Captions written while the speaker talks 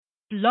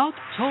Blog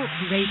Talk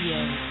Radio.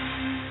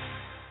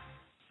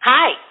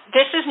 Hi,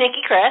 this is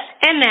Nikki Chris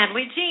and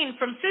Natalie Jean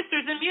from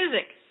Sisters in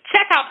Music.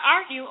 Check out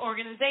our new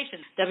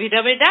organization,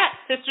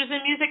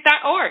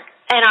 www.sistersinmusic.org.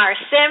 And our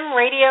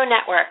SIMRADIO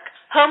network,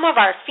 home of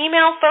our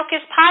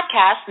female-focused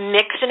podcast,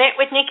 Mixing It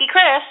with Nikki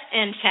Chris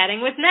and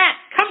Chatting with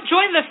Nat. Come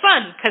join the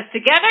fun, because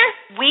together,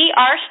 we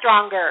are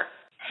stronger.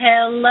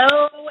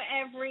 Hello,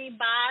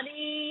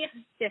 everybody.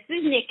 This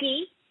is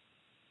Nikki,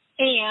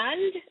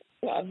 and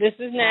this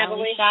is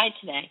Natalie. Shy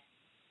today.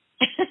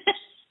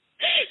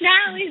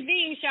 Natalie's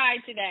being shy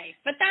today,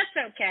 but that's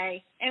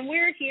okay. And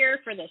we're here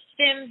for the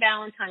Sim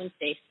Valentine's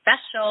Day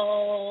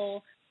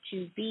special,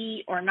 to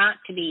be or not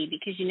to be,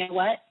 because you know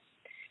what?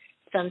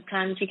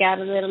 Sometimes you got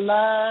a little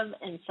love,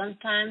 and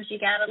sometimes you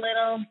got a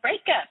little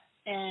breakup,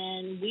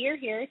 and we're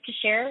here to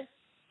share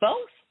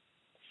both.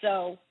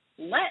 So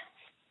let's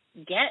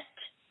get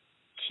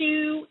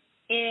to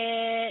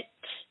it.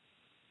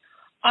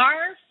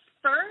 Our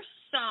first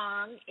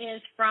song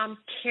is from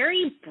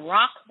Carrie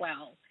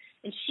Brockwell,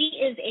 and she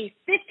is a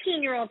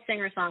 15-year-old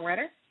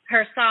singer-songwriter.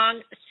 Her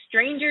song,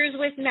 Strangers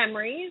with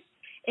Memories,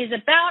 is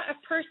about a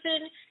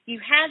person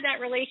you had that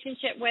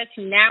relationship with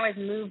who now has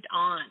moved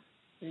on.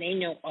 And they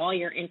know all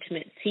your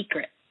intimate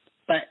secrets,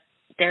 but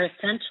they're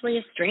essentially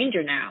a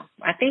stranger now.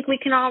 I think we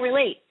can all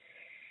relate.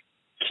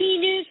 Key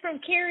news from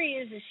Carrie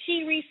is that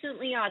she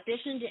recently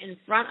auditioned in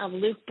front of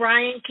Luke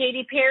Bryan,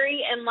 Katy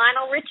Perry, and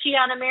Lionel Richie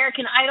on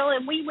American Idol,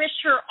 and we wish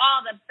her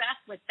all the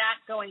best with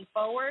that going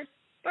forward.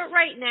 But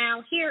right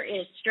now, here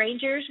is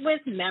Strangers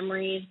with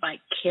Memories by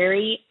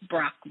Carrie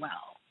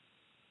Brockwell.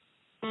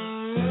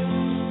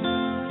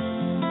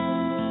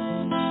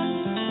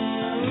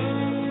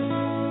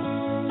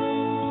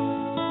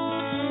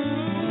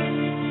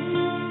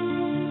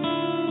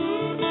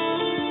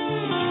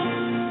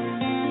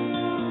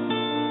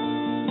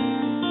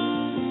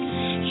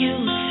 You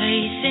say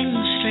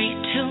things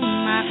straight to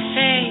my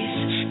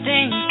face,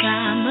 think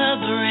I'm a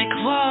brick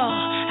wall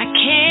I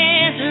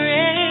can't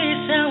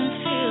erase them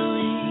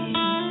feelings.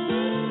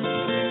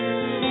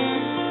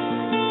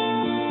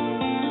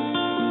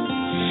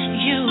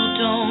 You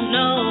don't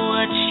know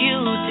what you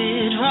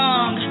did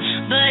wrong,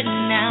 but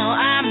now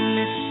I'm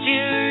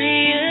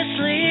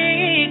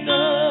mysteriously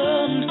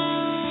gone.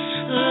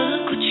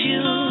 Look what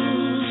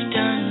you've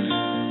done.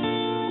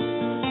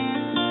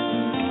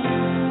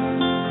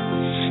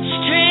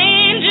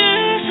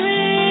 Strangers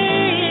with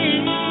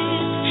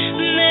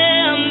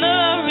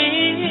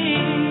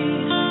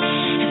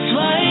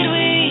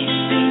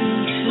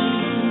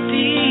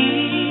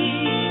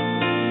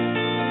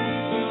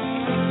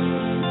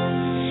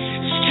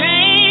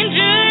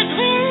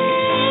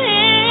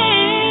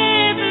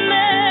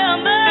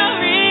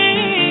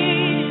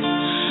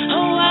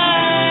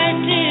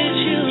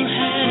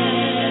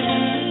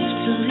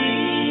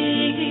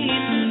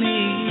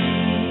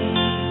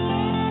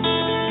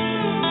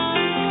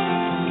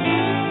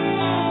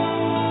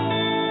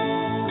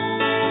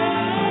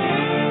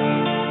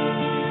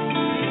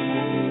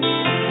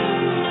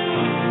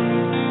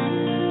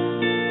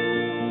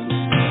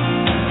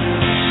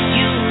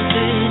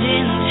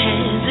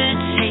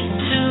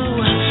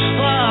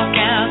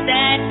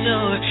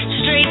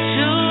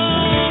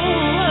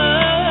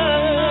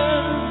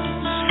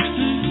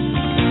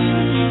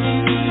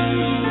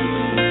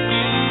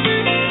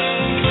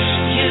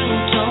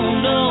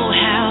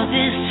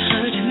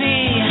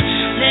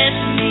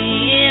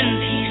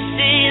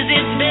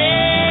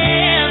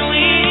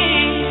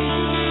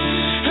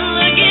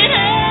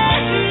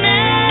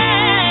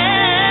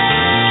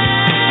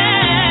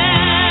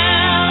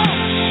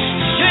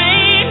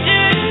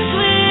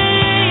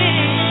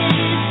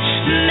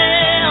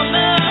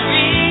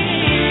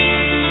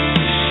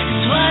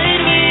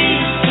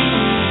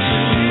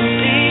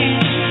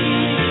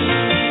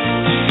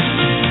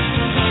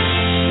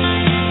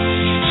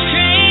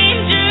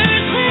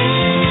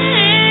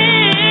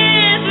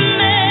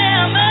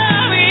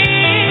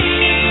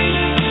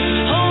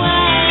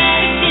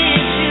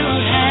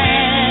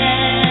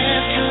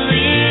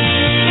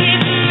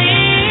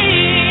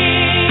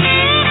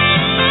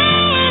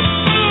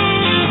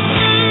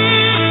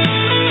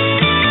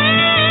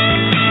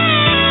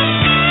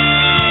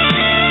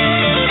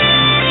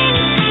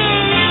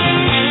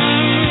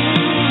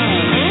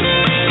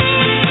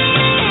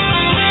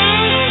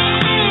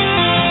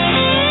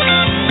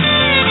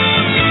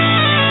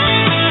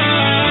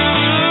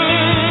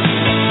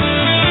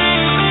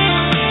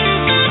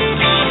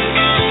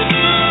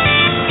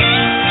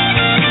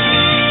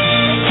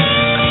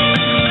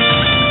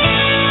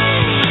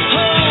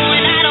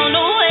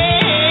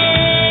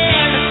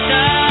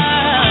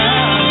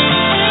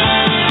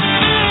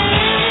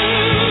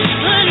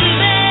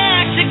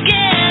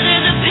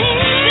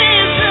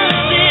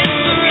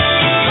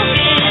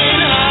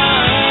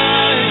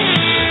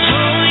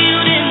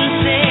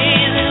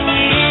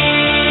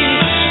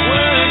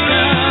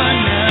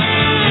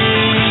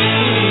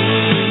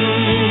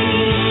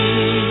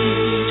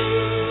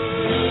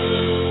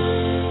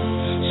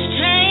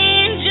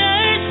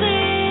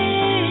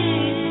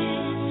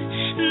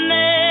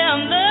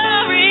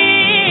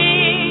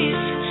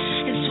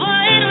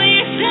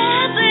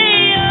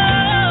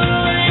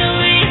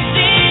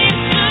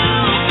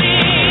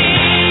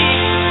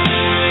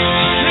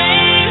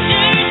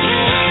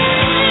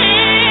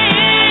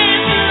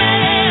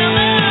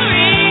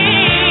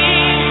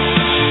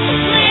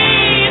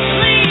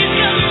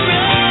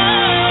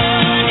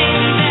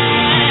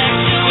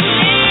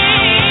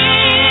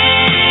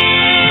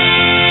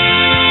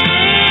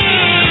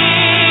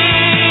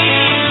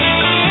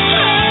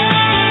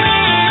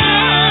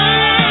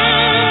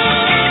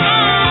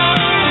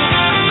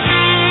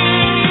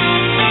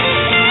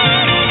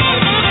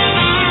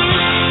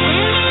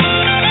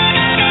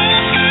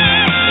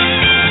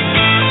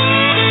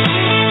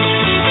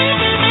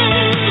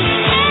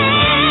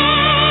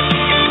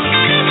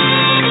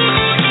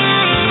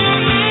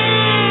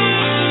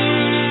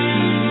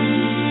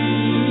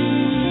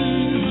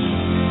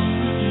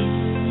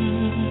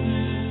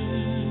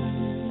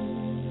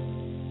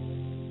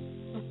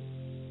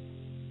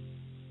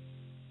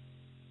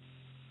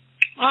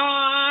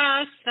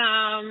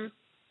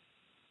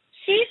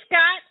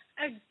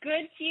a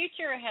good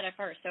future ahead of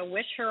her. So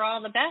wish her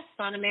all the best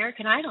on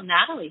American Idol.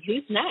 Natalie,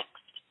 who's next?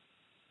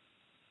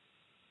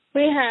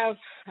 We have,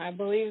 I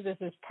believe this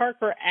is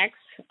Parker X.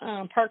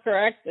 Parker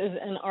X is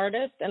an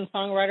artist and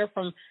songwriter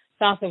from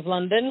south of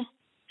London.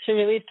 She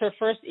released her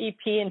first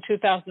EP in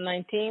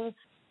 2019,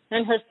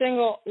 and her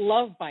single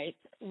Love Bites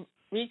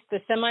reached the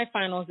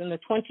semifinals in the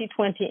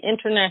 2020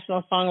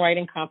 International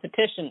Songwriting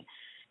Competition.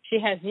 She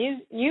has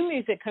new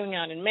music coming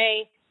out in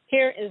May.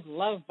 Here is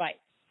Love Bites.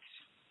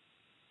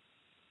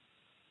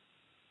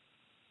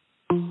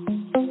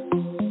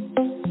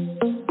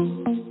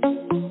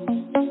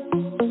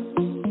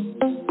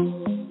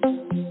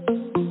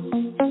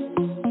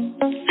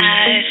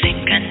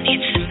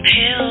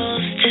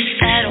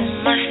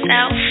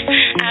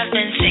 I've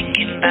been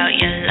thinking about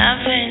your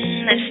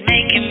loving that's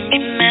making me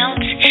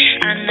melt.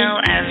 I know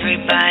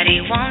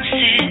everybody wants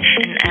it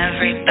and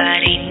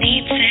everybody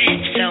needs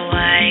it, so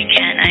why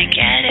can't I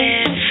get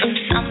it from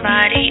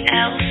somebody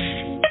else?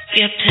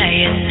 You're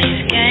playing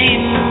these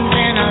games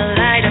and I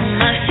lie to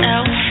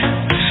myself.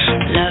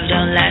 Love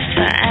don't last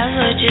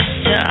forever, just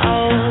to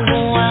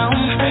overwhelm.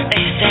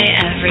 They say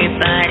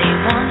everybody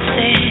wants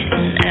it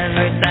and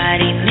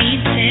everybody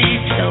needs it,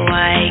 so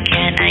why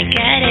can't I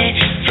get it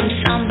from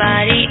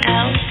somebody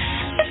else?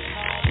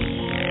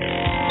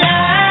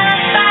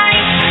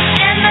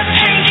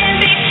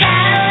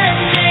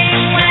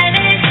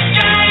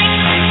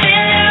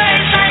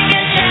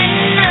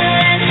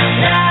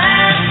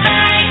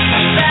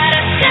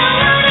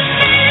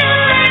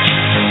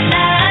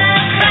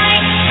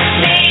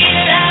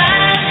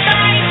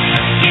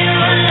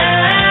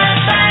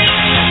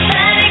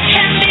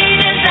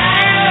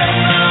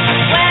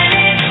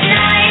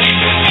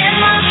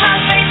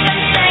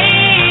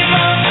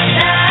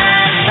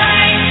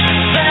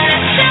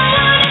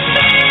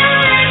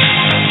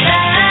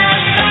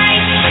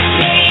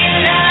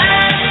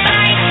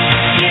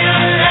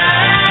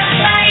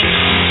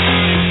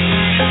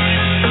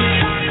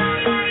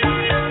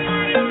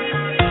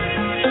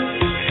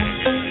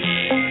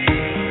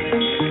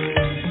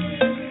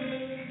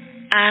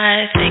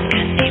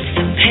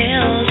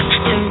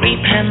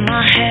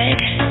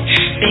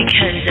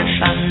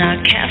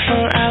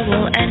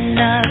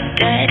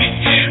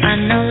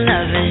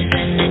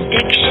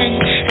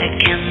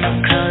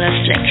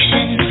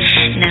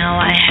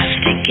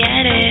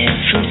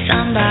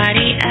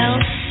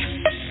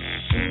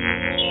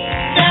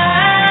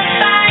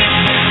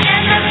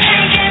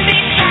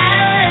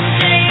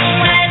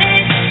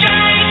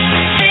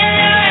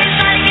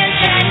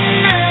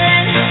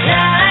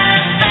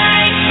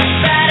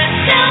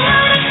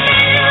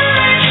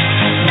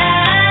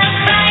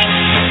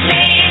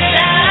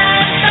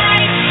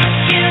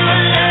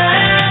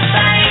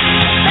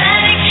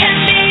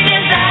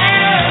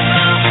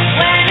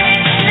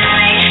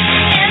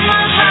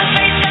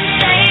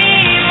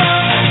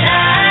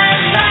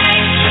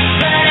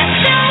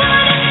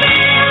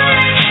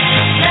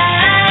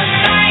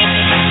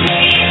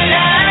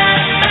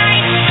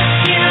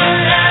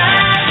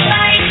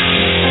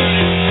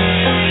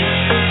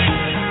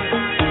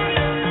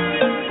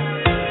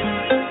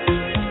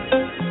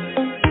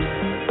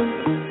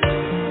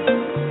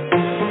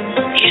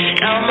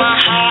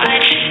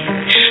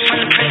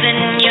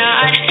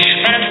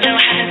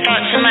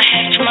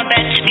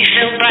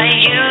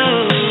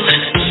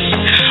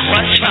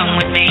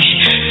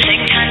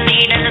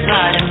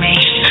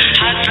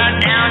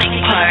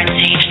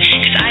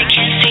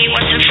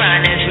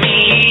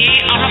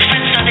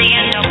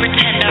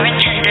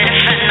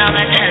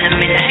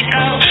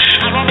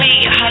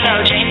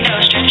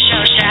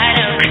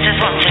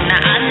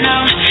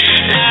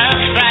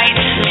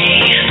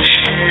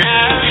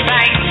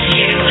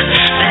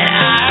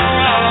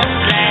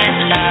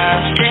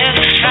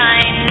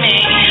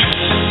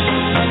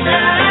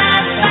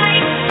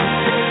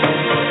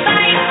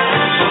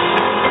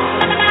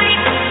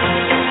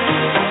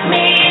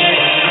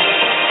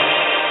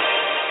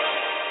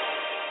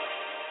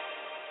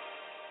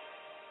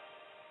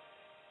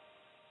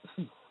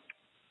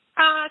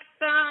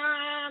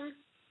 Awesome.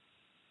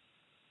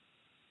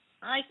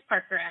 I like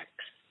Parker X.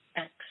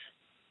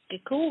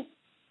 Okay, cool.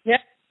 Yeah,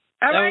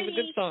 that Alrighty. was a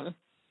good song.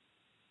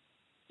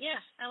 Yeah,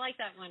 I like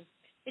that one.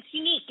 It's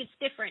unique. It's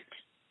different.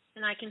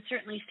 And I can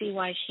certainly see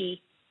why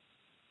she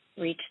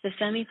reached the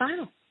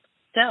semifinal.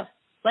 So,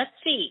 let's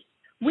see.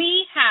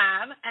 We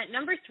have, at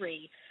number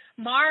 3,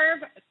 Marv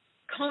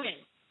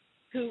Conan,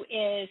 who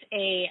is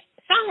a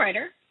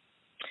songwriter.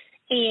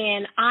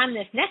 And on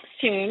this next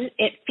tune,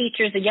 it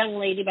features a young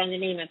lady by the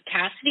name of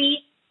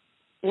Cassidy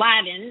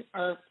Ladin,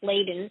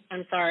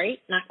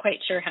 not quite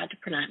sure how to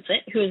pronounce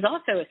it, who is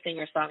also a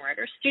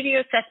singer-songwriter,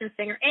 studio session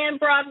singer, and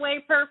Broadway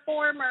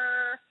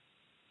performer.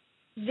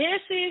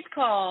 This is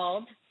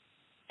called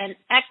An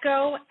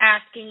Echo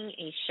Asking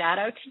a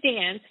Shadow to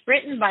Dance,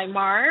 written by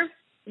Marv,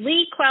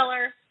 Lee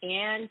Queller,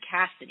 and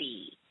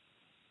Cassidy.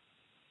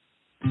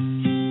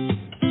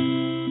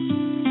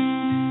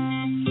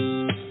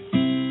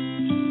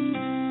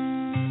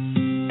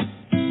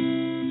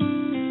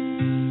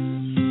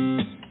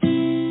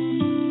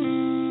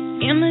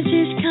 In the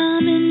colleges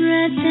come in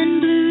reds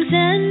and blues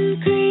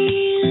and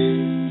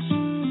greens.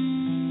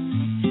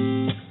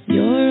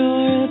 Your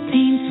aura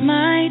paints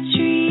my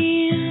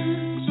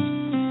dreams.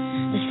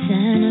 The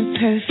scent of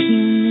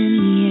perfume in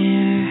the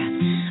air,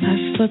 our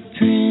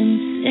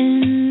footprints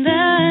in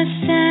the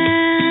sand.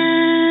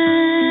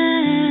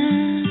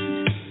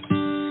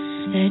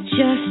 They're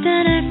just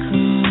an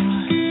echo,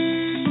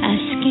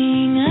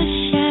 asking a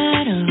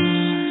shadow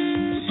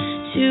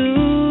to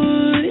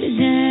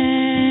dance.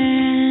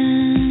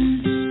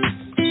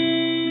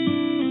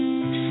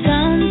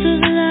 Sounds of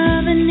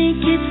love and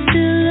naked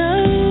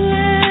silhouette.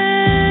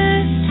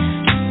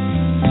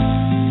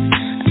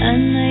 A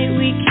night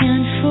we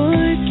can't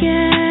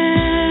forget.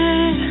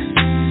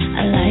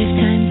 A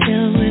lifetime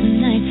filled with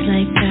nights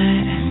like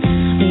that.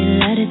 We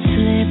let it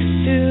slip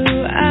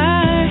through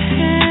our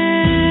hands.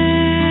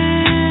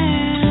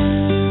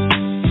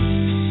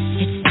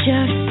 It's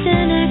just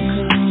an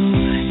echo,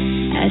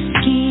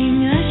 asking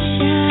a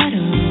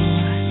shadow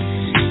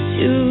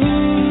to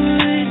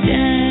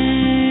dance.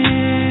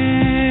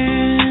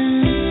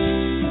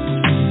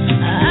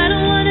 I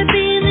don't wanna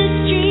be in this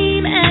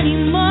dream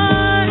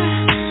anymore.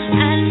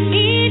 I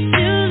need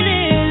to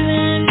live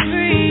and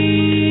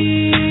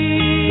breathe.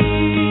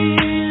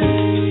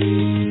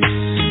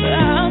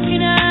 How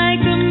can I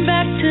come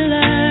back to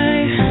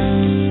life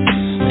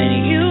when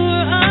you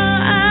were all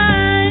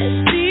I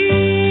see?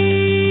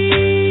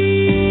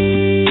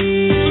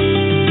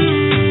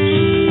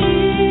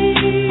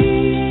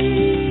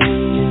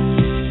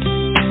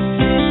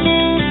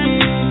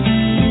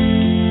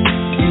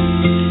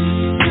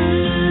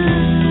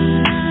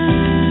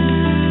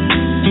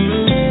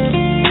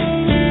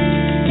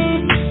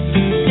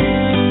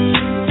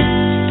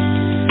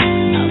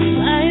 I'll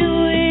fly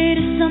away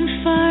to some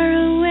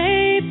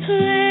faraway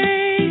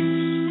place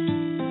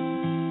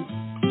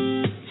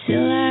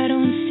till I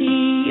don't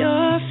see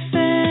your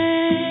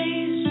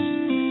face.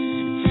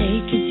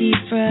 Take a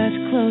deep breath,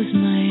 close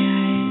my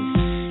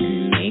eyes,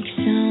 and make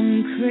some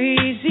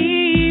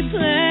crazy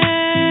plans.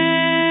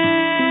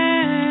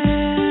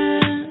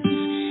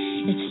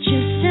 It's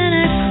just an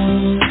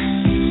echo,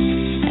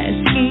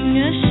 asking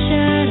a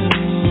shadow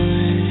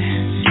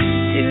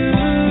to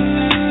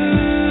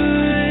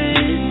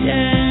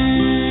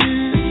dance.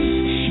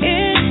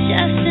 It's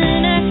just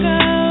an echo,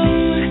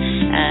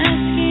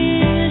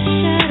 asking a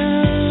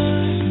shadow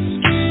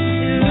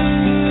to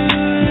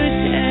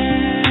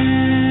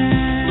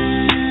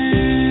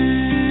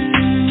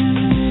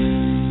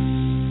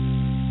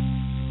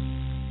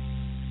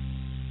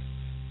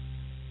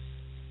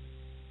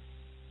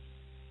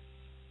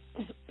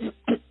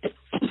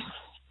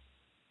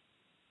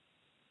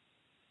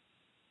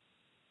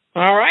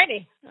All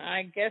righty.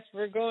 I guess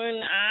I'm going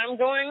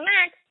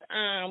next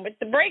with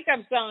the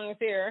breakup songs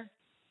here.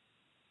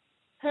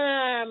 Who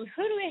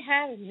do we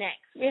have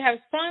next? We have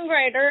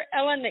songwriter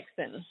Ella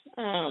Nixon.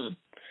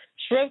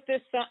 She wrote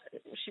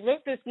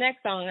this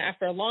next song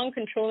after a long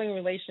controlling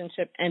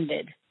relationship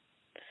ended.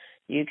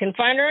 You can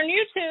find her on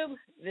YouTube.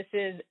 This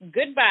is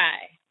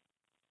Goodbye.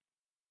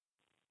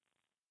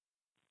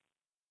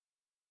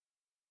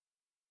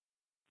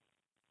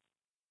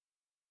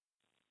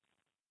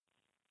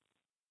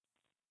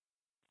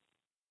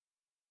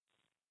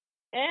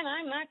 And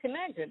I'm not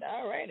connected.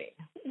 All righty.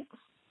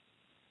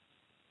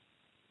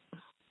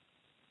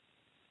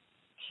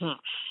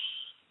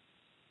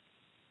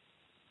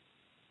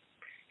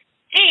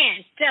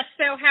 And just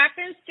so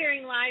happens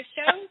during live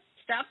shows,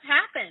 stuff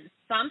happens.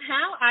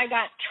 Somehow I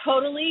got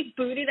totally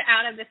booted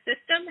out of the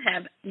system,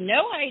 have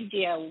no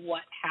idea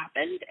what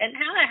happened and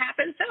how that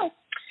happened. So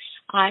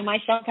I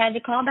myself had to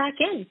call back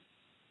in.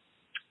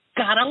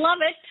 Gotta love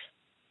it.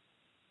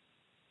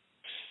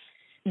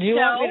 Do you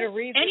want me to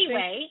read this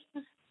anyway,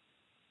 thing?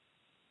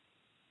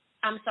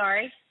 I'm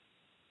sorry?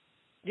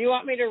 Do you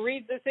want me to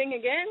read the thing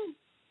again?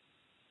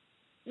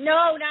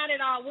 No, not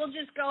at all. We'll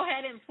just go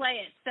ahead and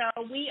play it.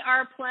 So we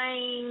are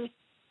playing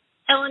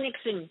Ella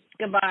Nixon,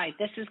 Goodbye.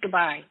 This is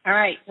Goodbye. All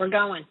right, we're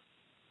going.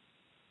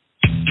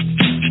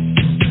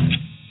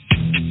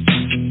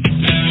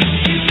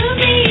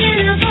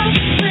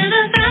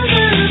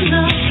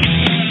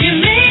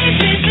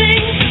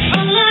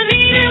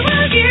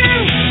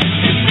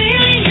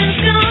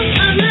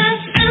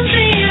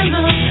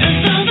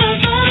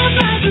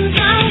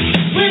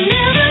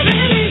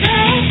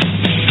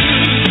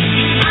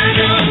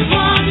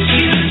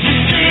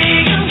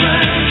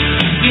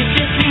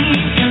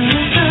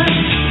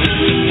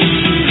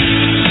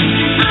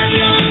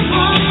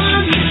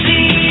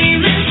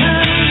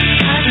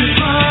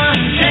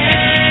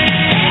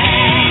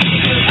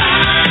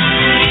 Goodbye.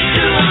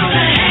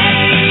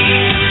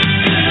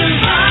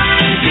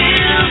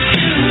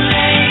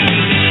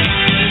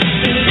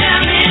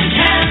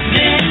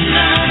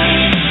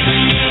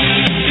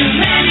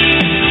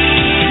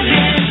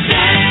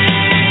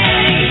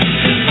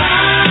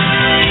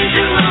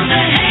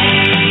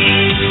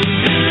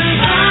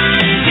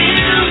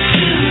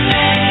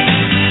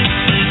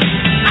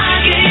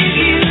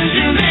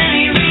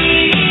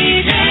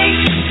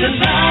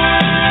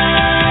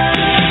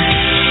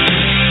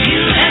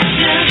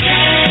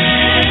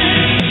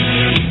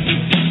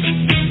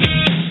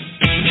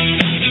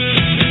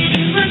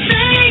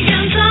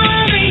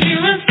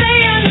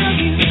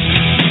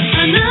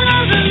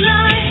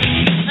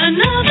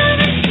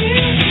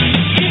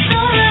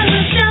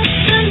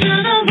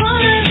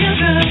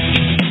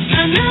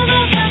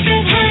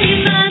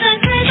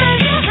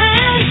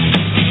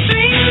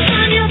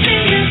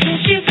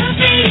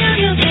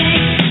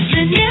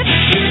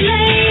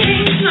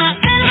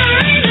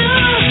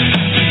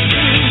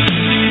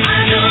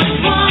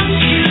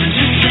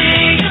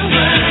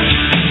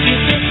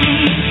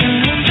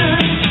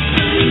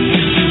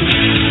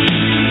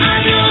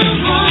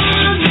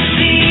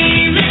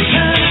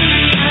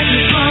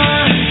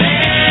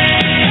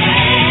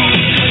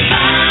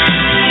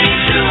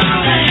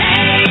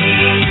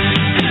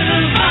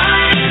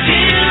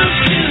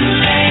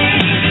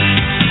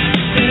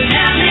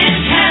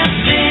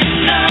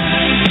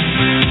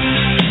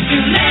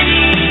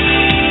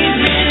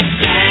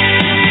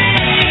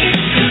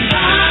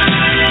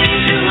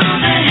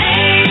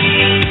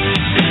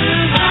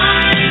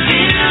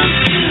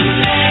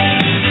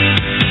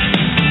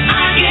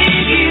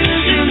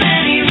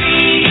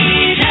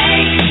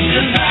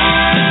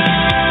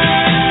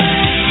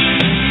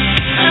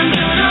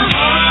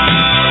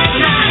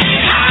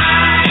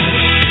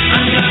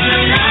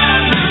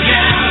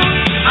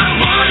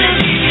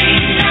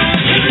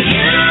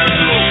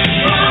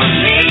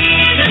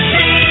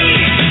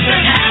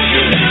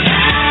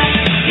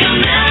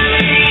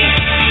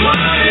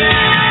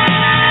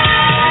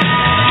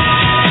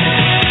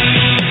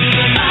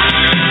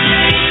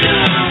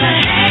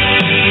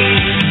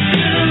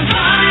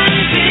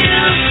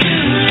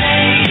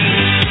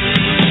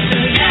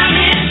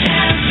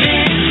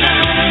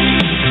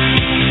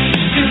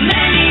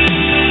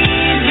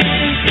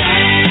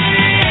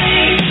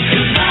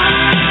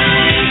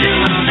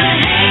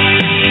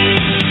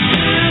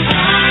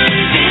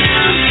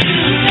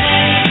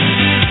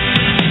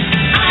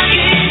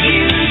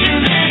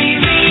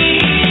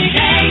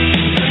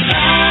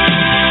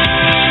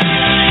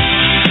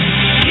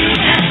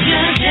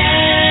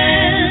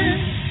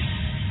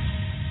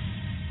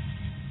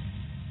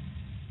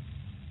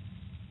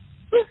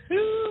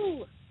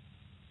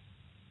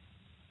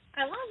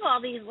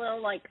 these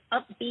little, like,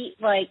 upbeat,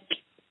 like,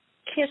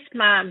 kiss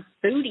my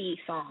booty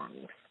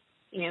songs.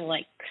 You know,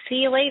 like, see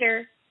you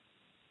later.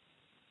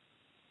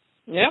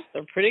 Yep,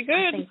 they're pretty good.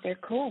 I think they're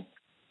cool.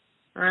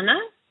 I know.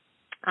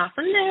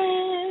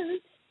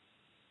 Awesomeness.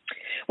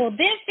 Well,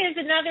 this is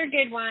another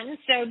good one.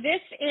 So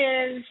this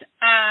is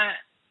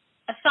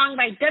a song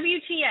by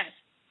WTS,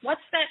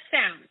 What's That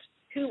Sound,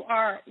 who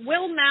are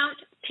Will Mount,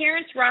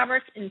 Terrence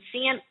Roberts, and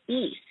Sam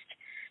East.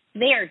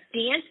 They are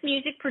dance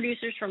music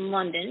producers from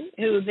London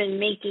who have been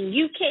making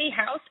UK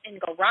house and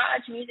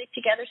garage music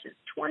together since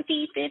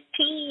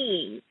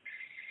 2015.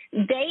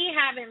 They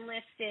have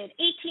enlisted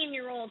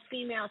 18-year-old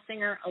female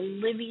singer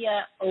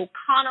Olivia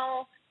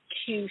O'Connell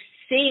to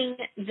sing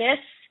this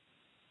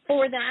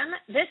for them.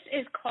 This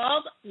is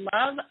called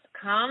Love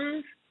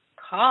Comes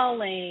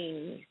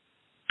Calling.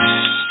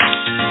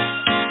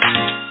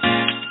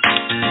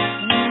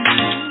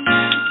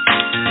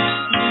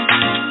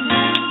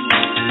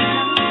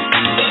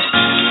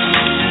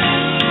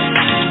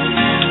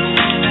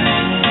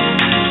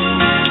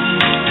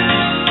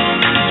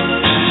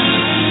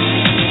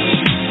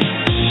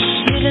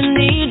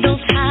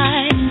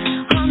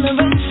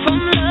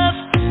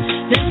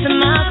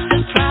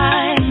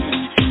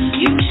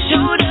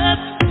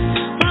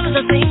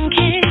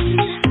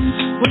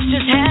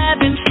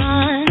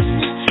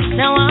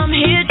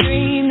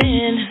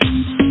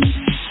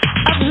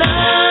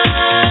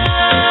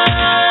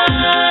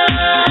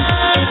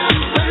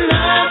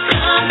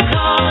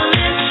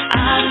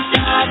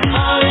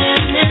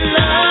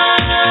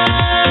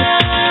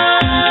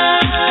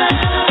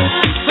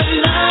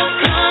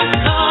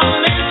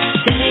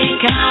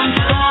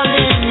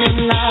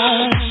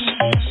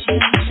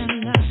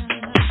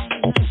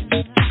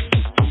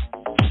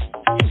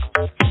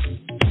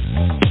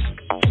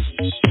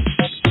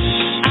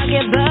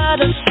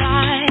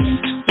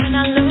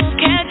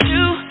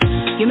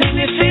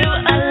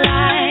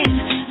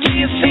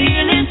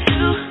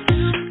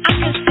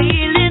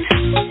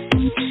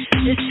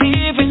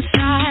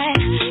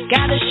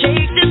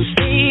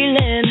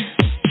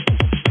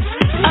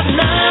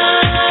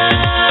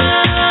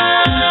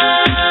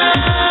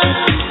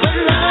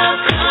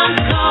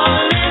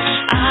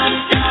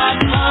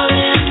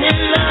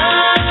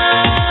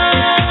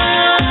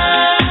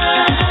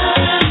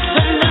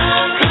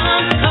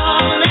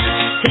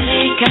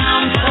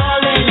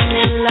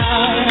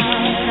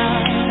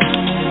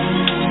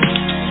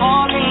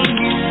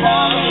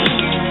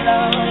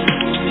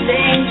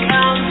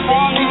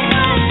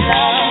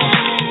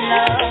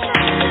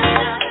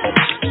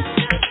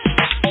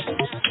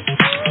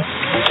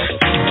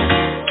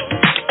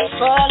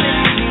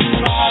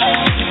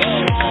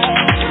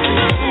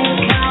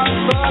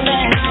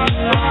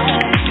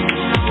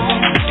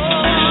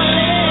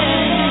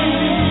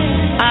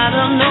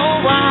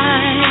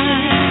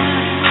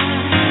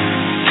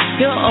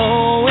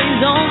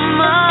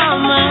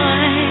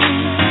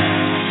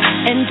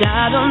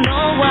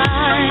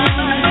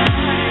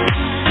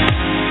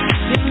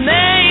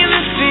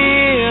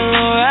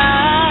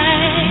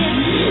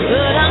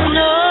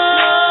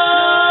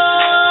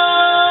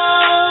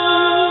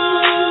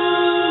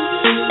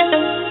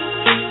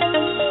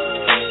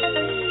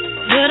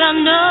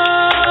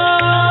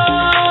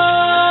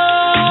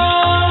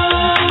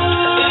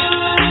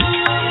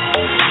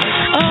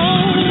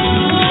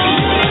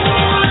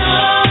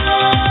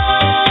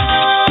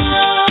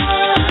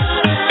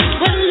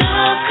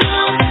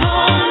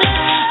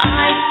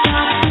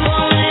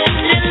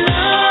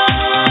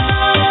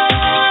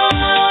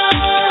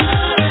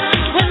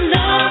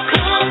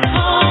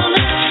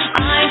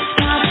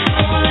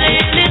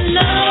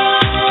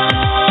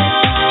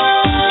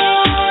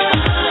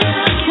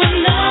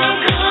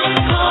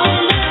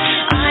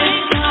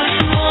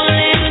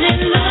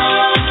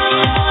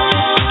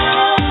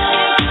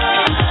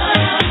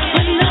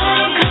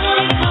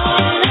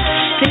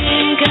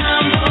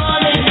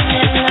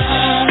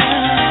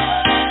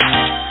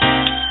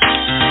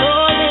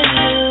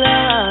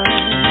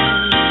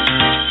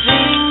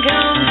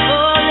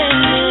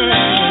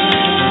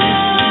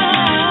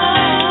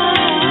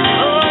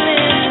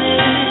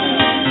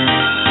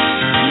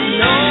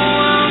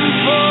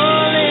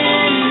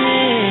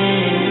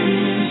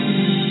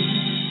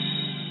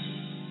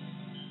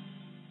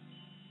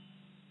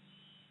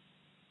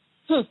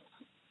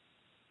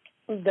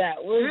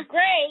 That was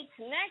great.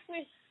 Next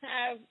we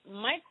have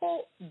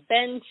Michael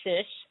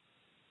Benchish,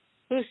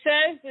 who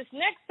says this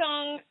next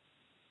song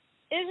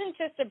isn't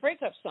just a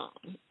breakup song.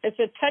 It's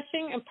a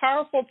touching and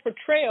powerful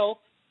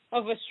portrayal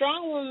of a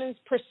strong woman's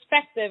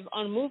perspective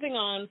on moving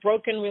on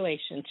broken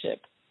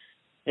relationship.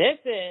 This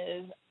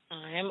is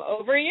I'm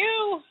Over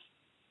You.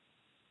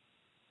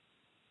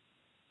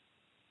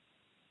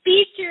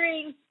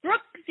 Featuring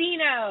Brooke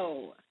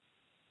Zeno.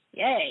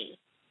 Yay.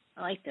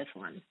 I like this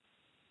one.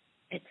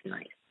 It's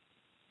nice.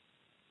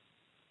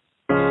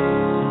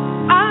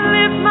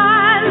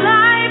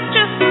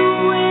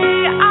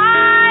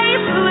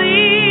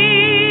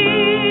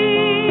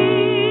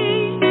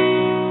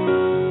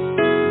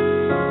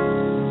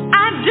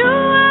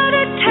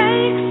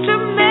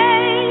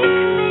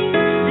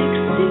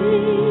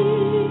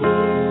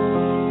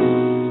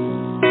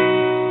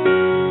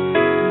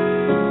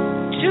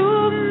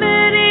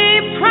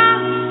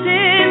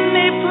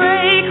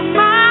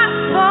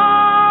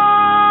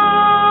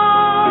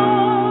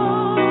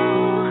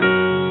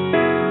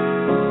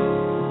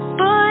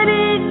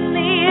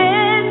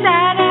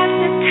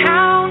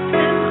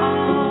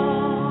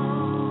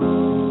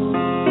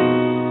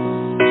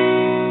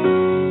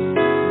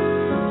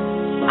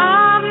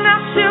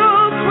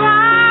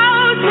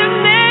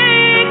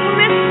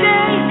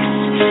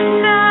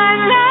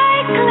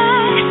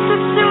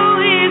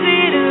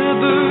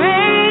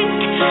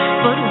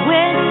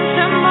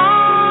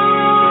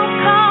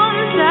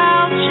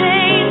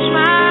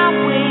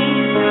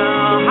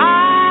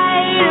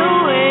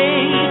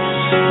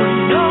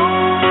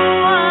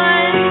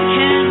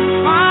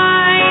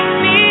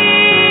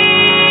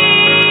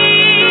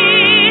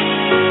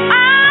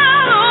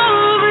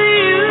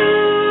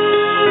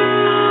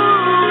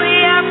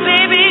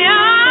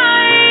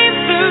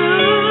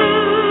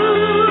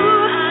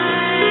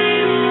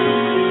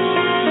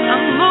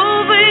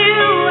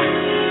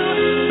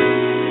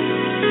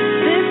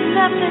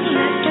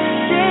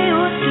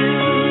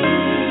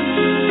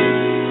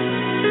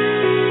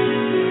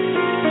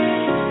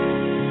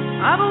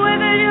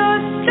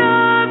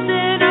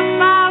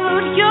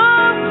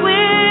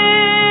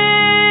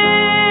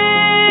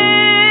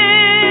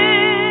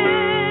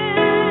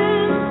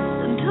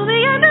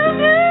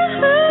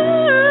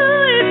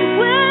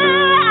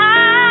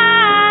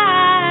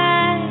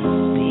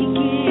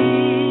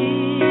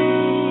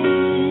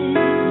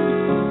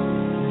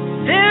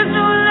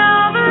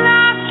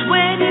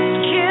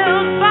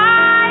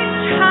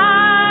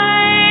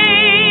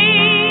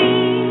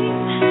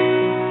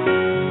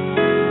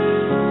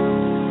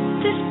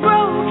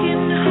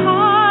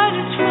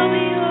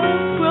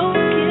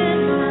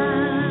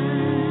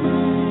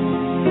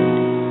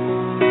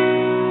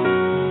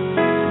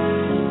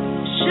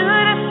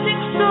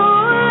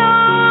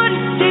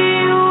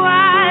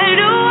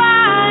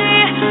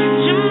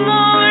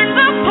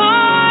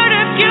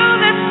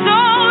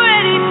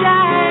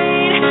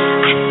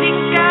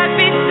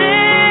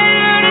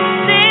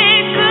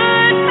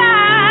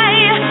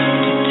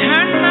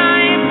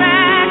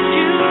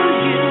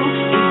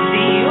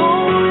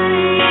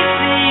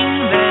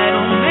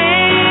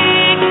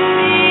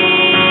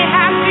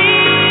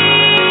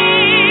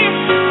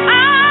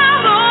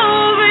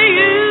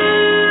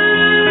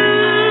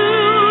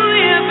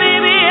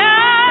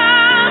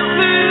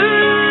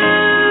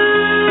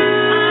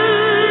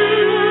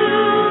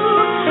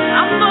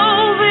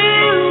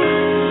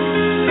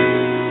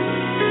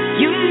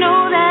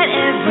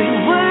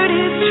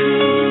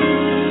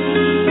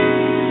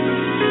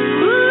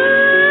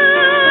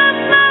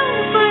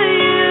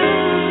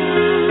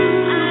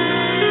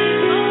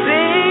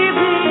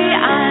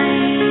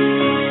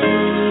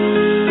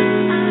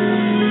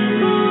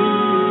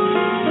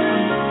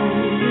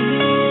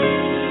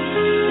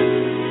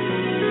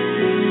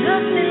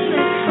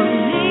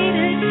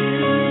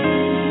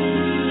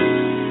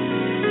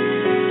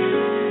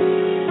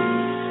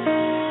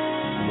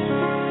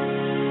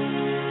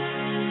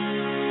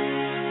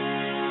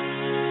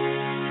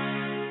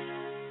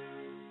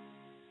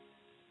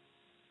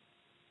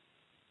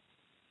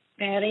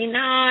 Very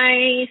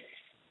nice.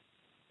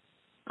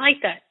 I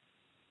like that.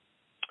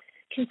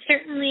 Can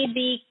certainly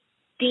be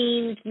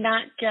deemed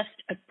not just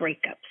a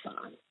breakup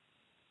song.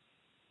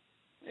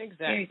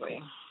 Exactly.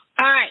 Cool.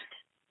 All right.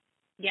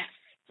 Yes.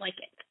 Like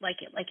it.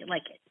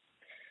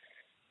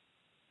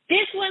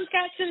 This one's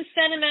got some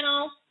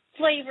sentimental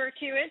flavor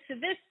to it. So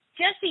this,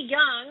 Jesse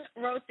Young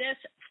wrote this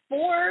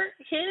for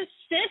his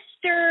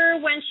sister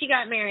when she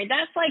got married.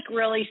 That's like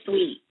really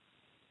sweet.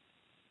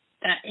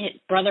 That his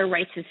brother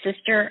writes his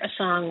sister a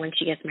song when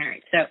she gets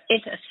married. So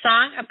it's a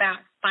song about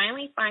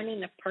finally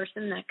finding the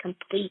person that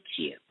completes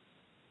you.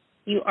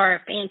 You are a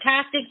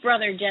fantastic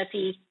brother,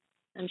 Jesse.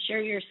 I'm sure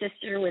your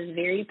sister was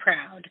very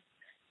proud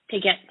to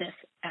get this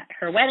at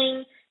her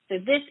wedding. So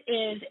this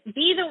is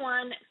Be the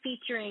One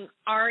featuring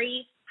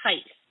Ari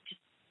Heist.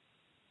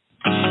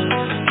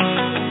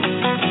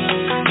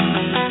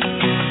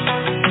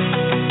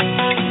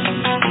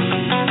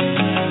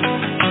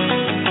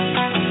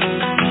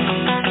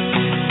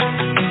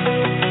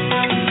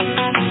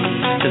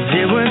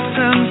 There were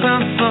times I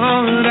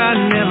thought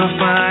I'd never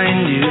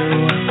find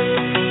you.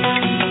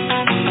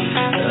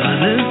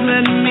 Others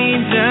let me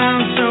down,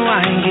 so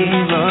I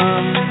gave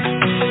up.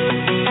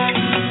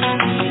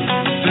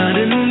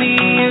 Suddenly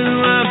you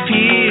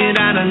appeared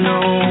out of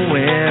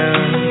nowhere.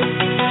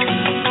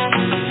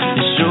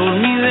 You showed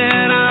me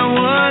that I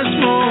was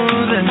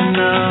more than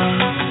enough.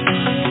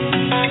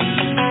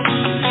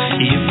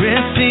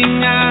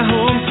 Everything I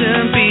hope to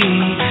be,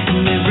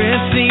 and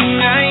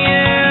everything I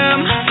am,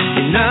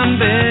 and I'm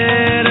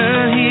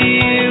better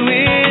here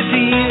with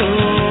you.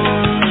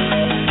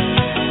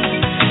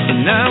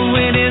 And I've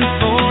waited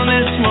for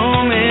this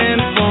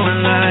moment for a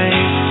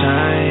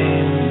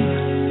lifetime.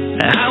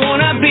 I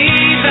wanna be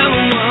the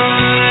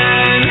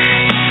one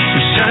who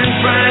shines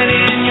bright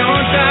in your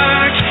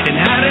dark. And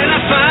how did I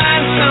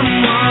find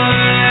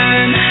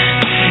someone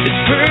as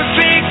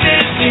perfect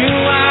as you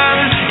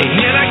are? And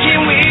yet I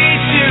can't wait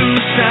to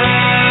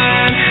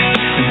start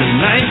the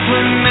life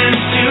we're meant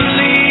to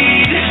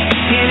lead.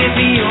 And if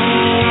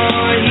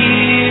you're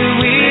here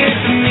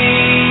with me,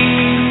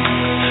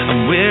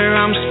 I'm where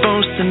I'm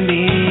supposed to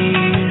be.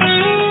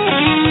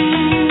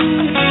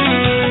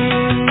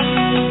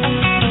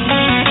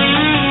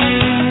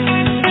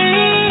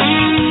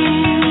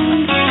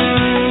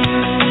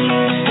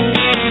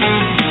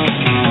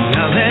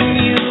 Now that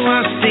you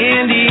are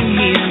standing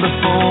here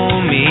before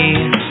me,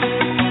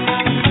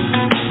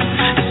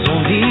 as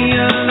all the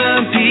other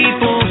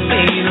people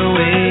fade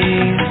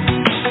away,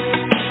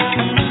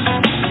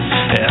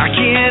 I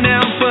can't help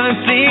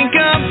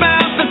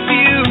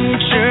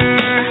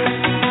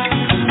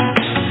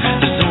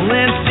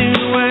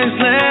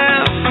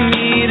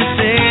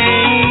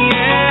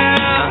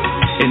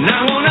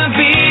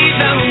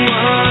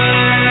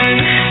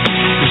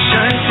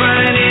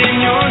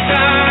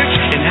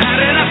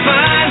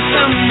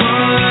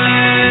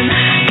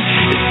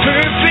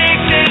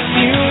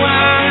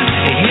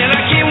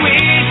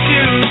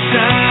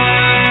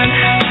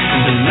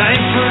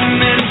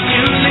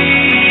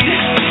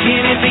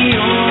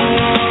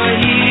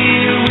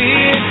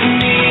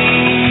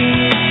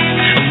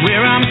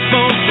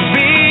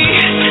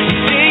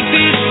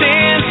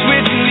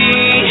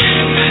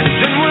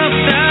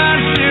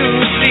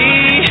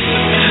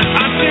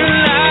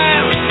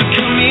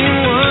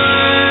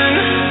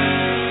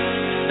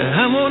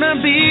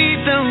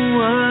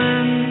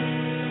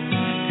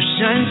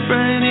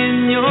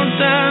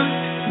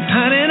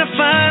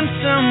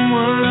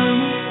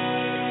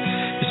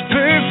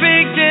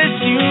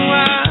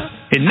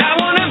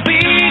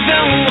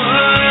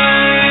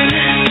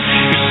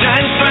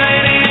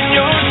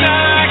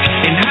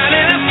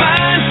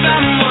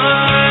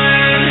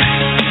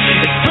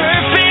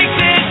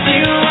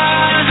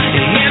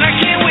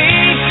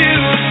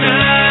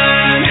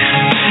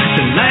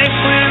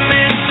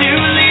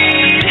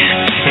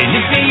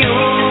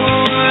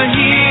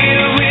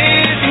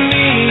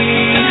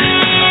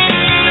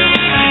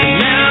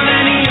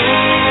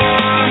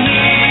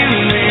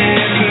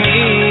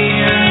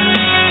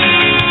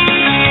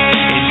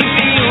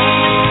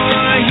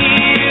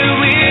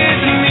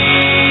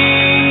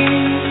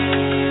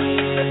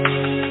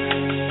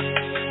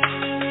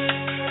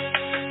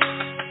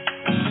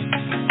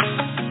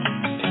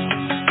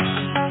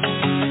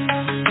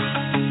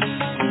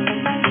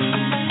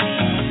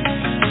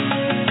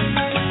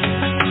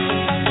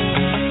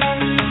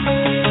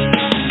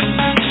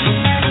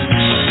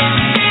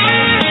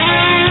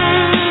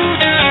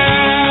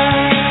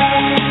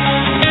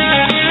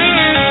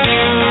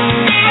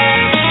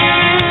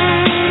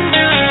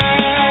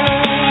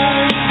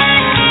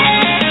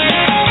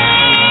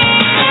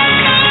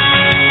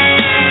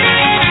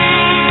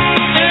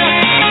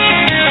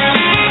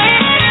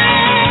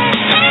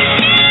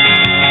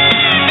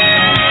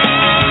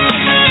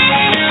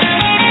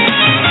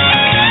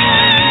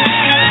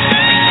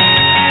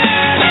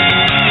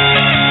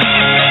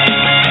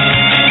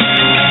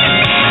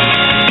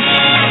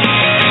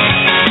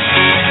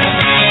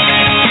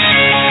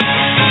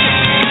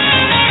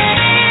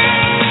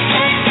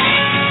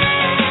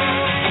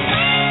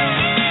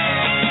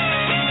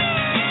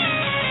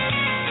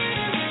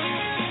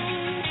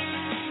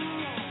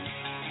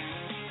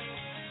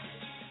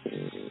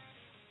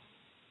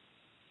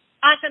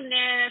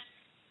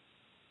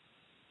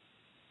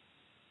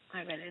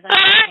I bet it's All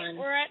right, fun.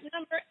 we're at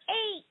number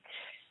 8.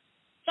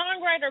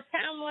 Songwriter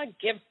Pamela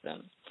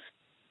Gibson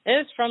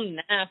is from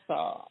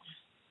Nassau.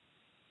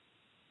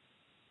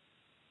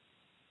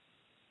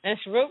 And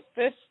she wrote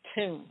this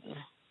tune.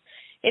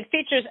 It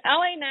features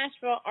LA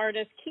Nashville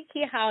artist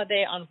Kiki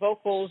Holiday on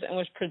vocals and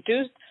was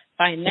produced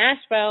by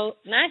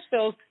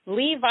Nashville's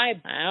Levi.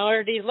 I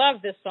already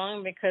love this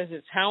song because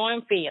it's how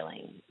I'm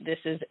feeling. This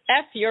is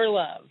F Your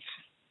Love.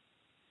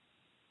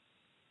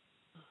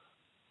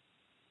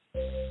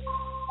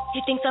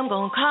 He thinks I'm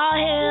gonna call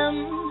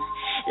him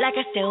like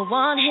I still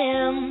want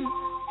him,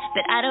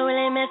 but I don't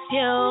really miss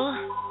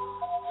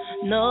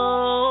you.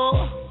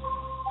 No,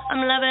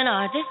 I'm loving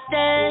our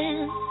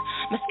distance.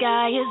 My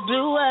sky is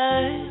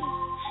bluer.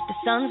 The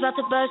sun's about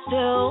to burst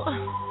through.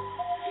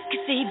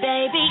 Cause see,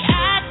 baby,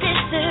 I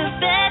deserve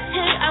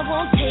better. I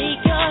won't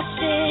take your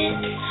shit.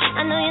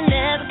 I know you're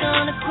never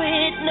gonna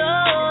quit, no.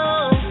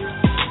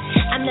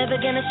 I'm never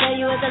gonna show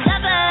you as a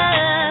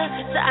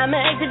lover, so I'm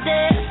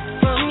exit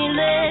from your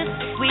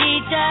list. We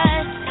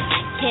just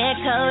can't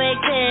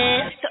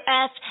coexist. So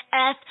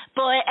F,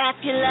 boy, F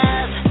your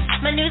love.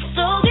 My new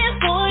slogan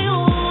for you.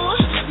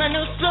 My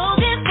new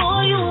slogan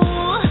for you.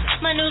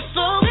 My new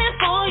slogan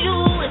for you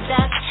is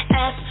F,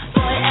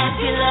 boy, F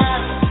your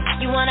love.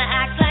 You wanna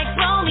act like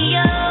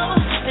Romeo,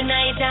 but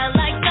now you're down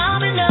like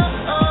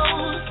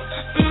dominoes.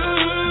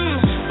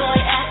 Boy,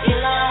 F your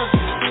love.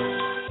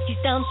 He's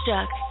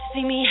dumbstruck to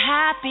see me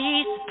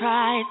happy,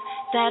 surprised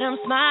that I'm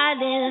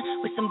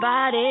smiling with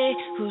somebody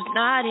who's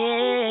not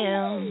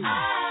him.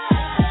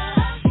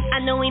 I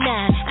know we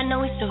mad, I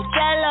know he's so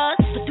jealous,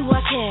 but do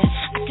I care?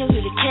 I could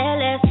really care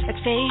less.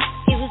 Like fate,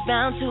 it was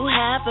bound to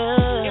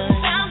happen.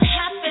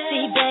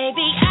 See,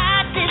 baby,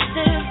 I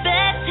deserve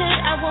better.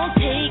 I won't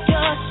take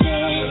your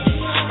shit.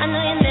 I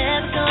know you're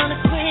never gonna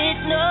quit,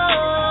 no.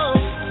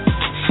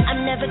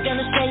 I'm never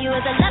gonna stay you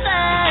as a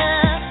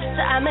lover,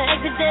 so I'm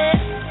exit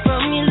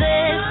from your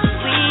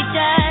list. We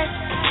just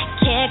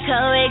can't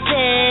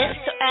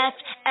coexist. So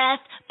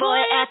F, boy,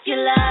 F your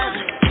love.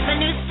 My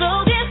new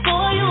slogan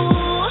for you.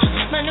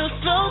 My new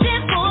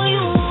slogan for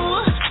you.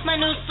 My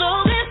new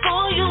slogan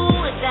for you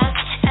is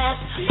F,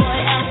 boy,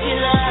 F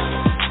your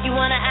love. You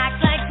wanna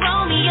act like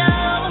Romeo,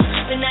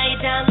 but now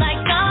you're down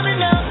like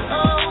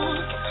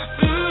dominoes.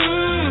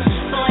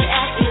 Boy,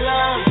 F your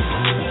love.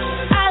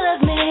 I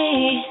love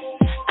me,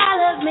 I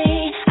love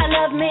me, I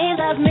love me,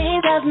 love me,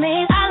 love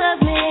me, I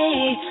love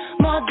me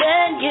more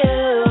than you.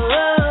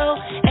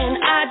 And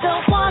I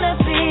don't wanna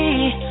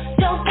be,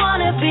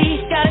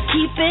 gotta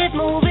keep it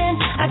moving.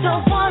 I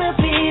don't wanna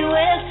be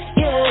with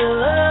you.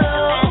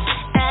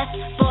 F,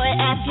 boy,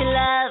 F your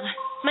love.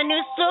 My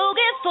new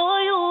slogan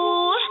for you.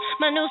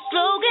 My new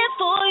slogan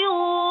for you.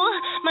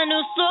 My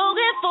new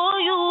slogan for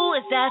you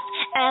is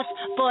F,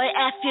 boy,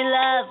 F your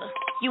love.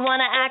 You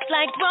wanna act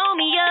like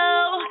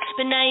Romeo,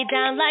 but now you're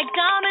down like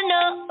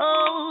dominoes.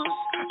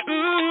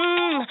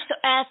 So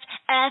F,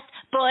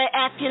 boy,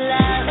 F your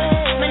love.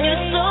 My new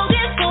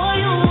slogan for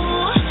you.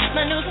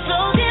 My new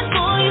slogan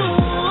for you.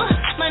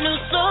 My new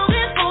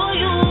slogan for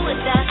you is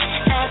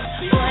F,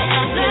 boy,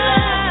 F your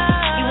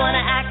love. You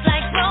wanna act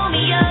like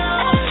Romeo,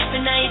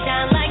 but now you're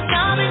down like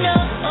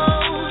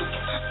dominoes.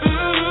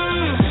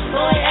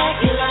 Boy,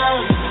 F your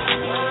love.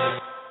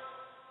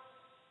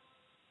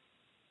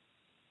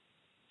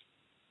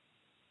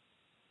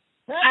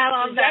 I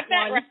love that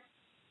one.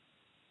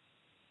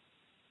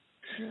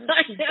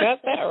 Right.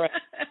 Got that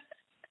right.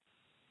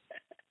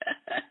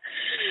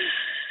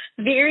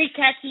 Very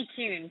catchy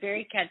tune.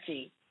 Very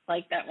catchy.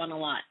 Like that one a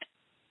lot.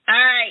 All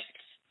right.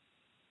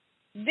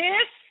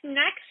 This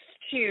next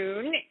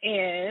tune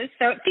is,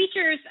 so it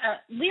features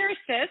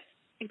lyricist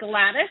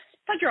Gladys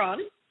Padron.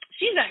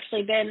 She's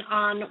actually been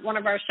on one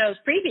of our shows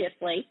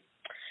previously.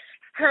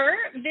 Her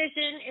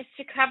vision is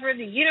to cover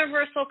the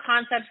universal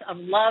concepts of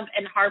love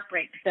and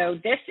heartbreak. So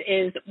this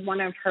is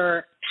one of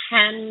her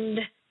penned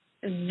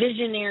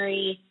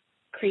visionary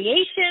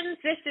creations.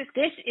 This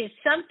is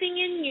Something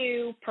in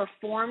You,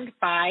 performed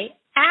by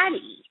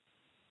Addie.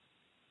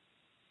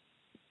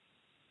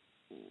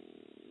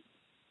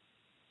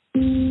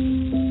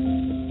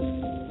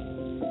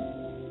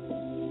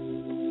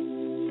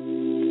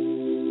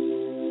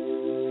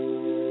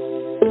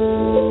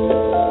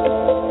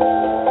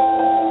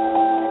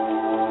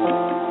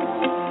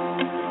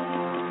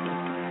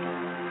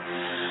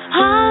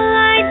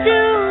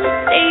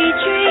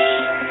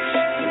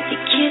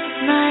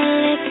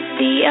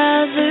 The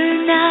other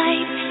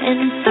night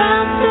and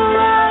found the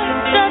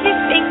warmth of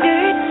your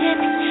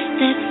fingertips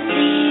that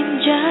seemed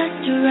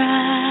just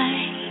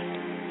right.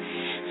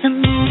 The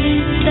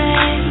moment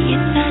that you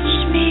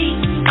touched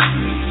me,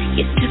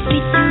 you took me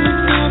to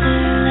another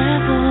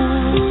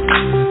level.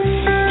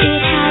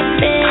 It had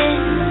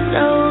been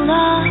so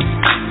long,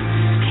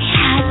 I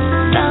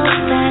hadn't felt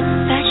that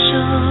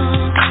special.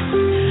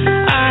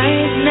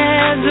 I've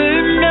never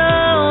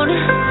known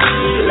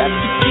love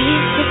to be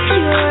so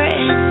pure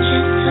and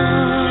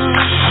gentle.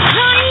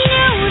 I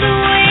know the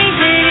way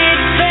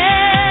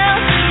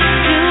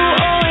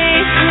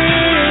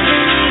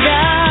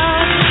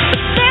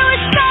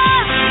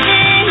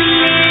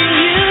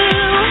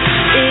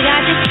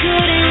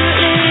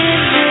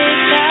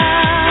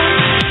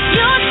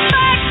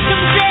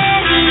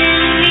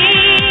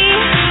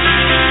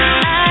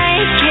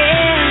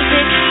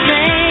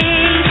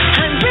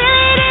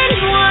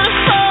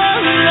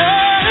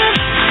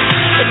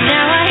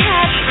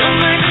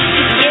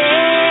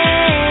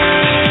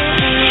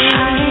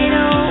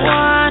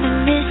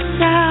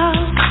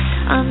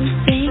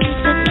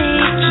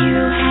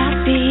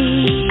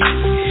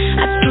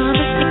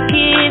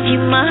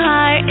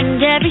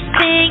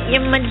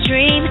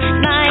dream,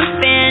 my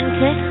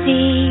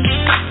fantasy.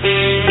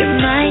 You're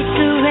my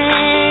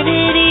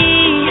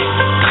serenity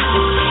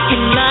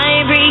and my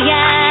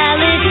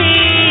reality.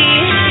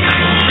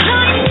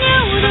 I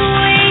knew the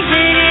way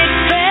that it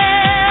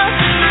felt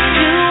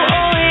to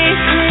always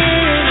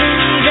live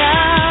in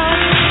doubt,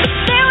 but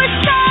there was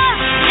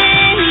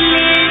something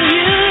in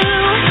you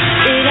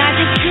that I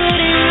just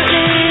couldn't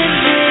live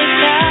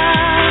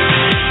without.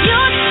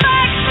 Your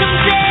spark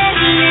comes in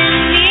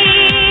me,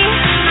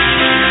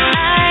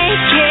 I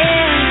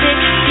can't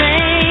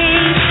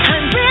explain. I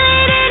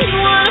really didn't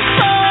want to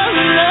fall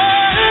in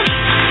love,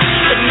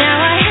 but now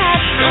I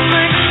have so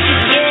much to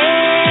gain.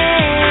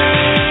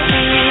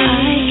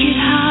 I could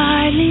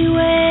hardly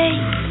wait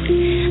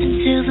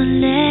until the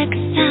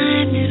next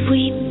time that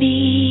we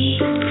meet,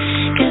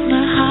 'cause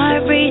my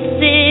heart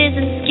races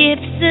and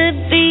skips a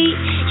beat.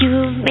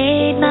 You've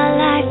made my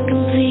life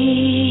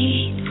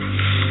complete,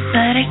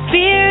 but I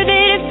fear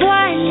that if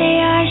one day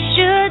I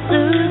should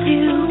lose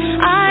you,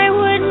 I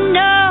wouldn't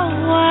know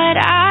what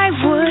I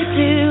would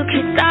do,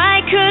 'cause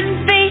I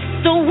couldn't face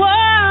the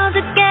world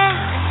again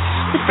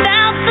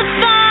without the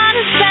thought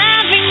of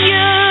having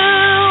you.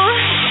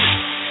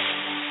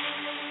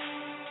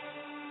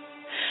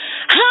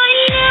 I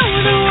knew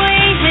the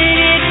way that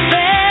it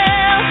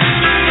felt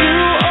to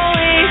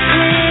always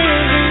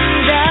live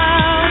in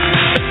doubt,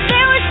 but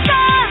there was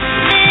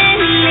something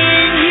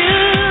in you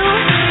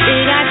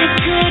that I just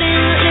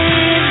couldn't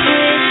live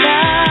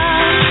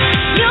without.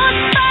 Your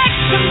spark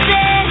comes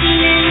in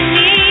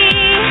me,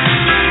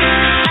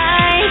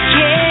 I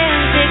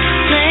can't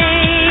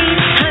explain.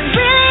 I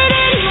really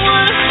didn't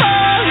want to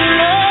fall in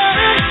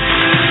love,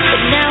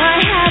 but now I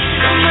have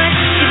so much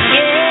to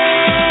gain.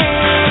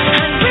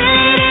 I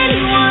really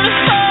didn't want to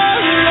fall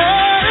in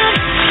love,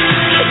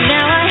 but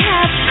now I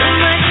have so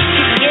much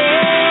to gain.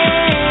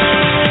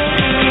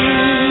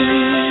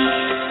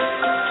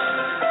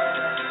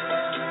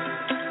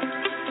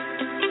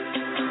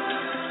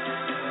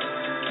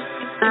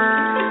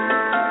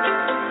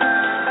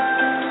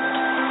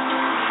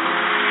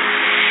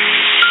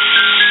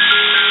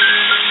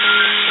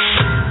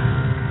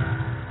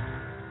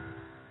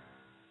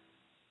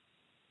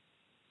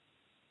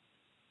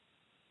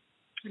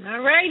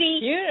 All righty.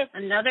 Beautiful.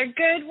 Another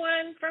good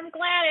one from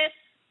Gladys.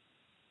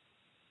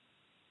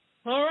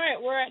 All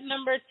right, we're at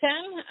number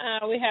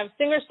 10. We have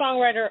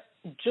singer-songwriter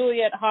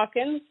Juliet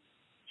Hawkins.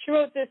 She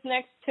wrote this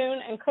next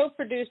tune and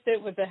co-produced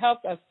it with the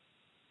help of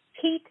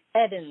Pete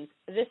Edens.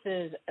 This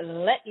is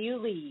Let You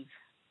Leave.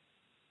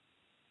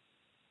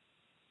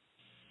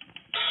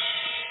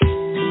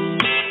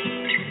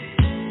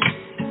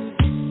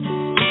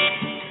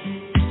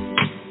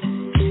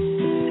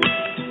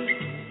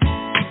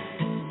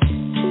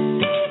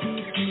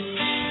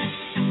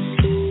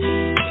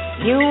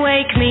 You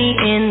wake me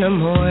in the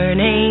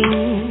morning,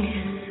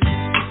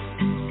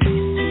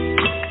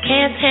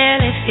 can't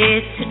tell if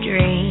it's a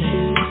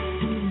dream.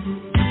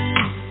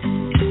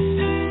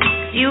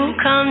 You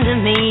come to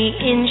me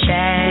in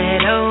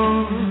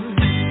shadows,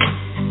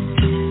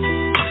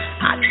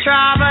 I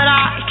try but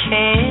I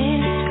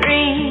can't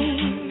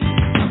scream,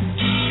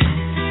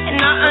 and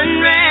I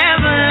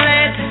unravel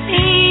at the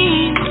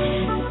seams,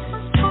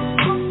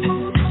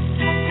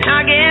 and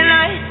I get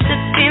lost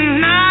up in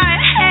my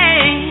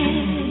head.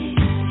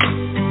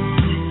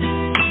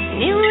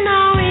 You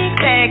know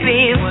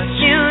exactly what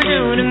you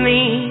do to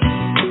me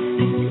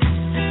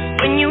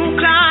when you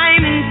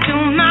climb into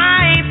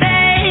my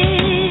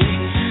bed.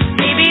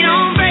 Baby,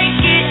 don't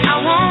break it, I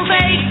won't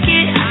fake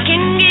it. I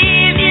can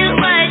give you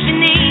what you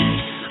need.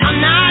 I'm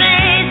not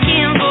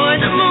asking for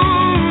the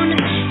moon,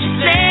 just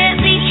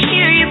let me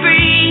hear you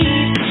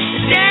breathe.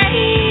 Stay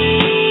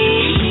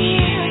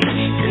here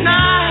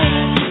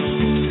tonight,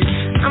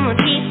 I'ma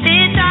keep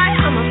it tight,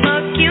 I'ma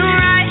fuck you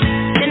right,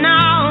 then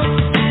I'll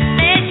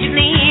let you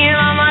leave.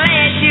 I'ma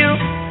let you,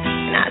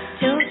 and I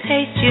still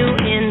taste you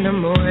in the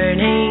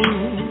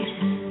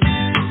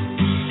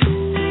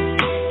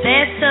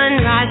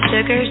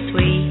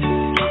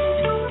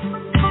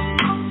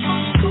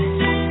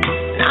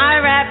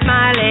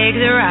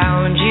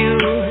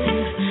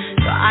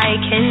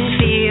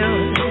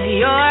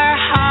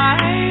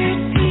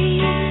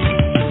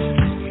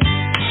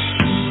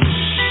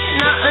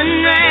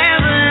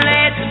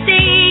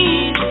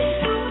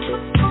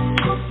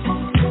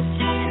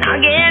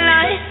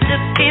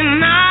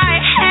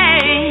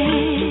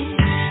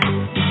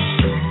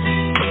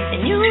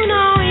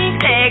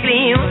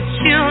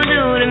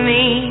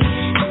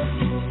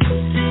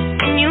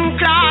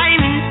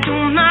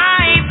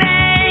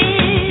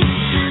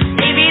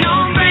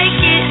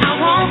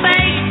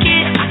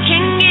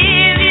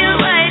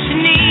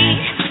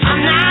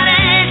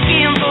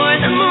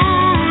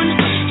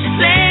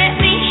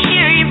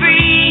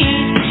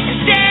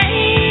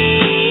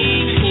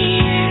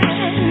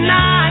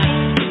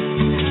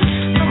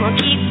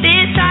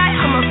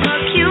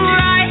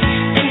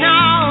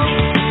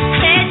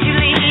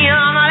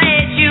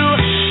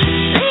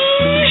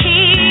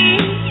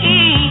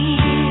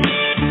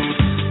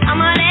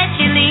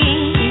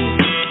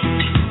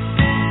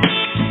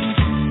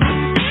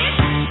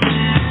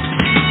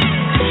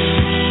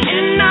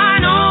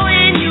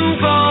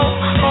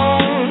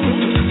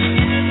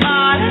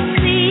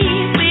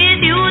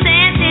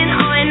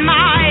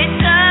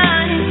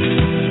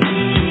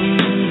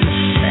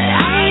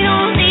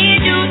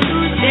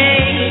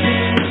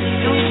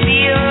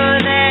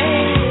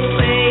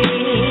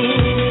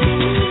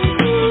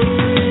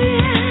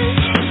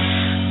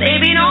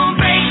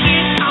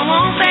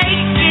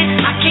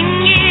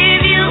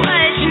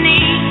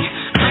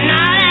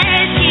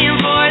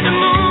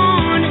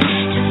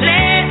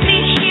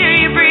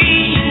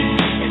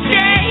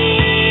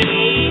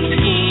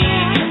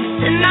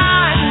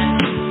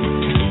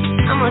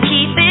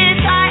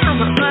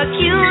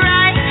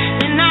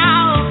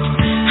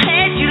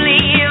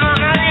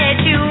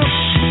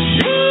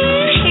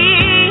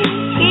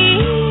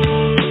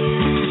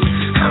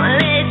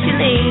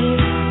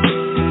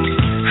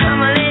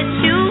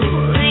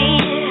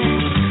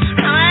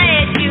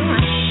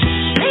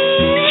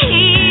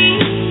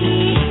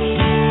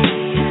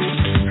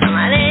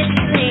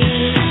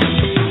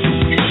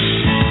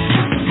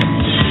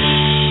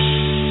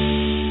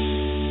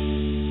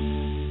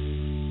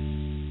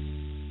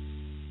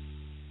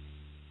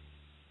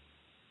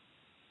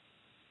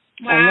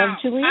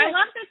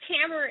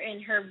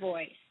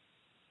voice.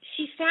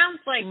 She sounds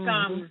like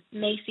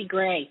Macy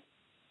Gray.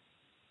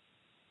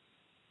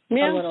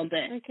 Yeah, a little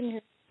bit. I can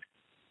hear.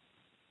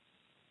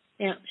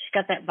 Yeah, she's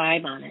got that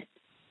vibe on it.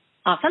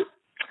 Awesome.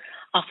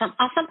 Awesome,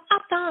 awesome,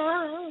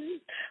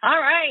 awesome. All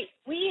right,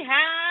 we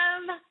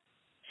have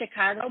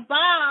Chicago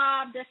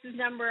Bob. This is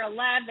number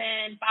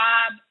 11,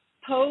 Bob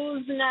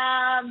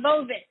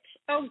Poznavovich.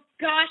 Oh,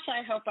 gosh,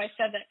 I hope I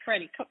said that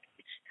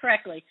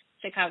correctly.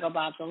 Chicago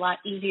Bob's a lot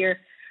easier.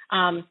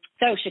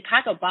 So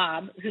Chicago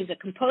Bob, who's a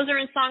composer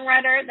and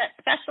songwriter that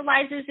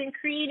specializes in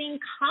creating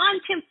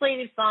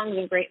contemplative songs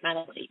and great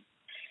melodies.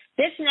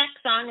 This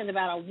next song is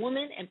about a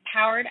woman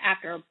empowered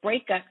after a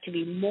breakup to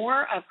be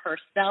more of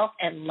herself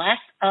and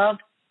less of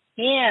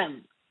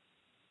him.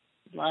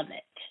 Love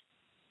it.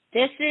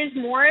 This is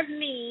More of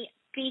Me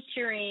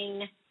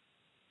featuring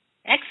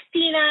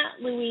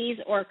Xtina Louise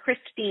or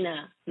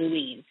Christina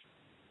Louise.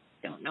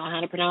 Don't know how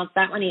to pronounce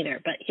that one either,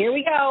 but here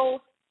we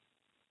go.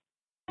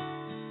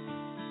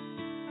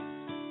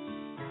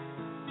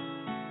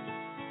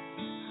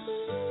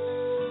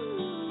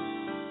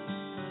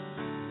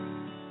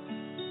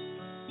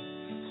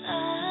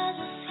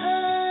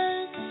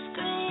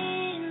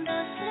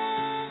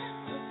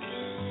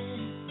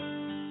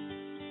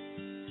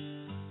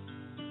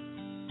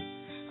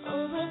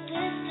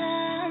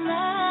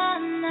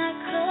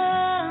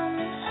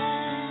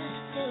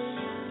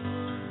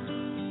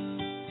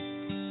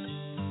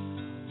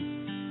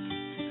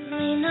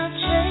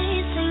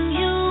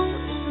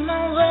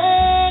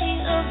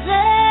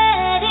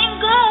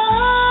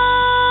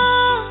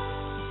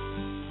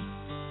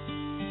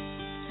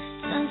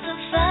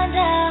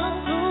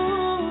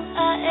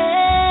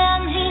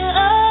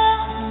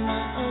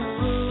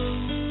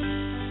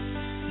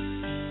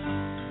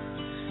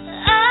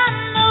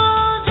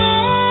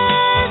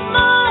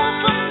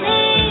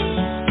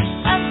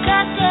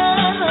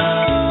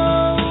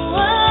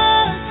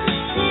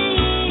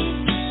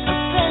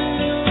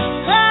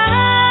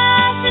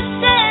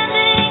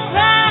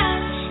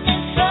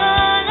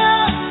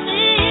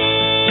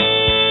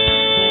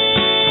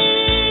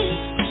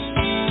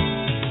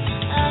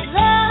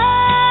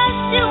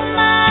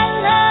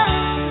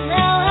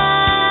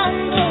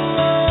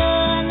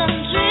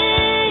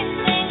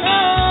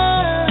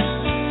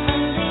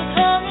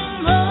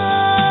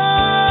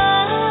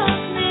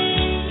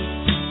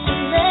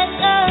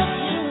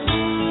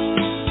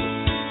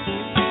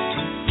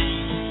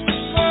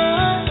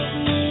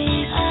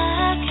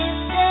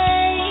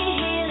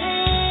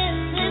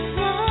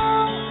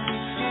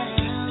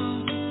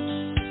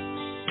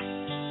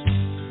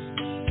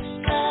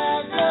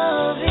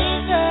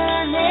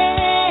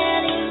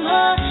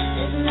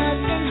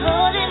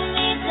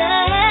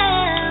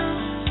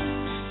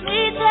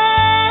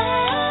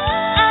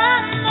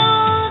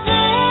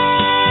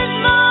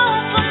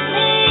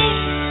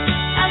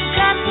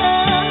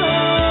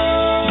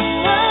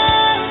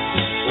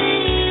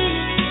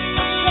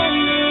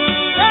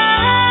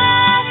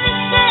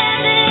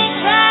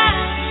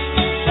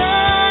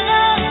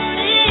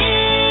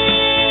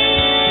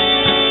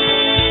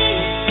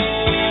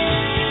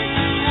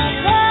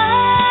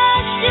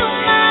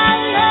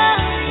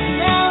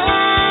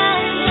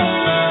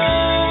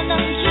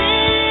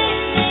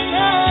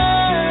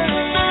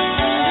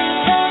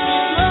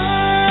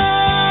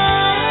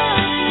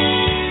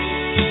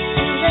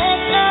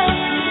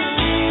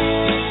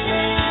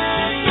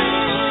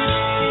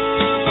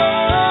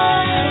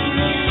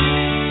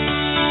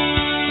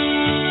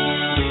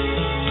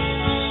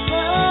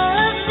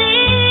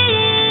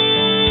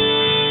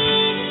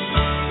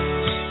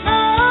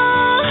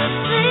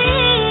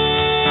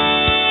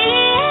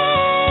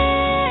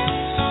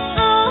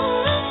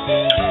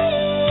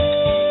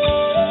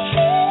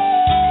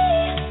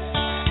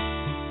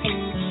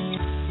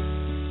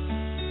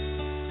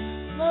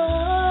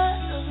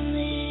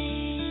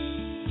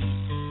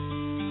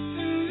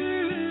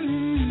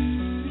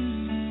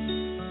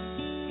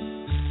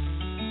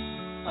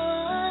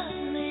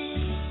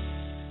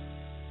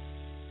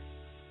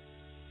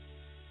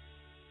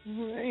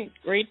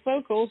 Great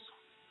vocals.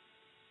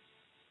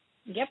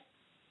 Yep,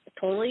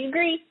 totally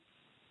agree.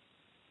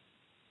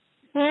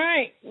 All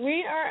right,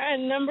 we are at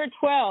number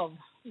 12.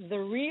 The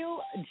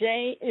Real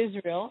J.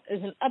 Israel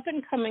is an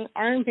up-and-coming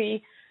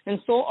R&B and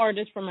soul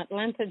artist from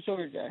Atlanta,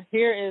 Georgia.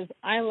 Here is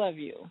I Love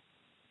You.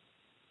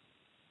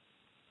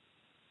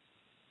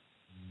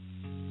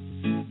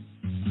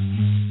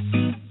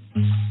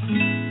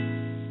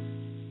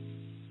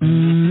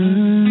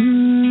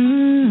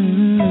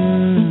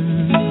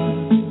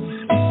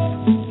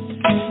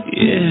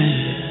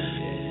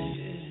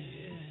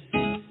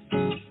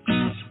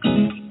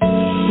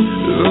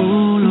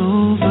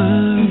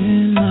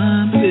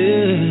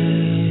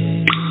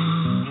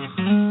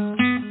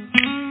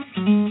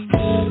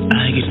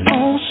 I get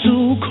all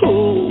so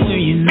cold when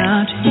you're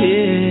not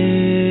here.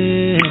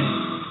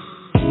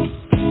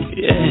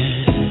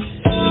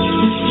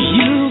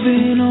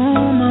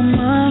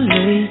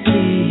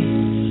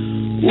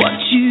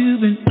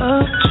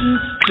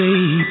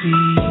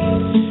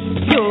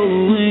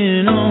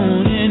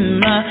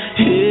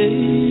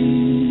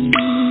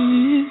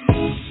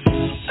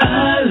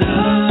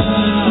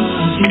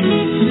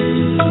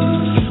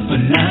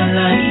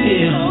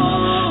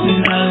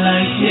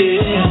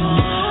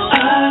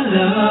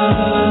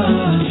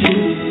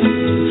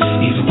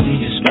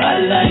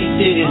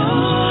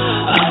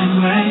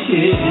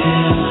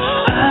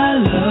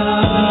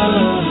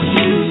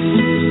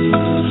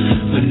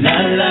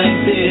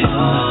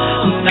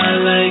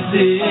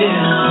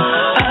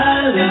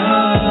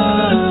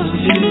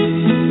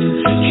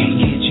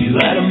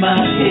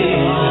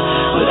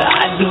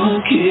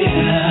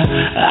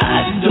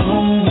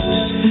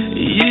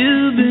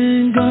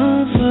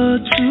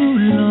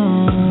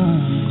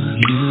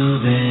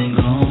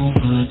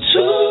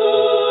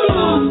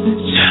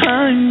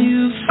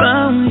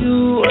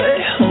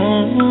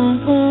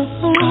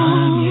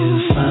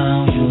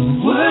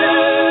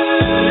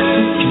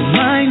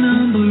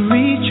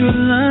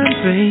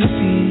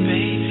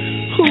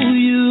 baby, who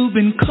you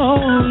been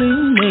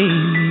calling me?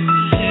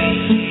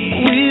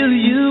 Will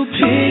you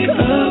pick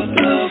up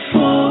the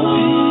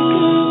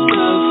phone?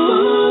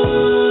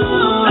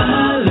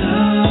 I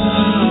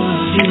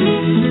love you,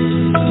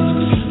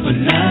 but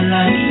not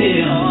like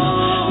him,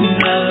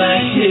 not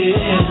like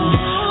him.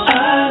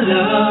 I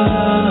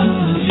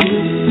love you,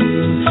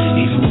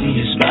 even when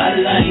you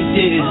spotlight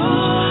this,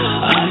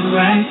 I'm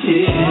right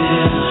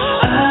here.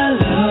 I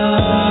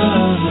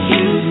love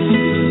you,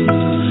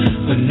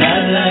 but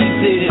not like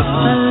this,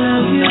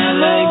 not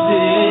like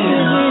this.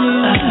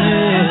 I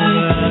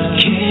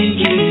can't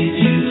get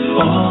you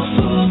off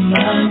of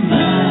my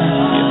mind.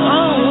 You're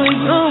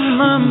always on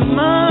my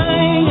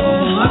mind.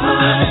 I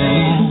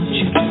want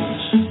you,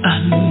 I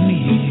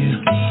need you,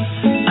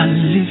 I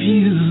live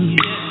you,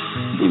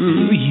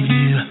 breathe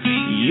you.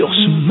 Your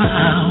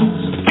smile,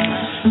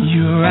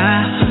 your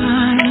eyes,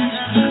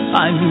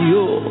 I'm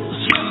yours,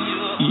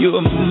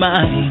 you're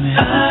mine.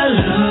 I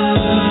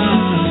love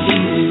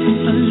you,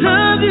 I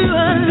love you, I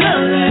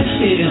love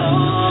you.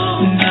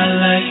 Not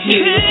like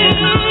him,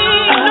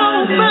 not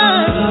like him.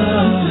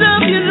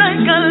 Love you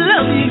like I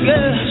love you,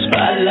 girl.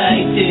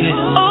 Spotlight it.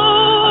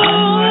 Oh,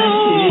 I'm right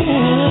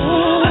here.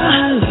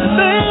 I love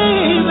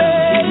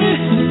baby,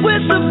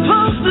 we're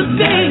supposed to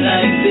be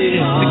like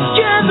this,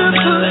 together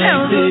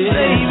forever,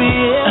 baby.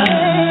 I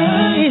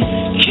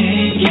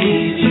can't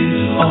get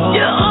you off.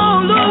 You're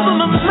all over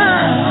my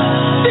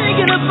mind,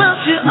 thinking about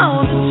you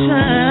all the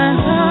time.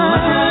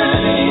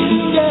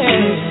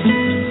 Yeah,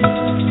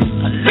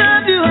 I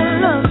love you,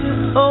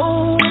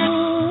 oh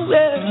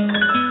yeah.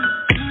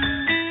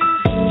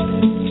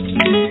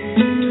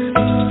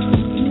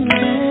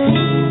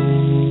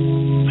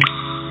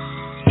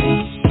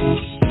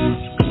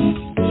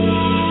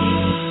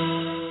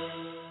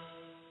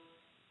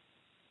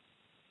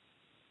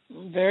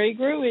 Very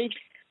groovy.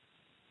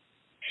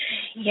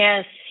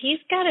 Yes, he's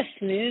got a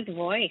smooth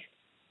voice.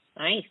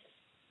 Nice.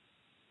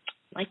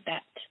 Like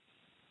that.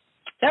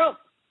 So,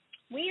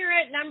 we are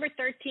at number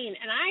 13,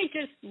 and I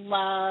just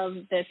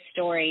love this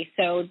story.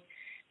 So,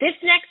 this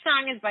next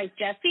song is by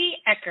Jesse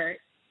Eckert.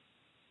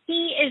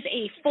 He is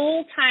a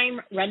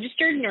full-time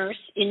registered nurse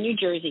in New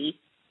Jersey.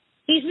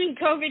 He's been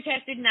COVID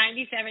tested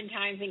 97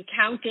 times and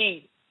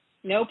counting.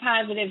 No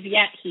positives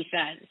yet, he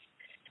says.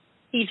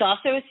 He's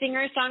also a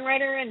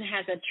singer-songwriter and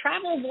has a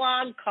travel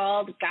blog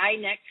called Guy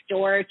Next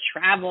Door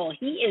Travel.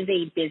 He is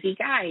a busy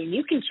guy, and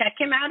you can check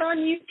him out on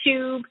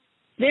YouTube.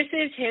 This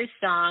is his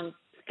song,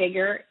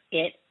 Figure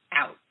It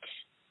Out.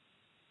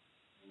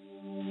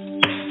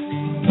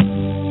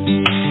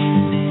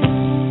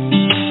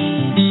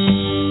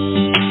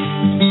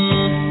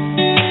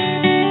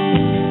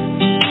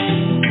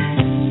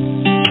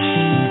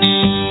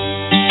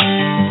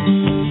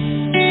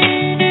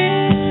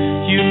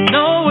 You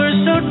know we're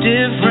so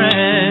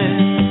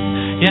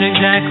different, yet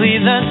exactly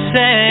the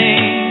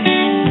same.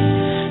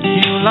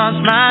 You lost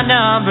my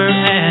number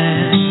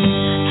and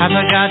I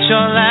forgot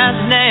your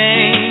last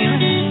name.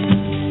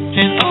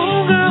 And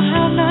oh girl,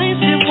 how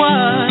nice it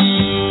was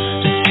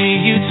to see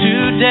you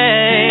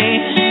today.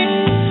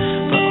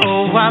 But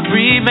oh, I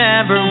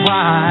remember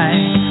why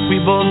we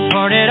both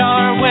parted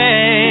our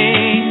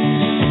ways.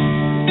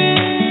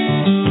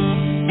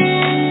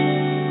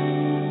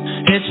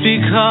 It's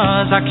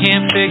because I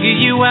can't figure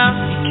you out,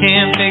 you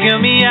can't figure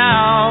me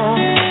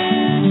out.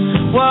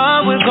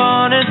 What we're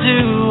gonna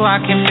do, I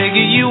can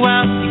figure you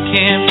out, you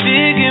can't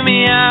figure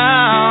me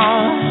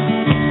out.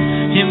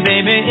 And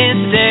baby,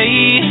 it's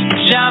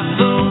deja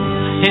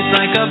vu, it's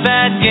like a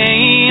bad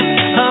game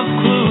of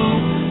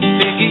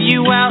Clue. Figure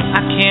you out,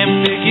 I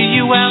can't figure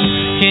you out,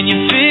 can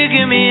you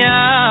figure me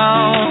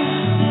out?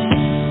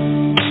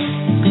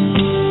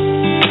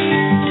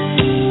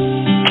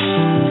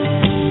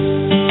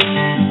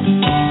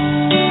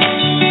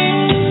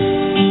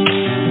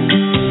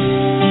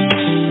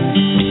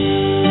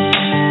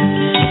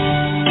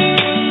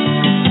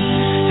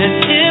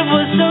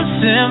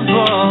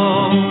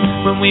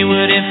 When we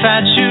would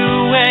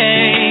infatuate,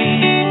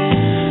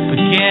 but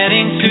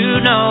getting to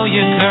know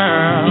you,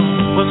 girl,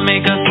 would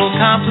make us more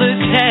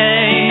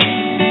complicate.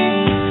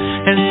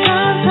 And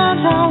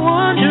sometimes I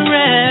wonder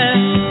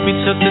if we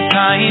took the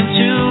time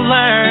to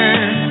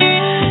learn,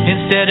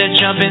 instead of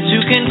jumping to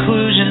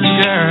conclusions,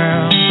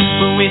 girl,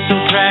 when we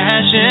still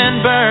crash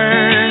and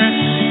burn.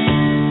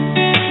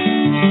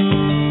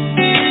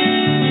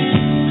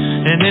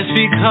 And it's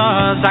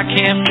because I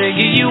can't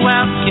figure you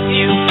out, can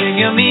you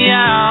figure me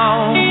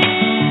out?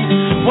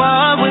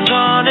 What we're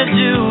gonna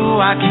do,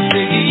 I can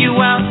figure you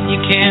out, you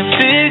can't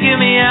figure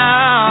me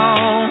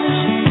out.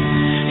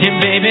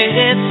 And baby,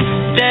 it's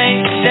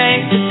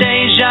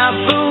deja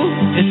vu,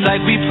 it's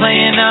like we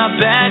playing a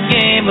bad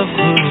game of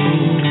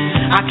Clue.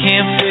 I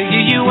can't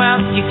figure you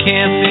out, you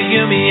can't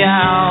figure me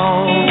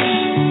out.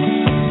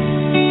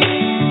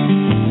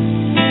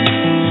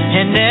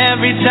 And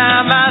every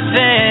time I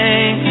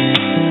think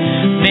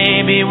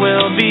maybe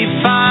we'll be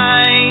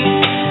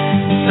fine,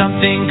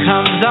 something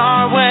comes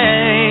our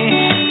way,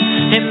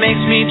 it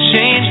makes me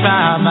change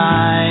my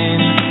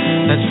mind.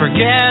 Let's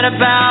forget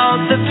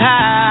about the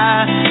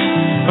past,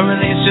 or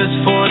at least just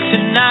for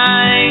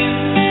tonight.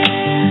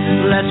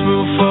 Let's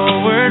move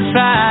forward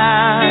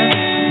fast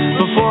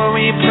before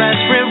we press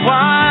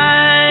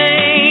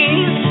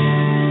rewind.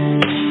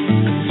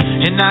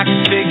 And I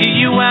can figure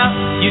you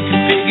out, you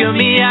can figure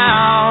me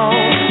out.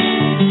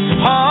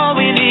 All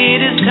we need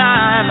is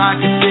time, I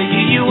can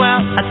figure you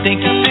out, I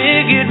think you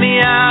figured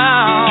me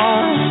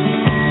out.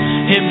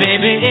 Yeah,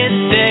 baby, it's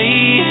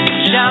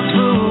deja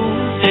vu.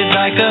 It's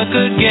like a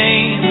good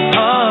game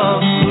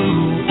of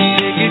Clue.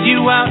 Figured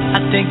you out,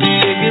 I think you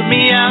figured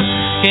me out.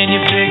 Can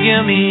you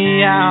figure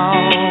me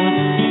out?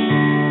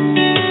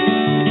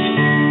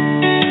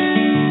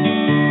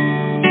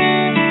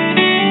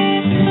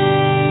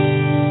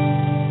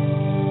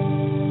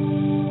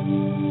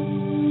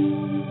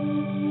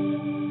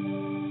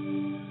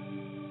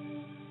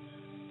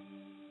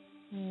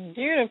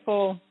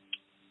 Beautiful.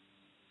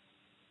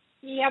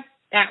 Yep,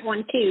 that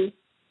one too.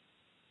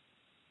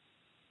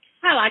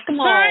 I like them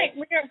all. All right,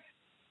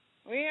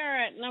 we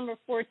are at number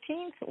 14th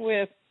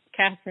with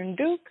Catherine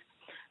Duke,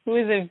 who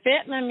is a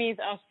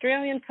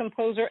Vietnamese-Australian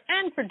composer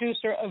and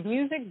producer of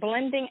music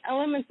blending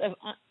elements of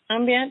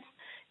ambient,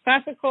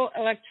 classical,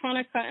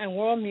 electronica, and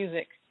world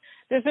music.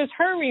 This is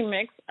her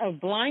remix of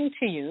Blind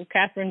to You,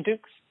 Catherine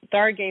Duke's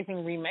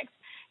Stargazing remix,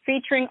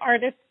 featuring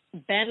artist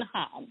Ben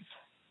Hobbs.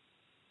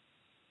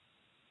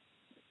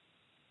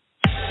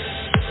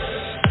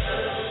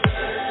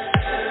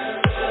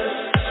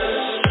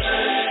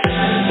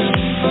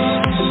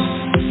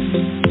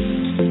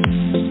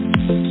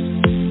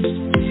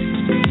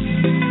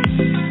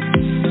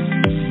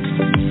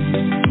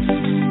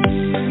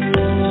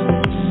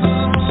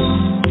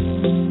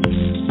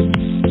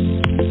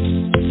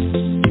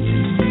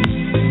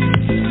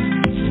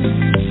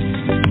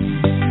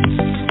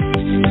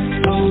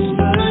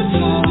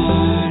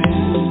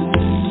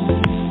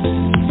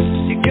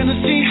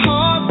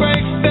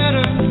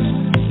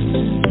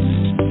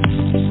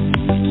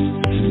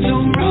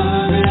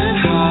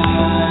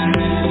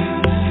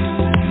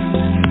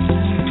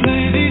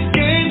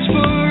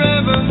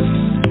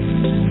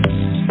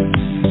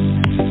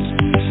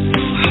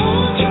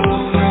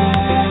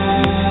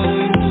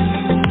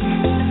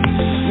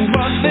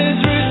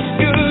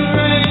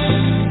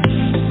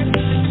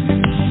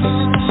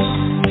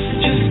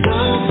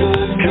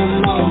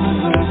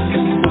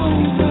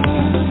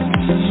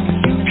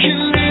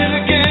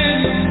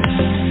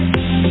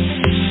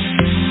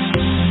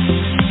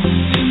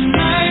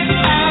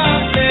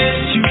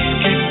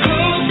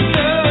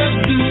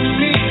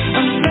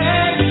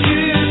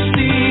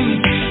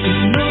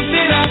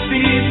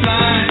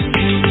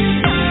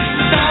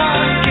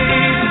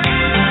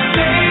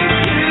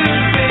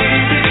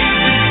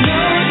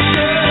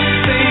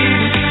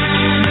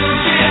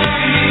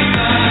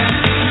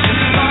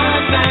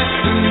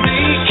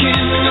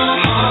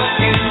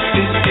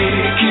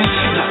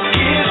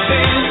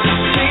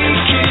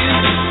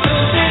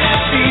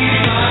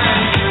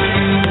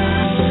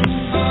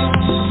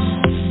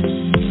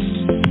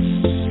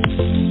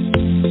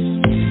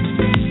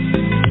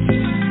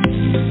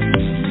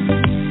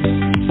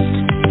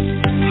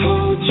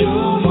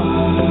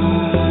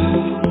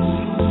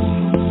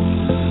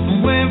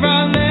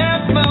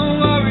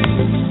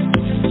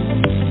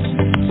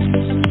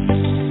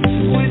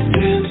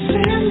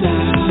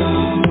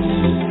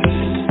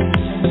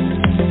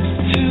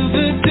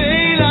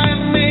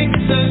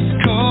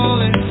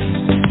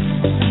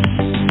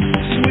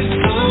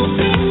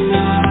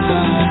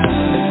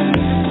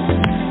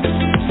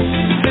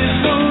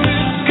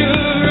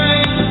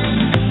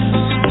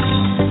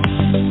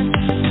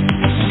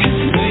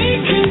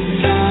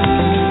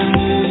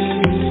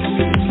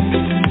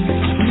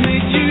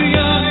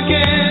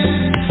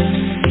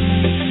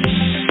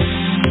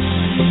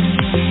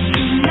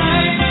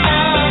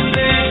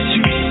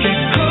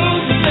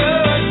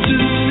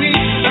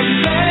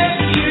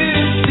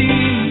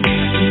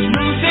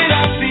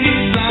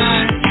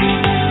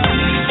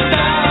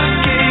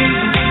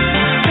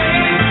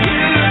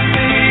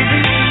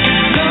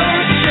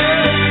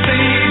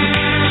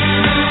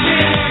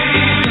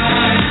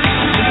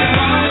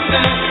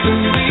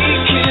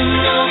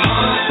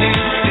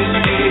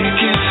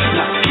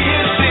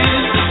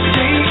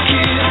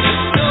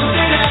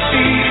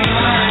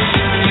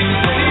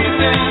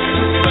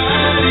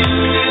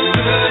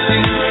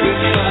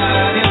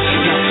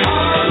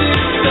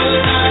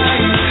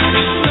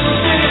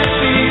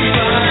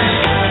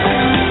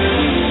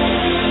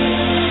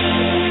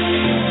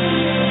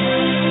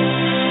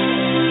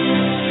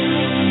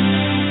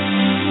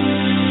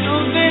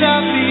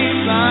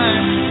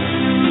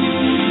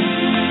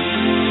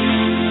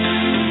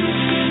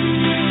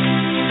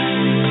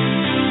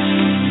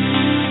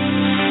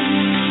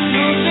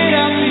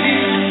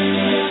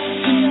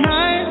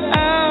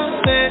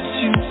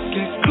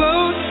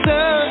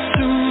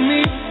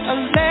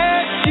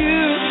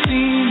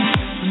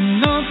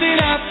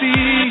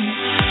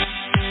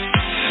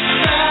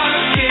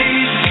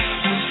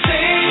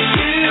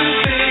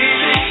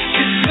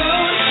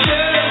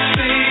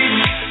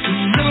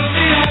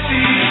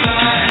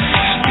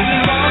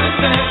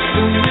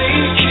 the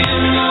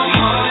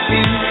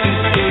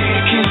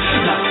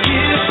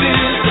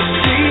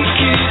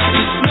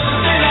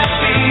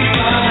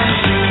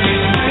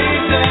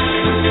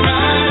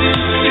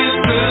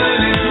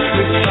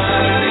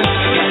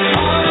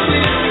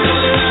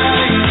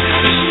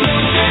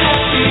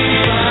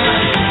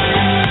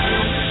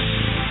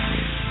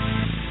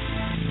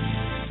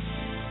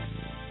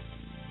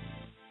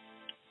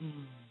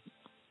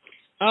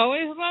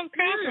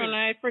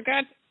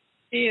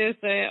She is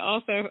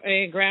also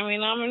a Grammy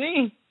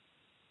nominee.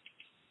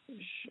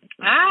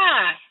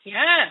 Ah,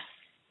 yes.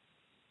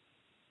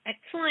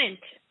 Excellent.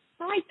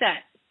 I like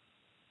that.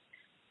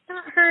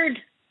 Not heard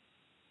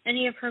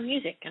any of her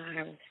music, and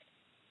I was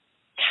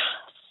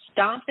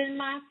stomping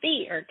my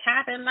feet or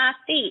tapping my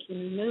feet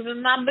and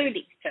moving my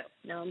booty. So,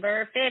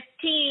 number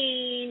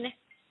 15,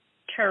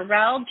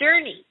 Terrell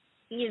Journey.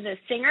 He is a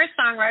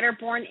singer-songwriter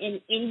born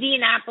in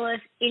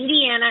Indianapolis,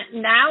 Indiana,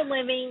 now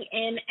living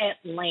in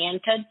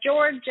Atlanta,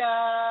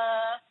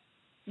 Georgia.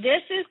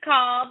 This is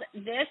called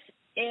This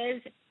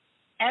Is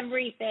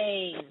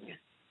Everything.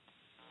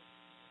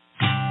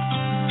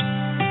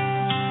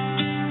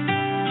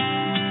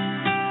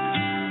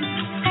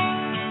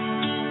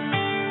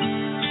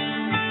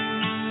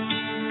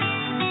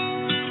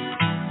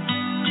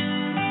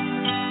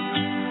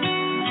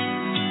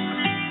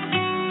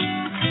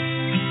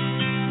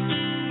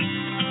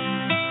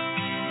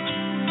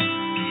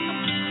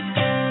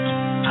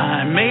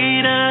 I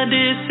made a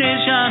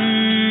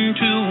decision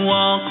to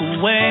walk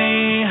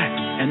away,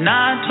 and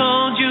I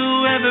told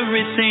you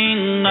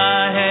everything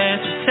I had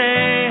to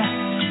say,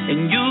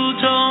 and you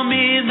told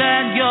me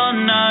that you're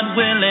not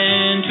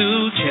willing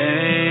to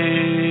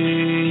change.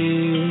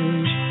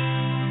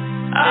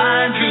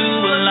 I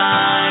drew a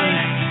line,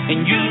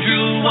 and you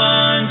drew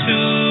one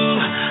too.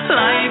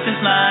 Life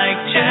is like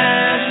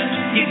chess,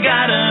 you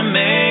gotta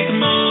make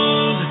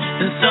moves,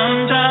 and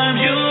sometimes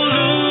you lose.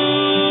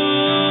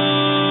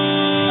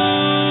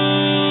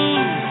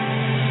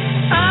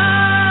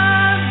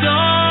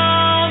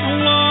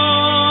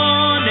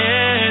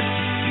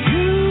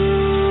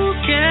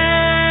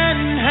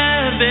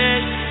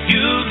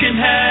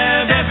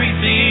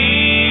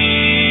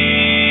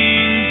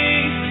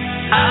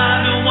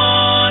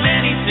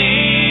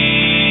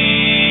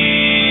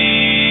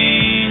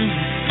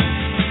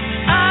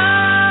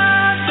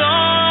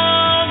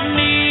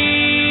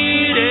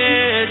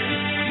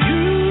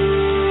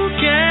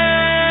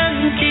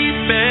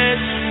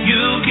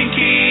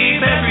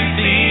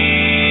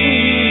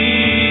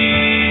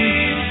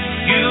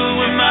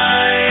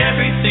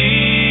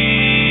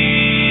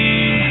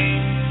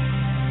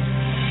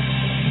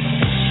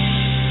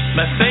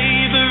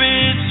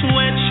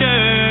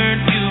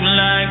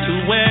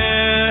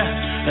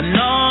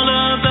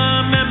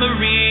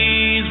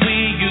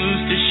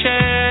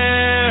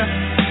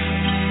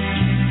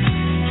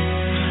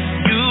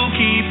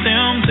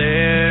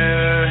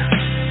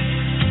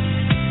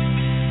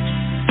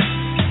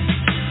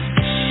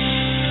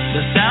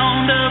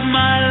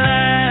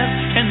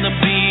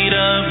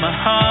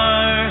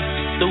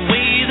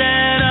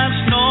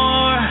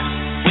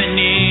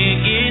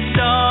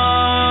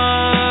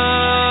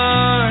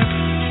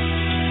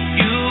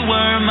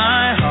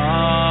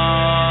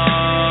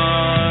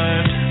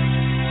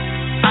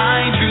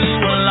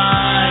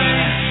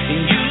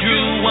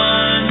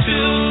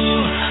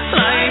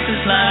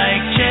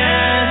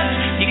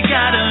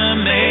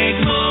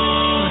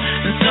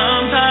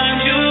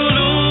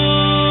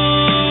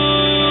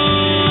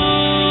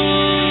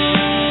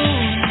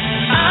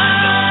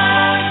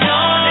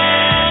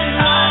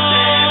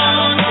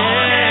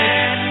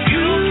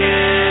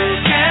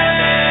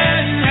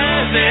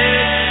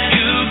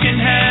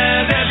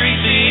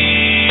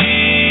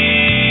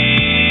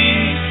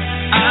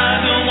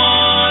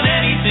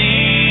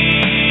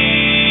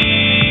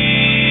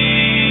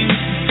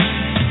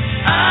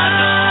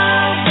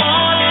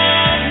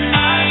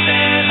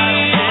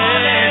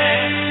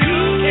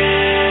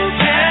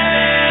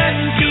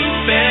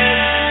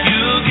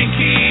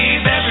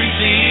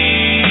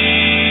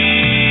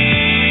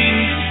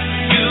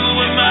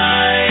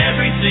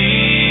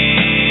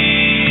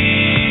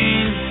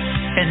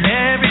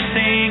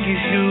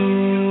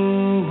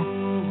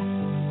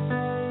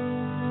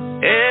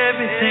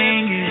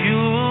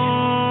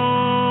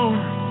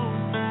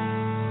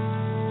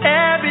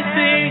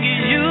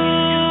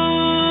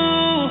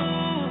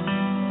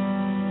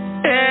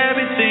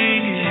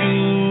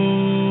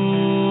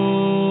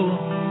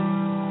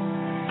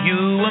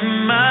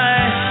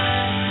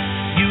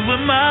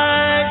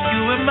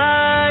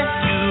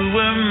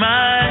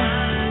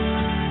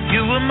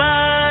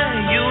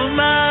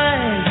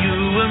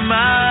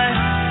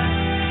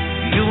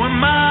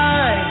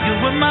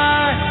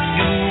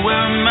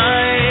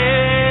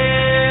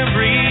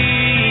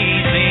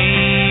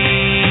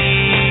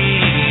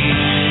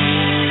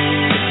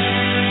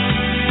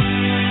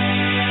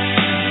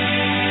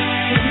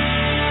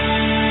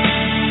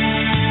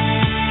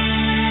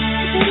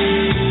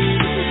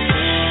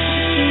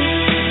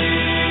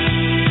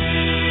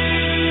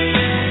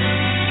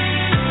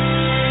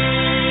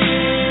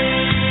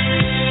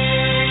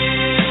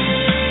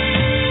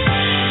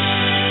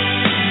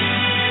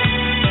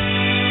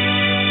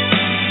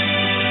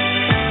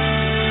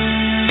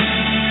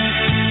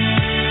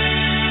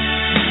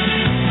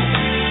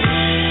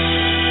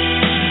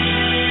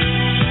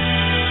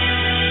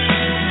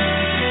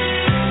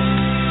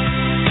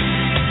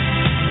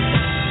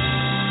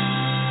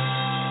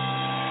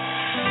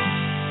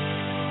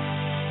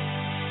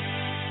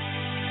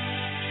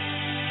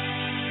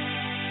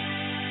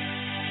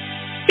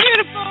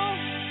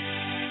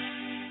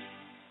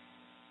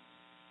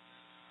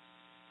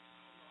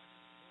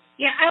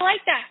 Yeah, I like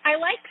that. I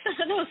like some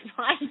of those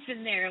lines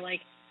in there,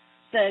 like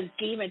the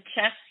game of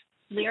chess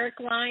lyric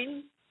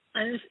line.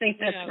 I just think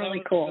that's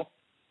really cool.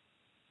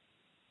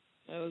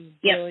 That was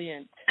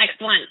brilliant. Yep.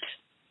 Excellent.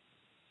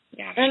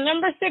 Yeah. And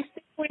number 6,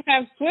 we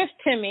have Swift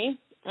Timmy.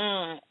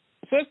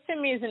 Swift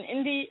Timmy is an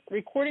indie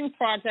recording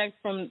project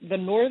from the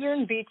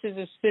northern beaches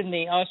of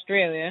Sydney,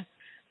 Australia,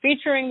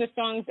 featuring the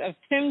songs of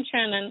Tim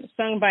Shannon,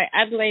 sung by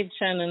Adelaide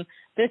Shannon.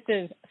 This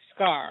is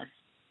Scar.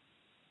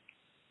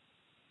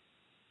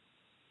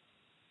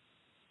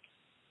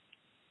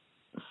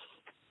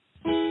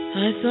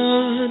 I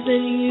thought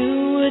that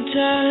you were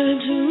tied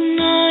too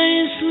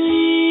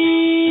nicely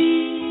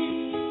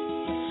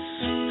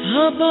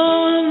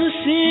upon the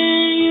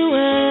sinew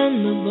and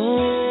the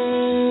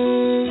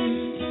bone,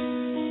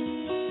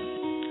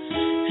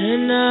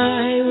 and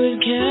I would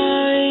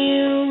carry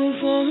you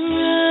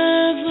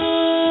forever,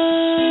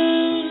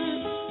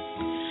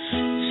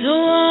 so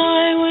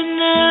I would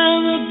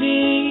never be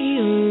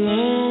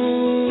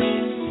alone.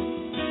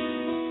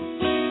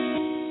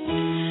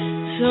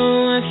 So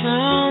I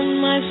found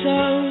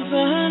myself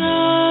an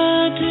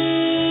artist,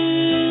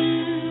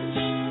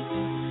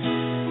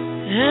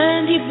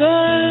 and he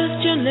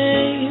birthed your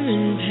name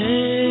in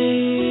pain.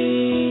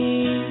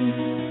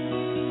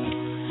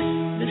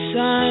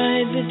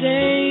 Beside the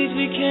days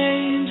we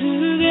came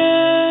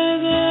together,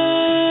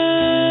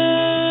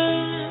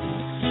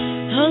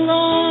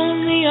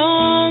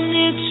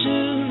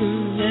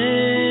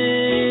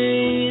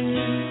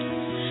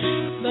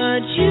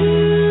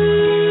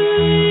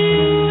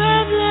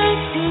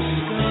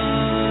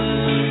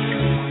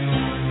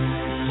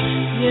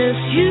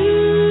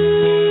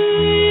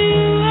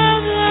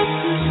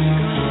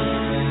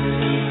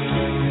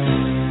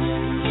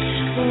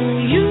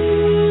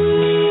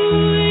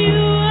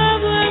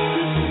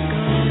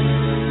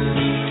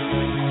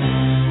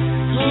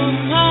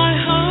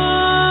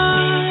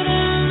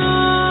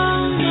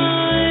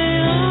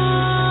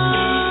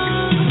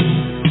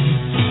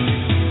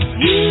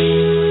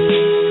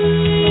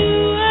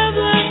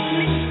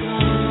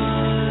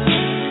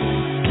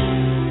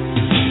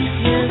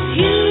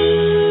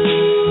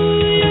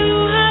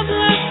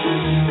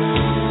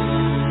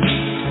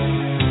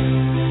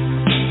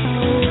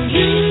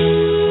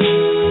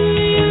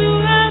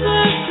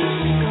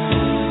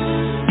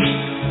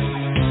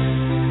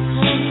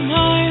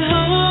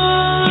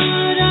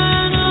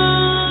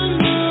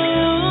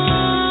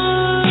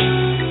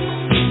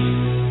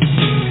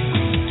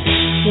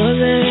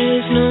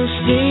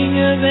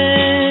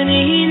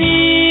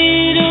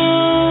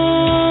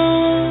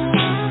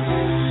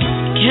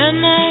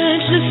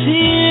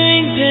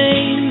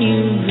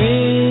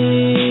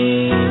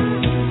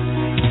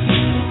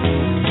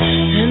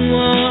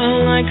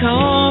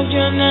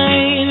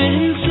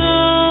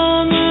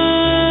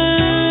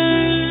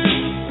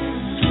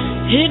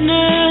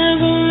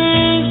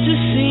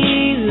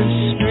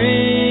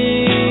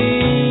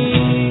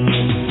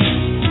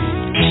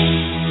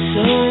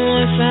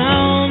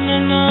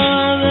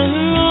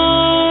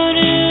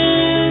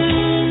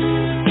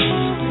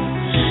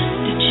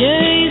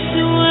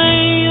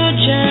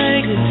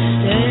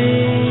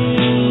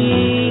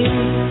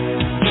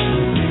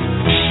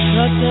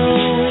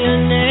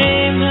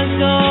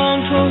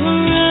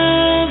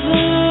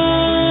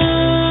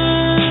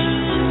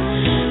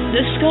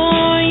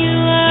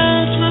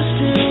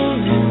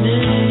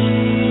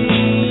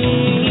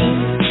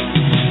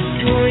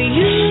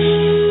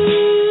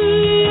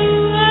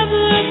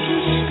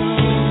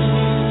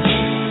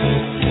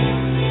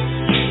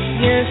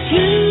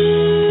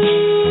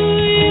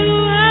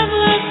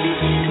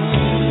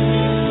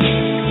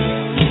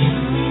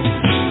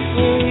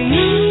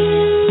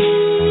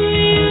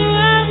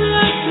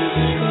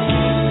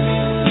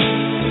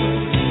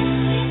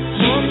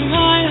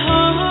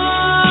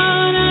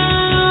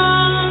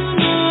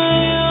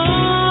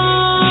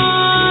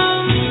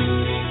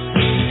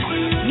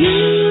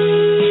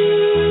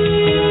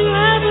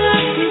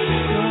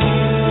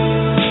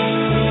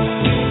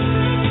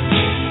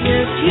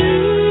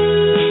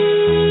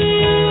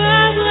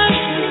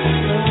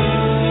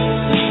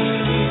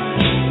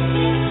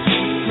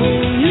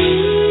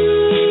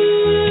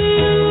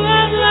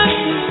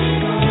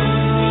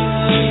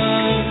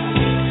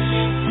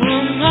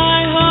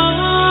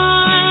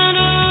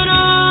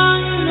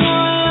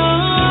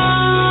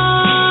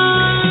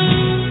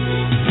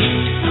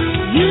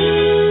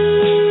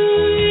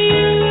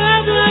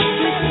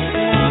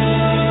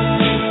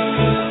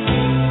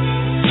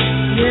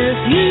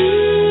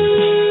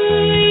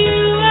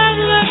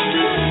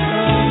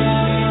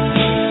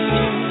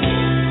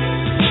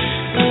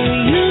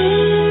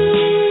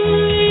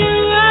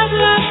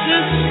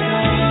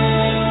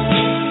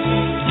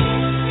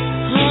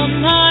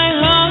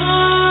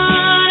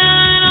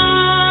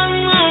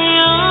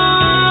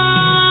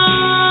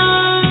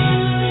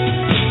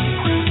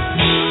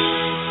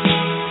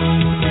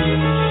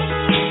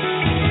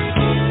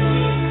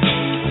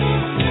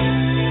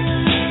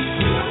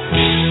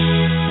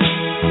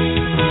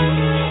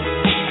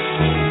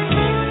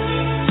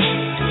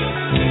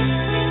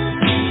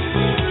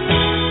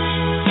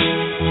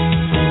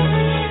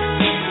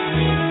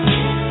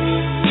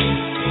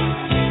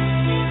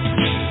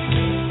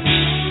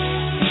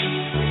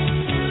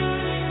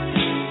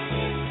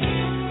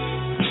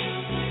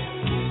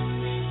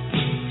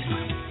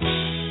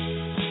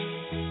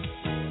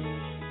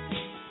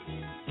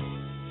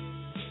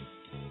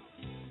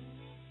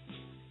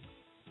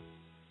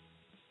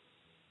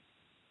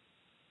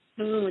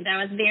 Ooh, that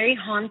was very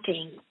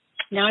haunting.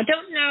 Now, I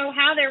don't know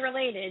how they're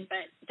related,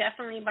 but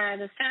definitely by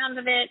the sound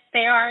of it,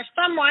 they are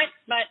somewhat,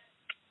 but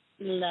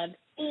love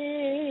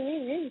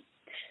it.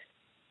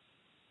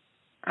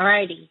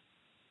 Alrighty.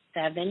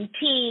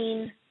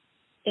 17.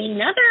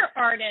 Another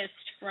artist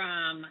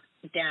from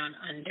Down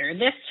Under.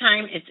 This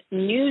time it's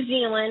New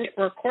Zealand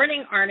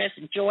recording artist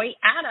Joy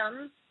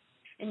Adams,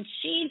 and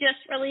she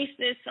just released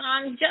this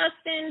song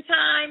just in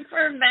time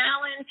for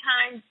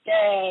Valentine's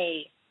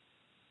Day.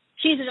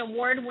 She's an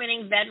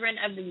award-winning veteran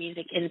of the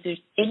music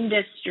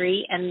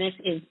industry, and this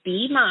is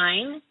Be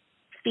Mine,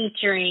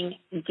 featuring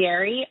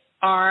Gary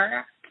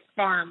R.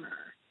 Farmer.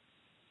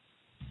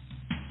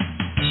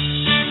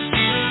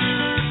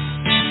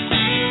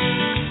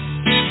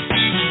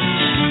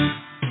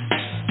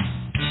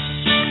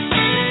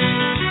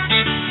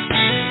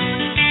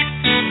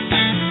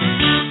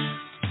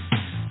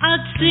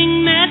 I'd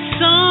sing that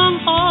song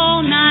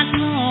all night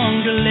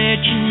long to let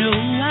you know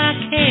I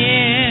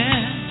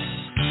care.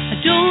 I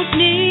don't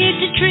need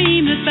to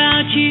dream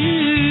about you.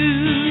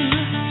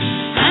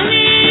 I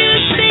need you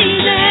to be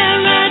there,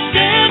 right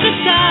there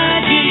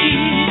beside me,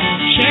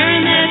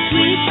 sharing that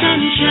sweet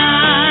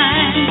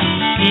sunshine.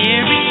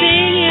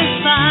 Everything is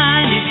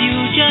fine if you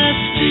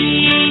just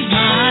be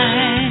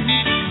mine.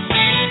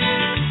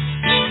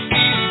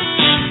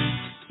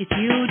 If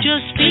you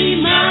just be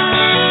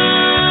mine.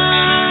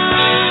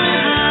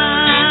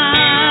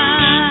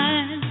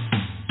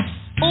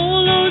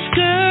 All those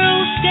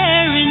girls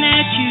staring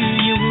at you,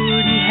 you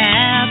wouldn't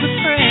have a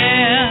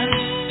prayer.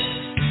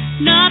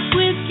 Not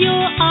with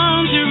your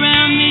arms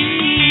around me.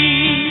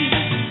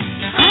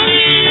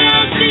 Honey,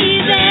 I'll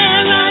be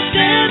there, right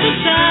there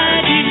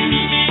beside you,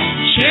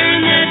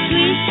 sharing that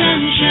sweet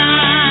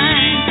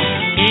sunshine.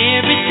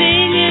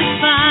 Everything is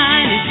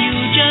fine if you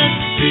just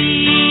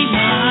be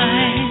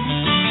mine.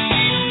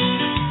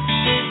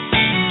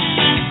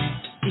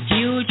 If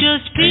you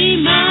just be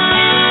mine.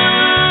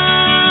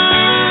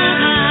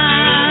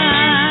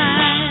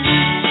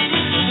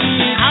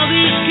 I'll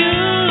be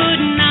good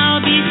and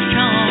I'll be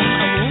strong.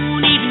 I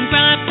won't even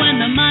cry when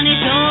the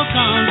money's all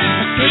gone.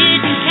 I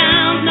sit and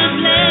count my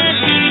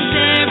blessings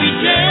every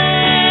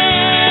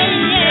day.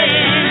 Yeah.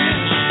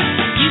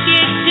 You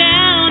get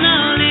down,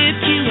 I'll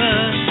lift you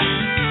up.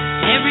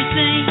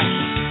 Everything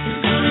is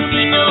gonna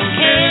be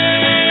okay.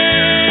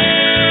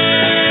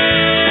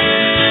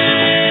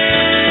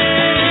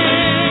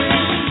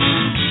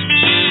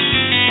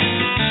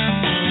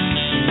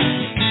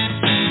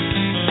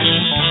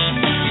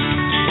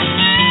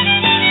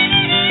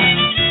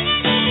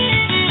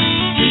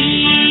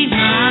 Be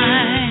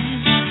mine.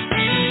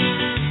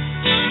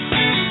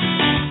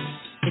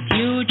 If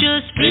you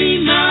just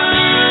be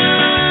mine.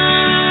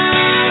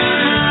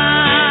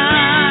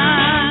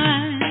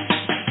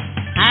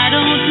 I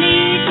don't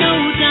need no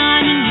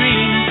diamond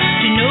ring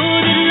to know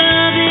that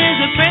love is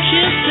a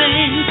precious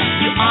thing.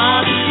 You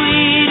are the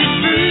sweetest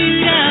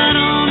fruit out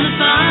on the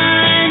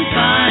vine,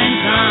 vine,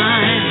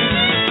 vine.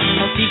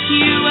 I'll pick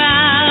you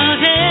out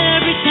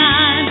every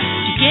time.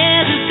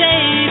 Together,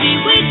 baby,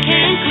 we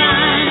can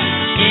climb.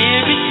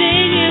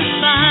 Everything is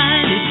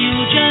fine if you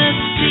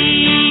just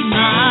be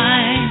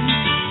mine.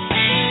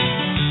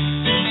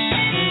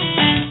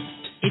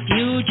 If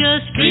you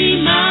just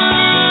be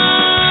mine.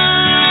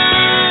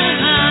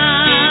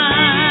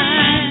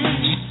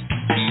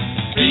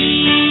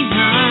 Be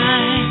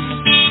mine.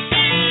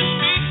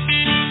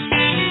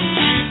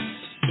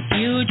 If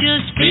you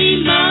just be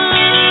mine.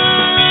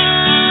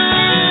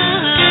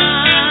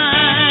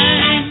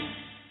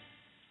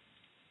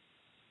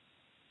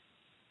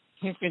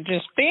 You could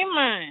just be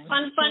mine.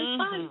 Fun, fun,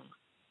 fun.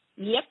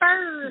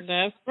 Yepper.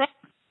 That's right.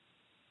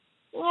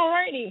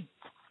 Alrighty.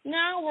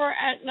 Now we're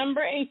at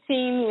number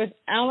 18 with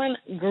Alan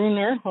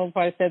Gruner. Hope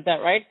I said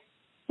that right.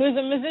 Who is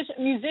a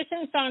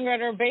musician,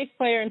 songwriter, bass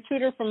player, and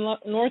tutor from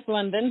North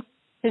London.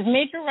 His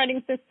major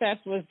writing success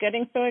was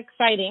Getting So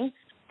Exciting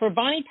for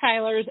Bonnie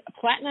Tyler's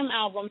platinum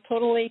album,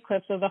 Total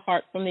Eclipse of the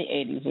Heart from the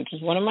 80s, which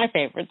is one of my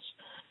favorites.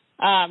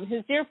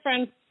 His dear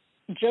friend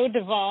Jo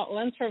Duvall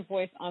lends her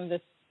voice on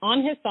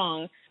his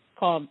song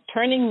called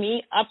Turning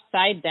Me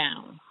Upside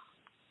Down.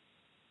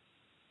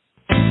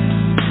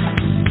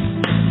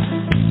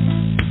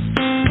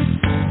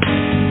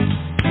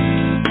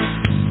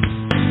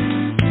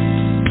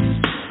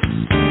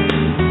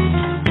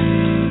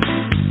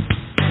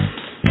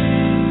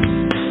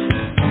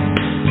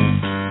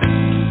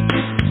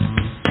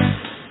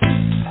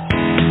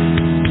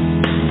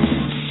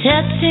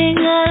 Sitting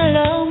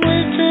alone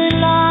with the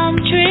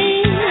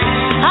laundry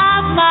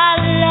of my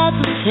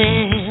love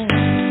affair,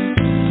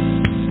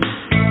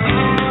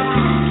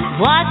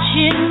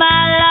 watching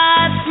my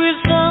life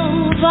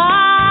revolve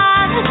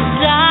on a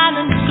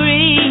diamond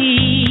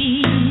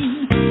screen.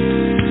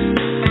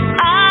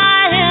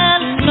 I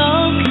am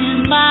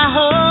smoking my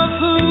hope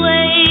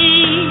away,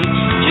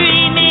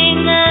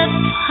 dreaming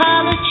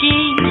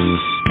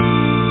apologies,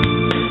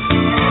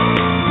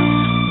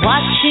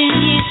 watching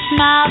you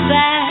smile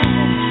back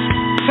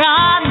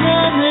from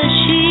the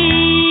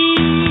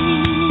machine.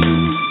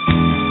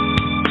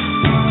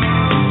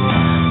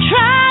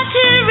 Try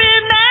to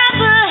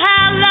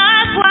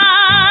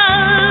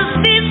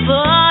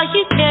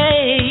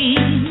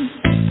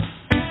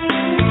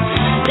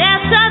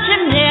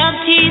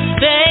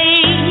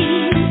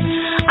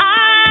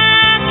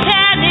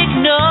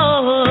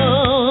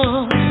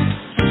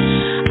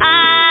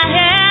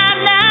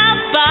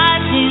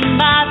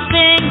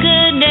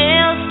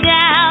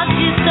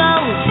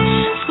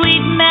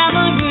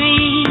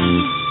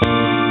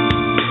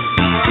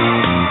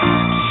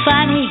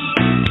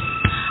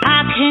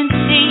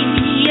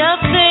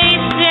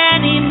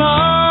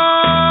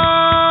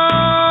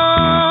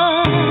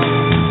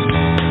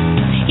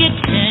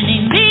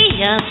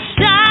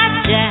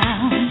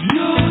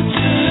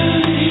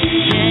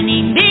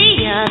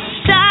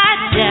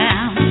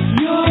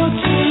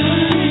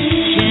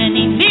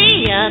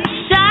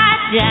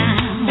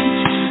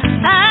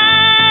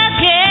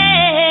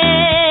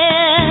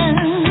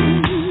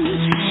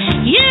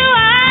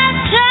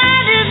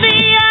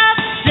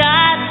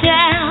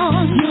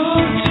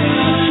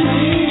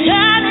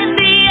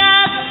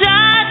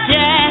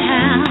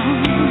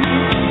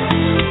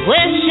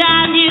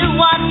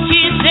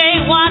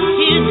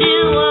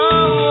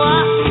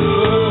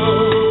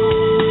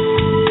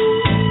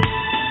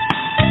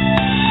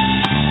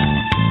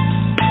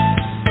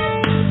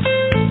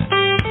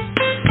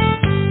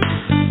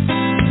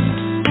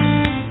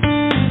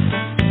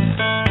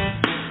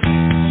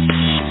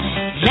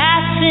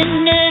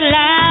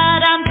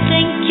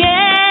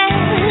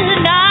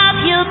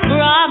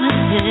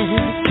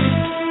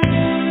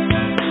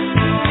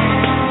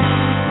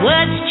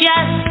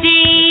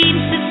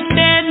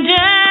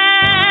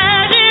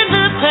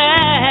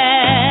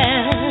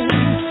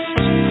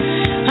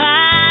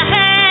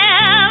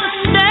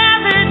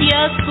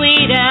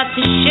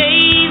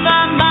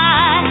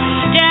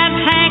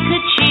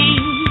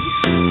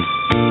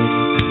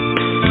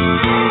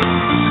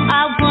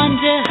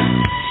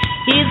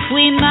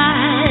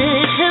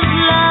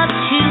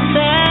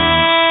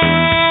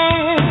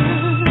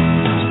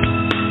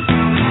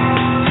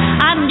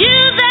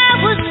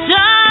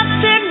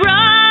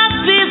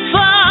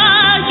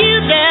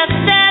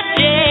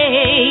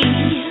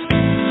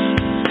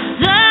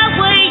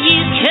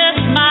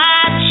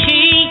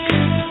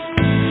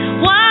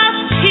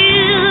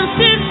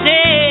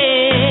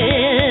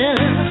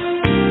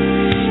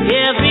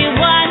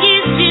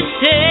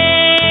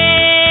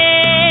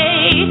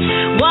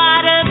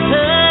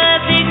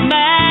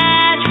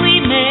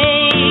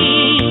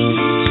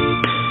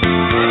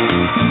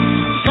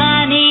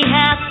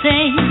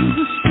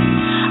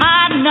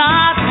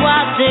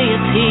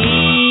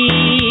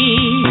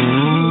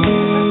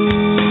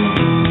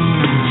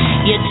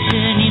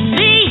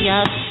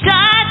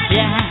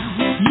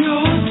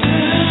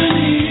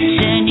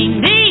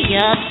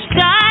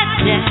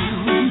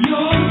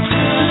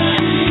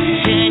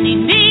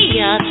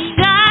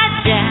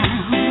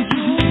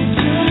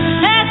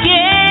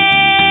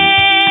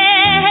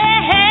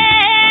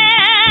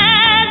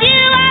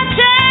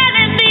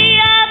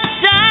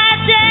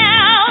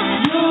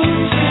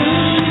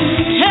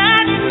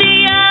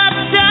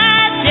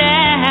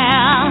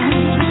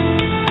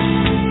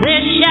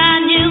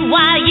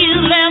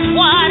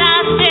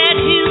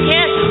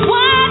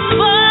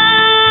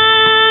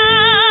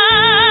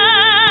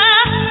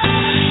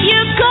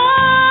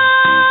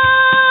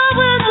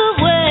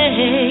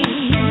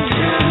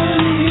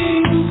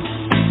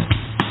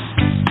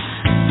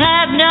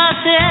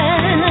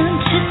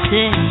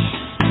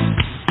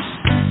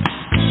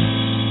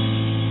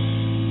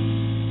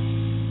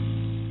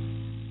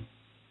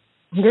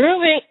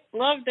Groovy.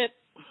 Loved it.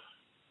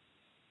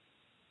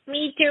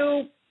 Me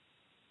too.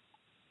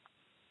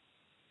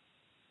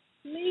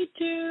 Me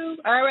too.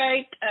 All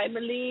right. I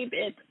believe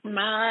it's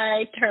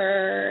my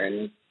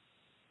turn.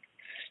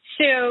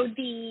 So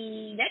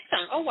the next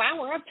song, oh, wow,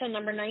 we're up to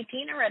number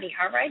 19 already.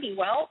 All righty.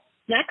 Well,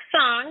 next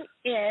song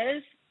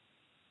is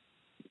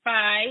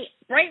by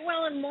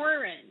Brightwell and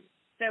Morin.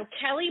 So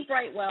Kelly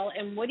Brightwell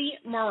and Woody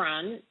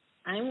Moran.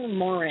 I'm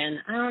Morin.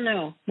 I don't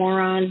know.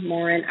 Morin.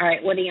 All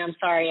right, Woody, I'm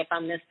sorry if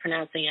I'm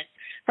mispronouncing it.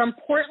 From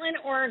Portland,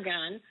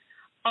 Oregon,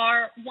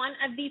 are one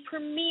of the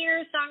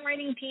premier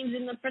songwriting teams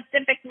in the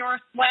Pacific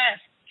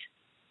Northwest.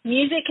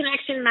 Music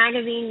Connection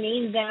magazine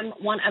named them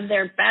one of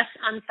their best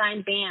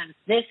unsigned bands.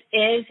 This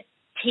is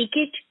Take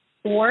It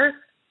or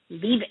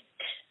Leave It.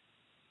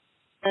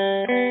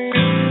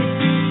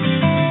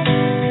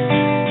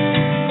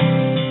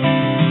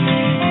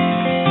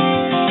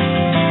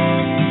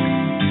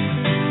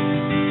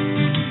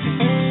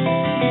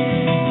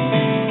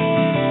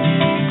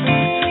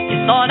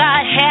 Thought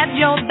I had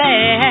your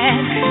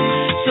back,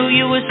 so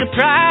you were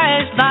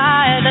surprised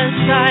by the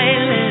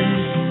silence.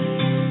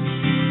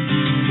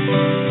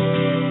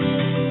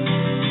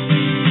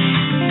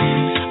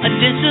 A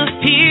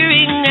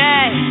disappearing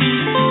act,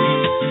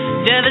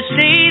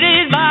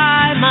 devastated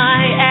by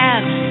my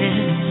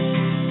absence.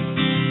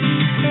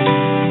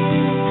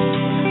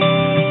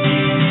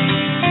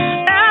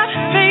 At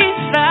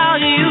face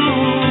value,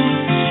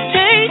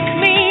 take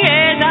me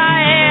as I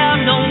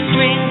am, no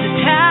strings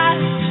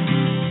attached.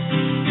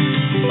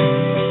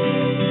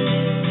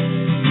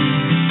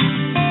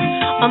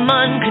 I'm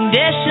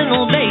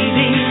unconditional,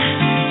 baby,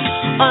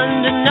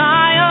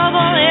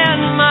 undeniable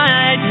in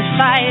my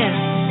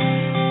defiance.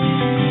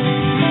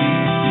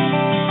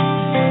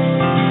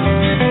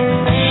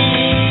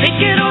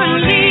 Take it or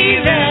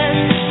leave it,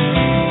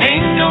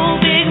 ain't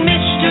no big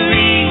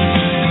mystery.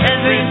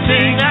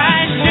 Everything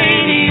I say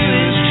to you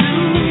is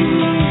true.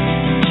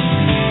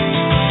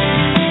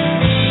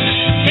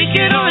 Take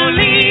it or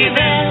leave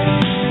it,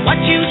 what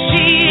you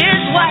see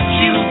is what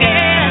you get.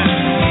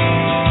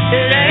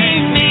 It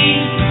ain't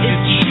me,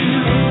 it's you.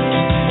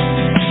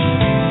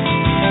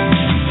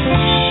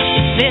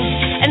 It's this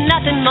and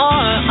nothing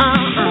more,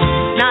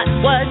 not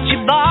what you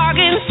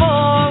bargained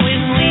for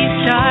when we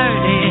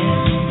started.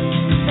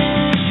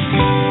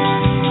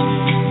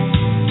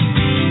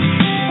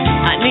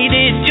 I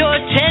needed your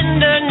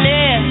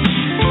tenderness,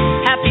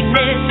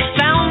 happiness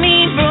found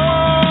me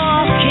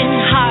broken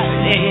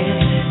hearted.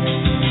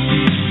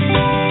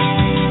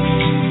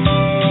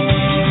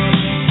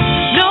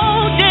 No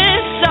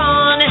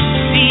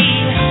dishonesty,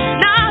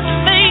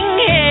 nothing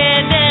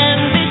hidden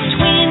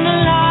between the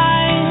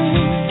lines.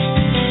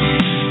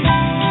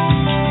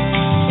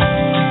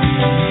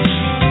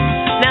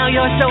 Now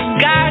you're so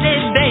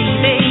guarded,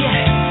 baby.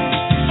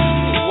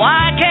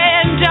 Why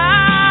can't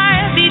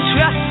I be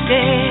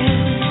trusted?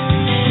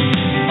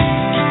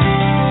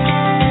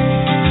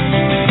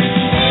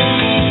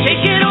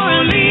 Take it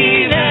or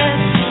leave it,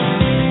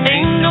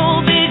 ain't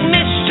no big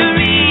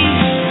mystery.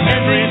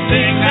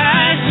 Everything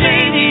I say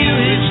to you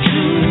is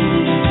true.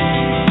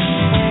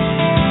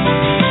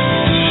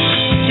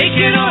 Take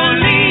it or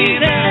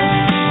leave it,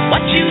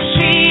 what you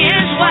see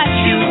is what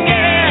you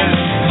get.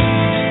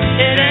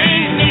 It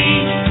ain't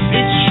me,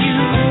 it's you.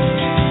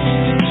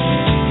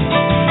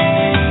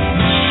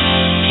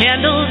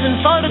 Candles and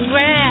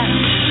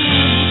photographs,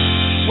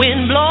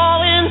 wind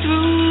blowing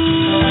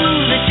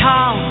through the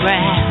tall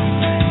grass.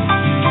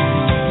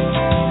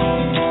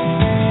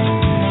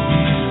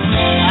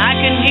 I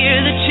can hear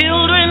the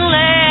children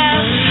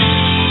laugh.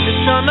 The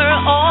summer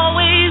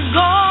always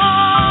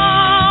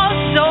goes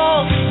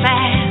so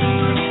fast.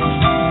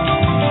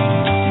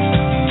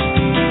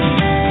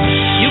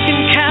 You can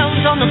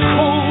count on the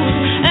cold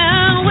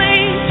and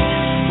wait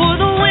for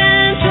the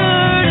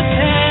winter to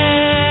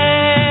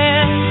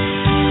pass.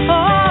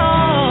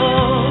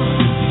 Oh,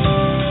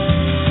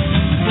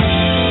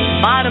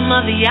 bottom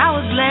of the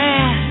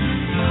hourglass,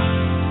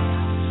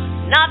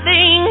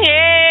 nothing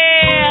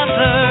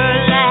ever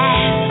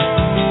lasts.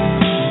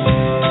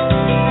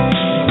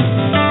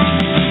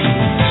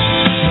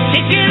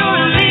 Take it or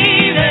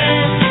leave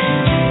it,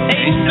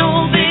 ain't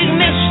no big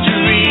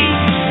mystery.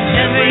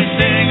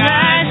 Everything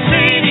I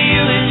say to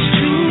you is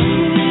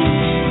true.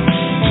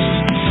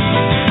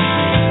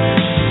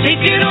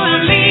 Take it or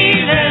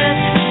leave it,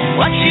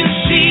 what you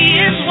see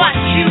is what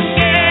you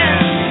get.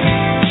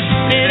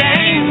 It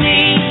ain't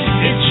me,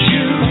 it's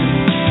you.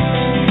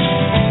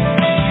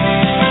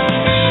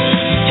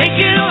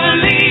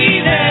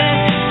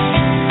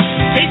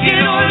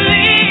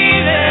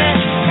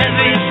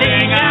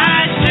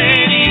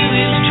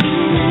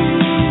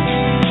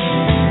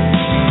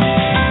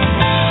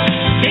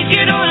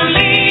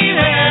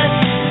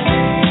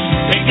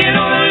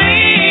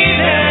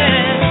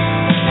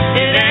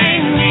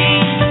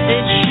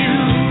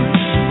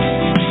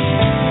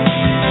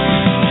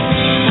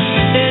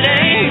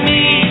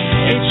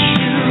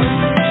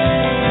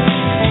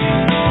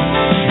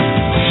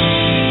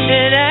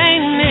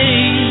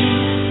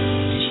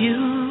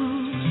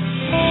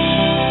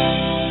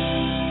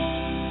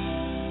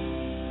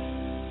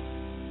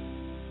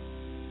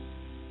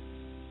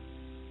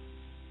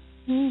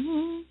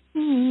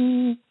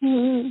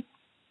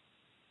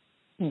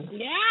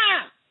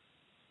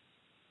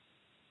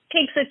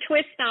 Takes a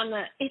twist on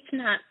the, it's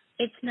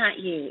not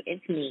you,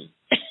 it's me.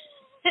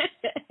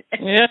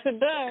 Yes, it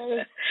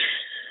does.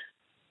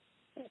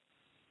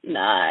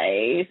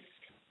 Nice.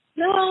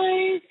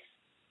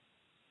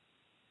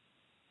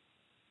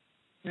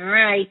 All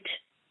right.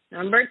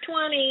 Number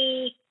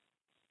 20.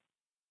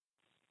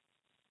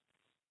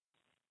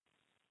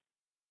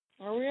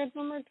 Are we at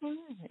number 20?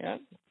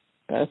 Yep.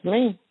 That's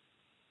me.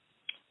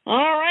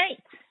 All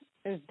right.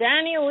 It's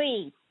Danny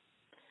Lee,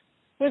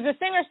 who's a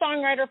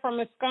singer-songwriter from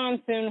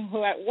Wisconsin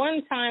who at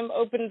one time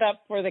opened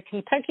up for the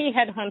Kentucky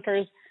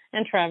Headhunters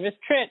and Travis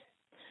Tritt.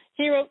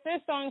 He wrote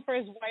this song for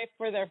his wife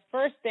for their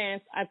first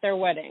dance at their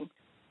wedding.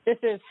 This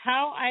is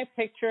How I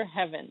Picture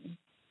Heaven.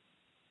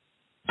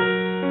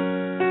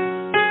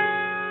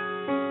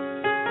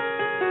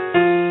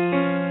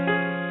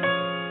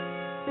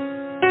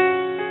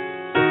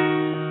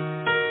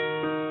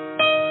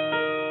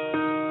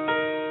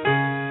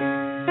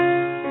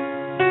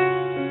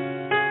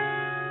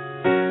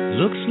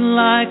 Looks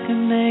like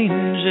an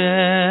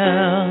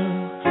angel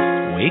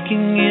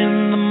waking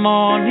in the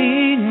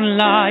morning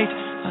light.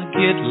 I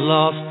get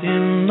lost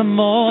in the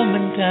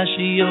moment as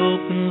she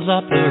opens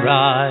up her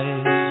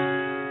eyes.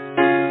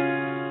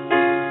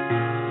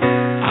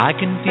 I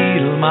can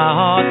feel my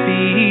heart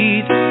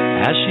beat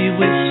as she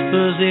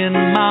whispers in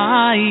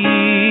my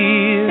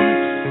ear.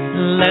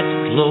 Let's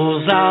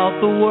close out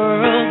the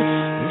world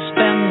and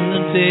spend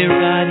the day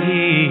right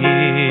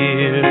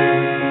here.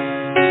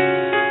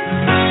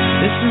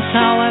 This is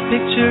how I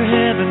picture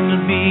heaven to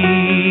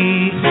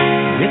be,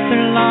 with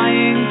her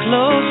lying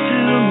close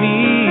to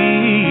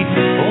me,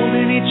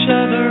 holding each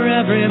other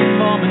every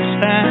moment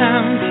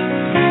spent,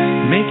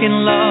 making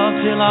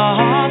love till our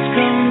hearts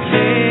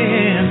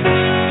content.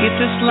 If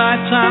this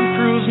lifetime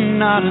proves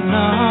not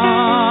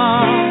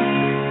enough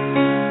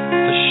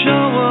to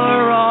show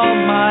her all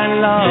my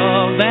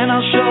love, then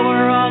I'll show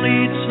her all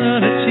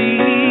eternity.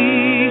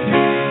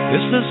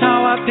 This is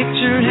how I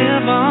picture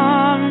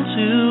heaven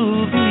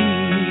to be.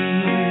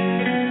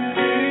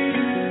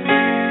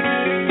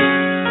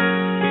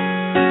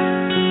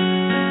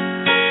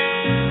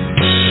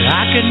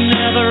 I could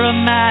never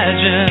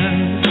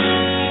imagine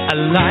a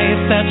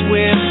life that's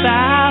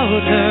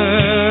without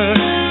her.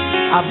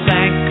 I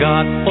thank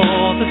God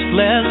for this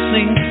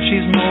blessing,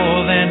 she's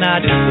more than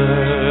I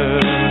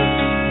deserve.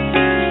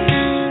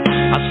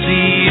 I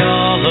see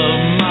all of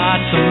my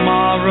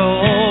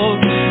tomorrows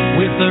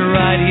with her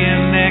right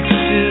here next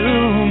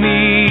to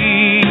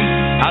me.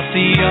 I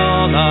see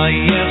all our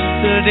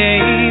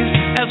yesterdays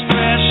as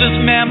precious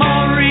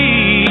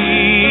memories.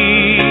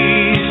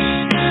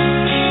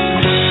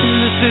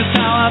 This is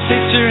how I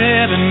picture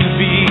heaven to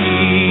be,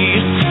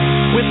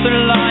 with her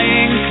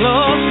lying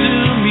close to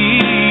me,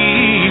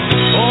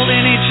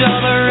 holding each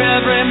other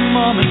every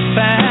moment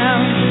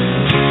spent,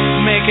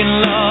 making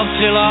love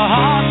till our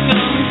hearts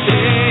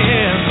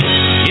content.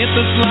 If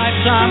this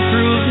lifetime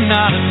proves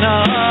not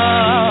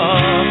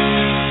enough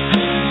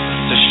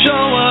to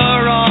show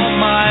her all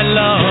my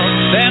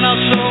love, then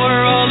I'll show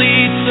her all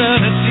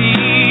eternity.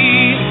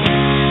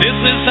 This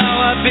is how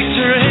I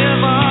picture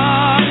heaven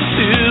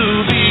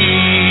to be.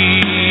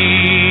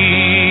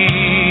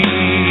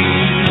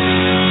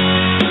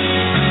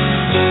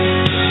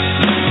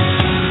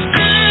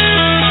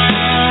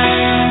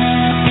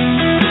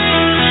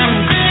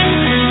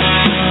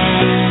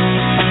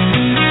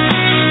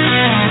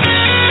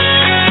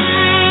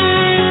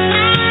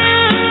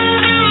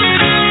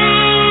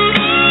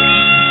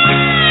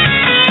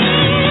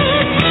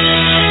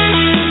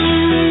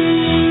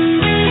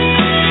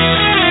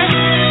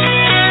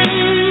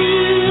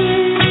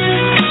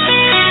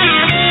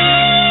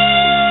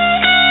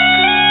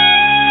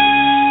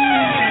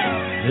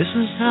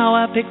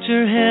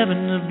 Picture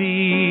heaven to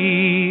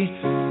be,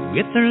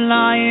 with her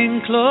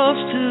lying close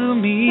to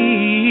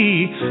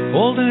me,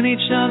 holding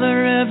each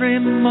other every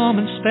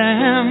moment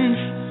spent,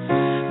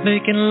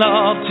 making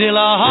love till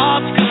our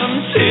hearts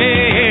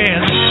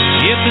content.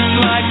 If this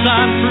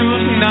lifetime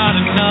proves not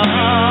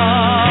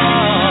enough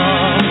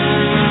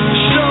to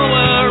show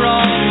her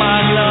all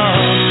my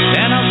love,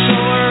 then I'll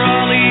show her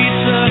all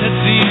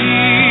eternity.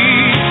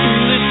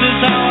 This is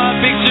how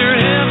I picture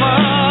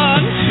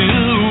heaven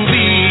to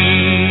be.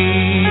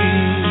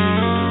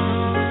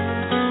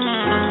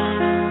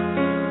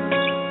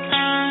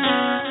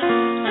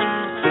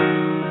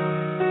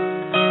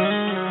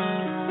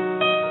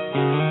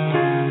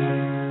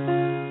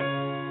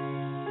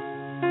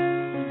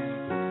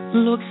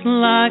 Looks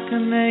like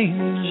an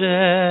angel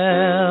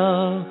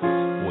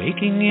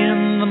waking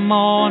in the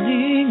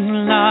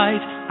morning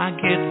light. I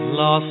get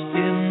lost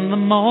in the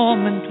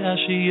moment as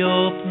she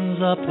opens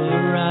up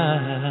her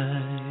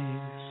eyes.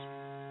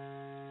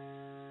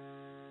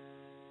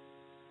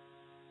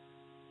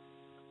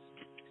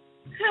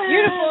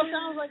 Beautiful.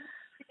 Sounds like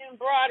in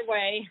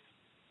Broadway.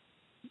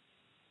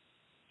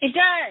 It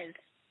does.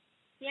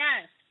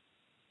 Yes.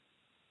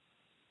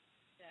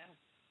 Yeah.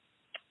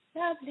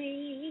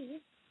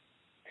 Lovely.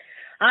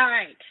 All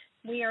right.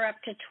 we are up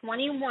to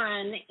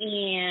 21,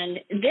 and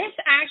this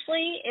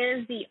actually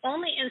is the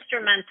only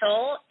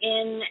instrumental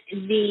in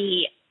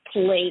the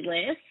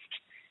playlist,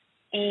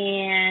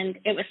 and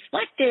it was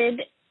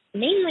selected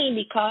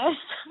mainly because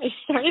I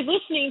started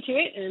listening to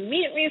it and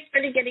immediately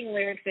started getting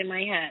lyrics in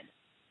my head,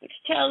 which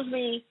tells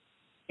me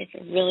it's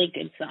a really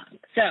good song.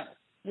 So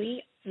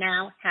we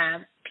now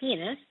have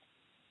pianist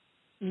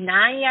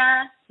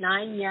Naya,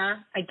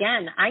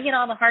 again, I get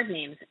all the hard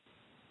names,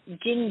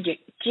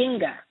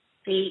 Jinga.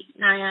 See,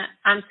 Naya,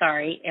 I'm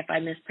sorry if I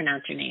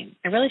mispronounce your name.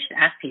 I really should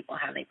ask people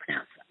how they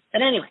pronounce them.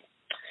 But anyway,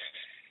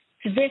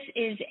 so this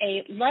is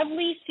a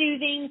lovely,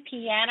 soothing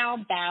piano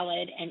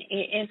ballad, and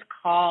it is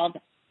called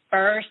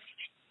First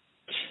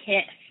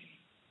Kiss.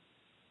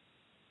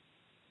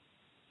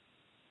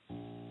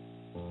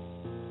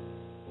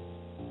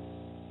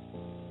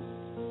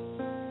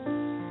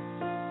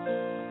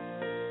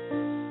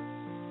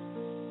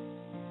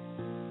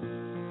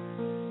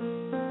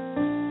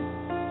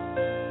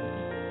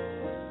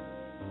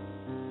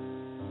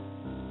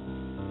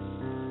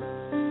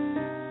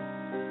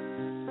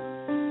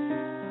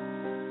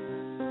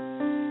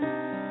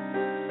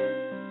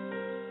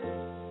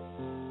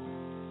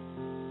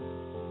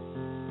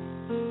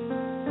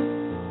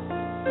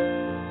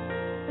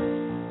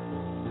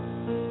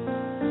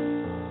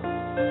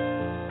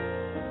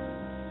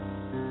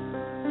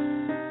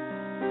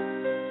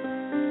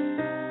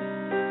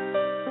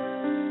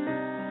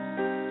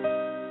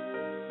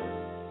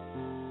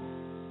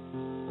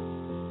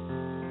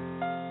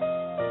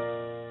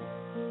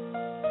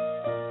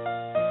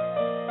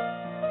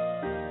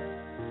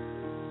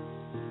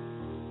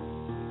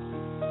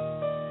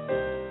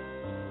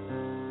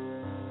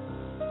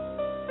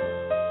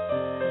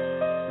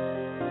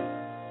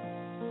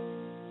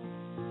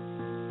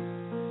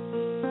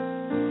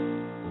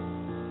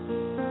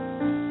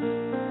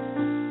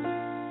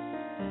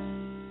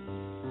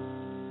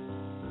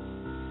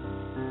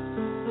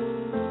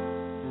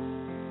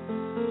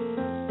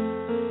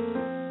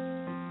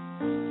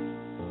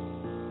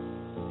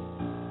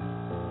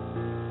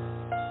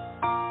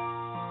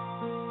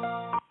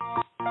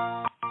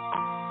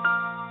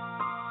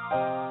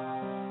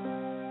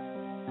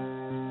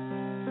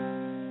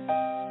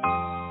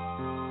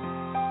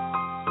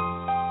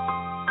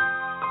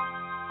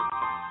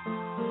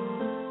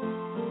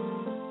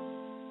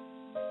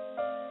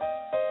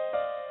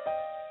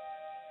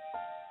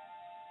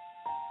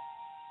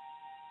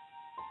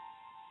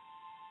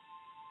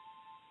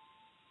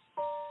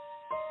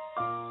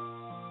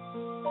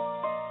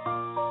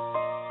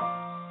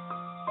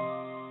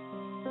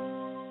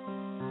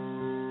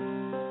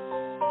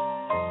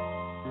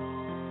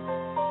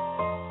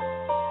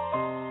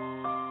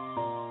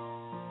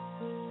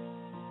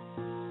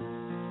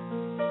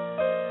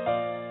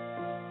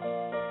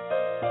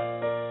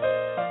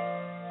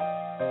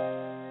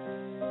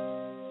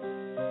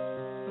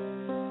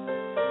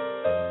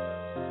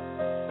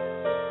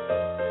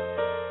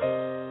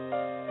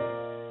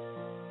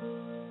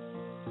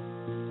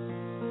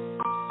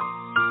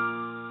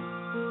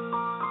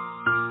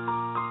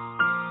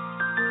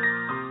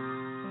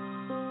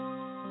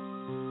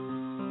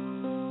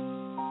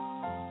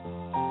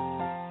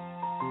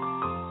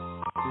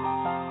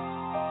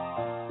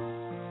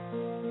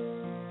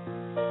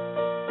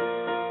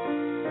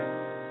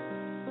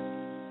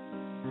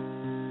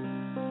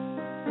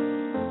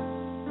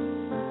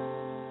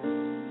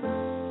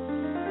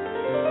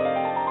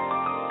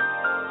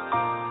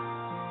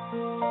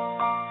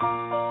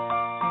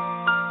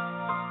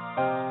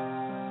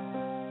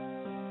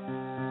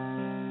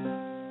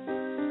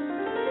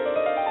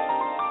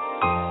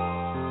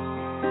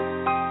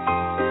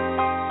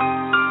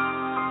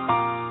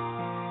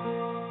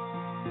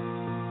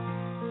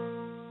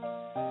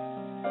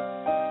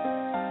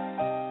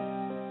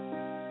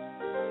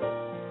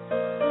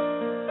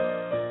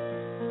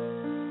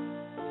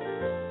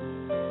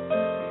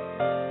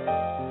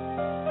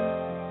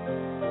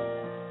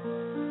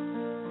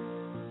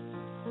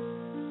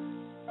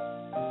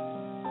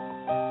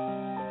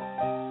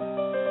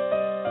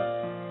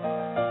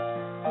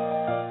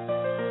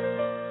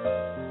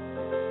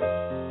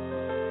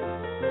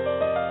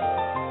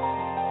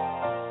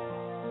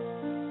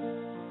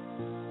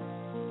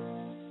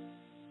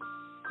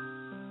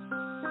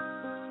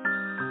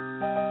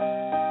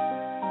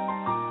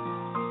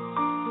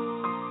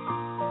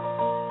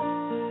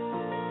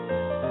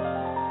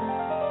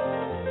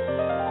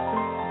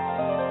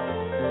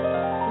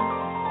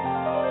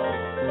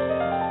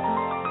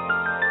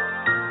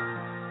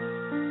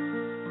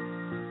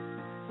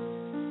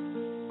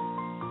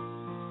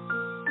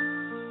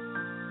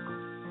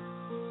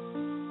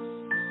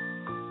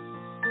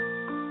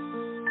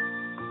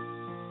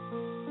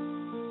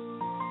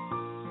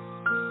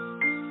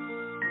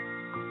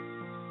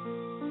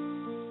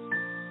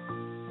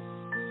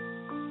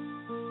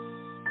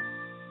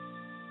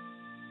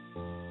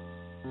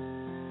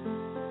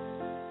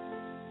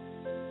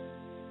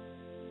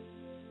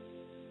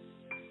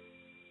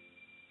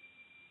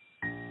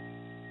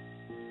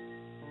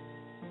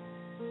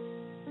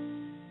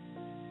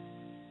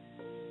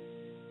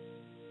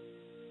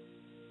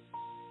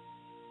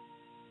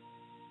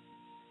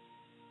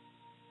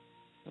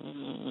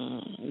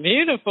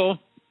 Beautiful.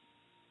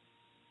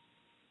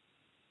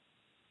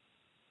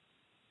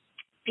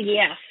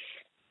 Yes,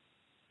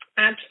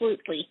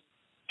 absolutely.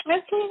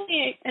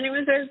 Absolutely. And it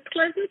was a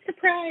pleasant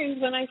surprise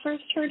when I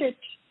first heard it.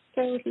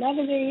 So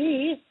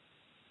lovely.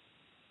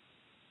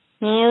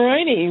 All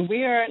righty.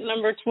 We are at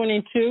number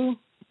 22.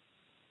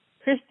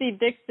 Christy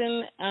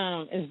Dixon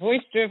is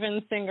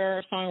voice-driven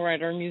singer,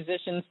 songwriter,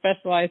 musician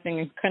specializing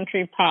in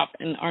country, pop,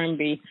 and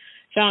R&B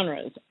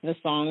genres. The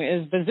song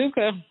is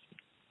Bazooka.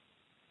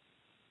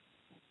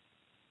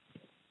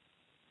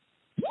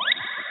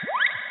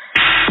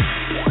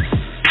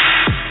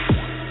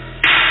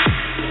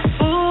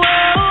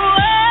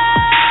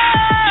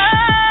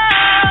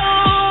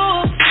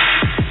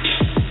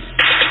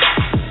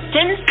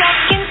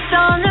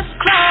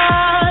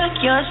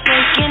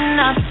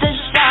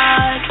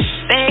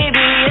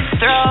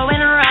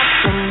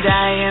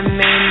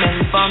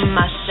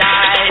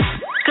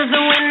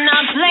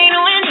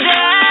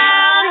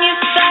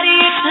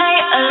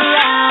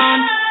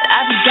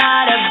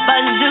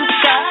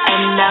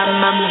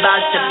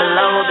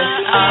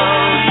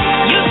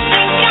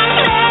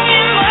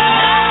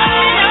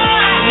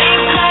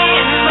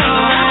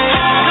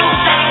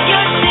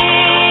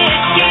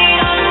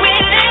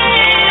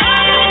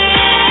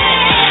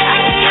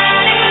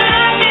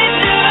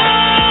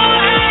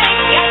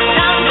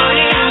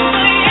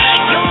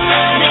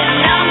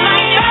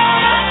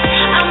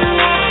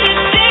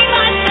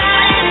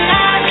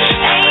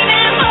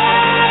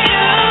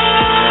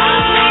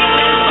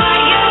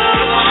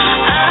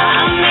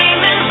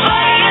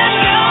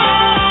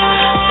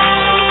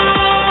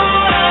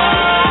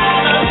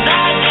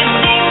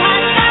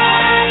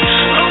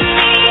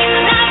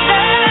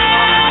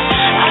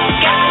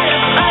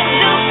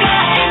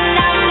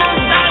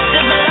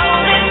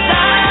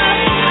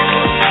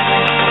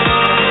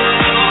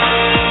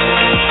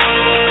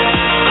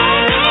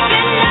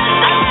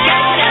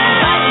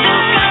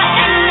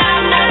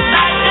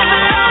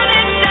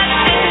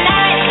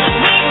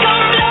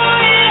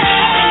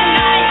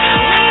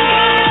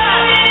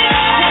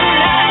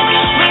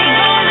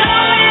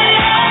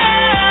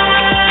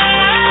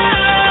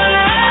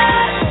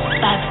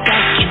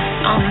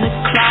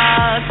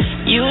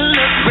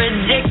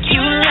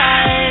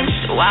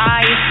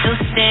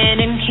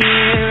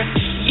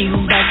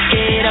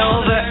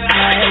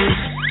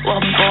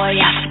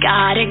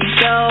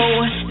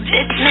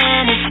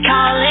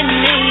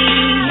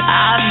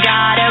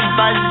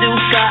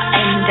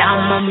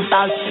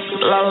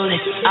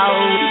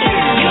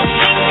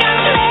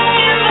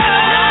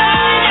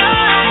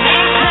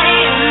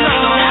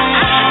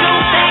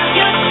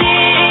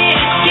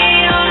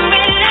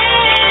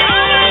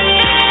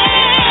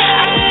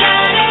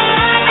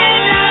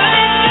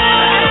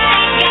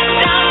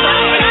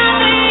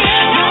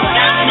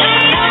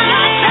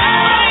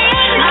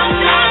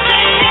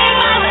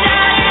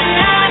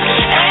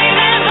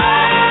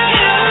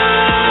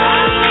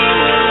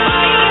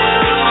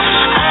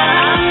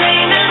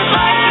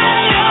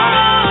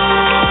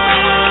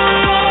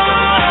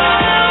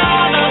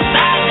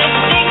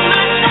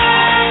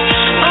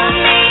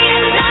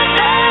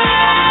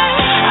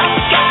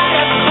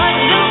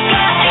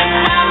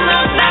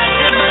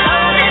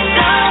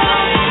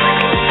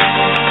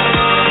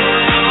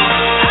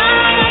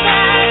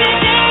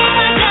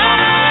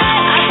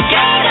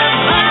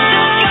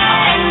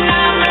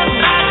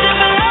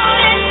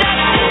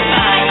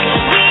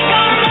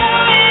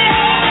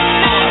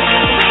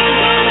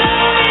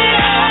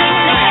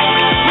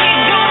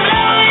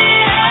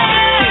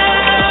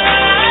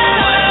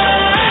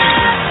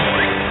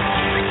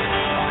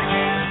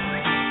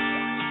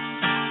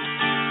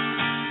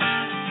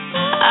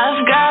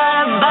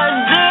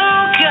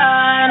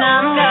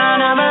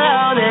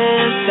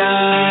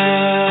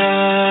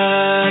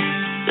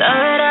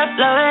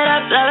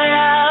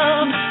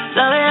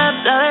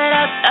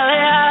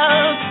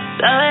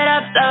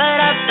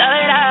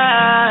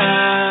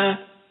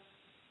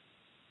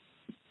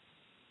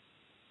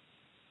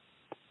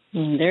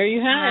 There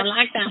you have it. I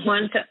like that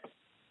one.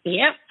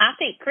 Yep, I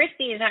think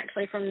Christy is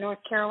actually from North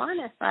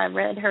Carolina, if I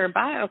read her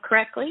bio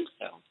correctly.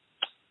 So,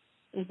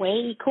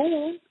 way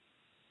cool.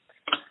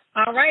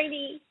 All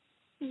righty.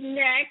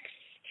 Next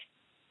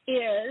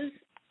is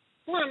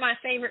one of my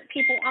favorite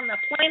people on the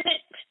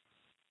planet.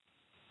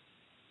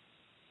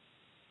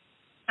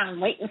 I'm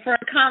waiting for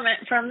a comment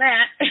from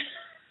that.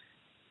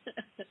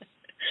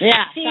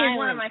 Yeah, she is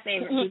one of my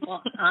favorite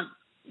people.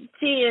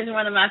 She is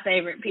one of my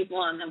favorite people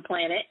on the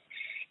planet.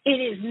 It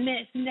is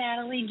Miss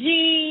Natalie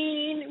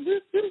Jean, who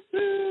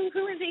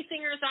is a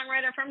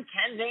singer-songwriter from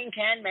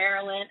Kensington,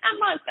 Maryland,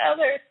 amongst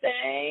other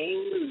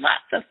things.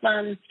 Lots of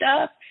fun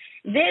stuff.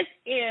 This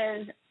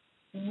is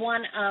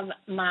one of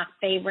my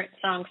favorite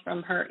songs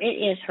from her. It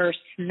is her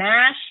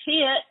smash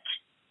hit,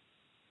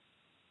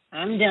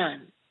 I'm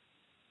Done.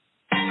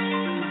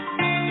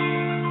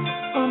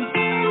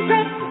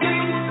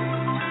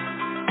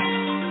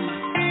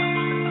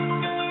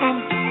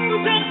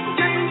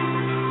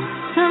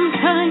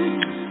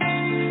 Sometimes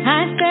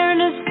I stare in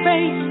his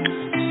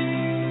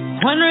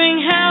face,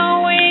 wondering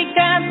how we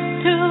got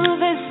to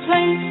this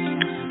place.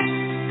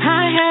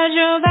 I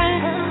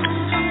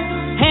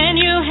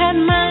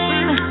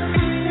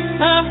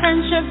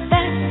friendship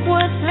that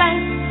would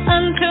last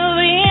until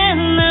the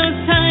end of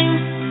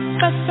time.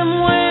 But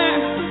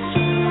somewhere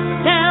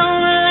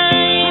down the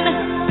line,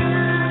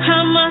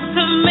 I must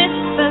have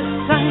missed the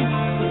sign.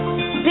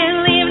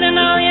 Believed in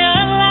all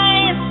your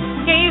lies,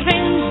 gave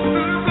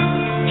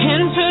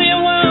into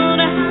your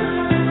world,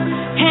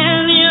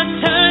 and you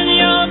turn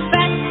your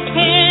back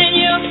and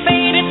you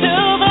faded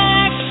to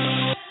black.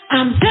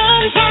 I'm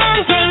done,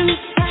 done, done.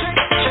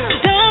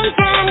 Done,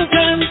 done,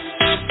 done.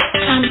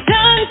 I'm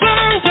done,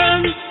 done,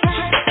 done.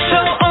 So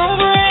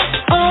over it,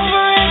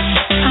 over it.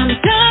 I'm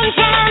done,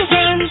 done,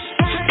 done.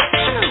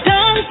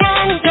 Done,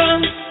 done,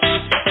 done.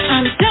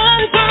 I'm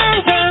done, done,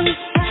 done.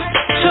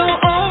 So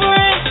over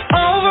it,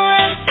 over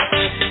it.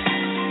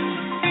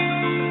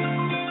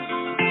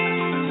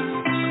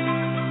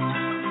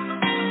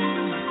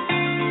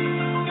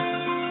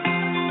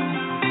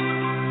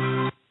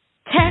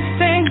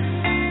 Texting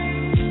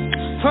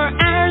for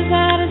hours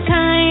at a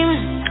time,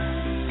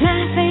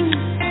 laughing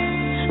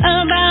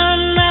about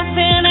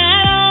nothing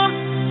at all,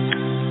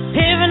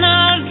 living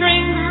our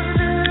dreams,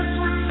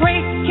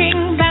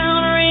 breaking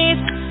boundaries.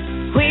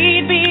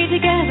 We'd be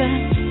together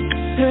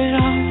through it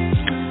all.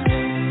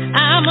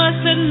 I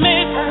must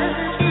admit,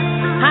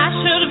 I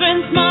should have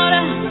been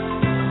smarter,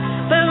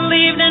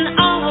 believed in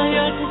all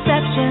your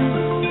deception,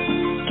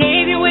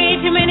 gave you way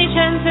too many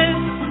chances,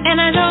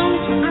 and I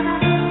don't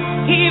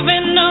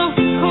even know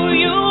who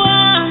you are.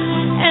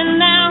 And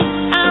now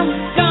I'm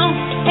gone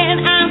and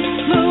I'm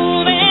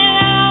moving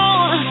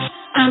on.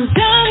 I'm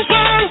done,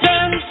 done,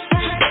 done.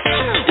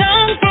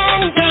 Done,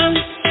 done, done.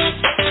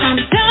 I'm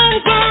done,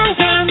 done,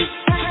 done.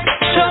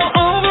 So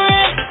over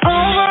it,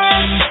 over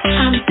it.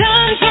 I'm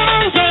done,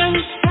 done, done.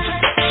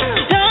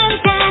 Done,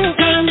 done,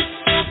 done.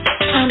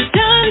 I'm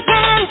done,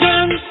 done, done.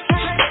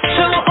 So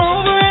over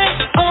it,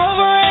 over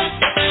it.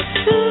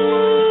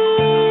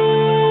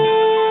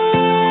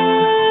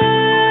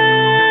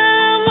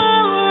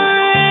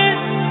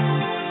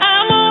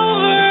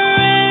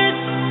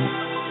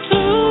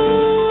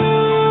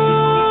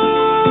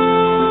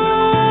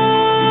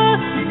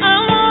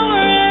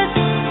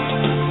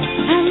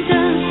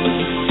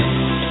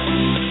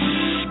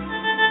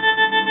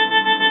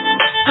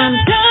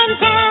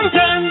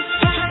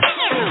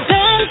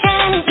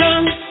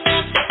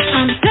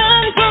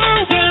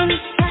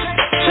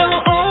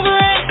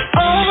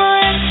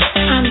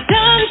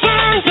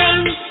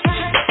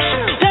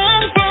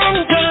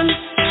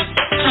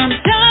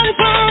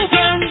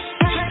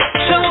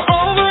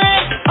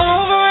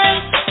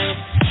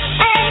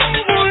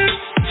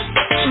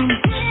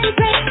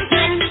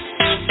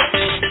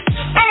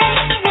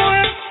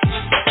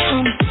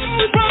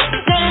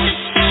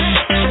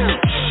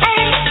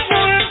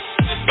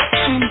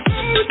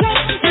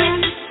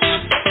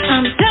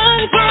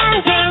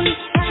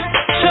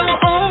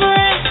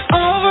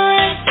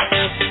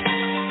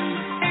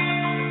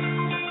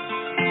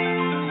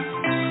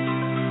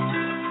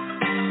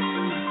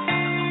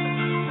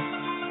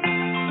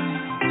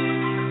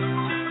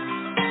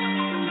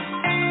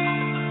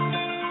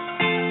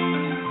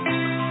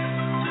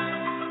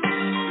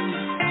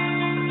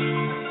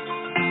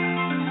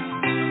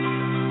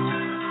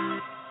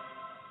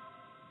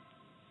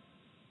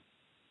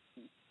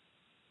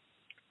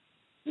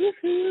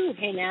 Woohoo!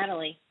 Hey,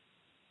 Natalie,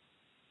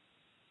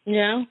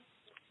 Yeah,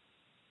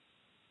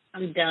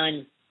 I'm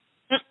done.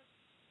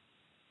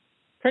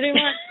 pretty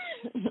much.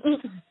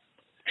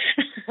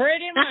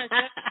 Pretty much.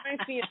 That's how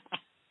I feel.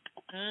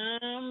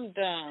 I'm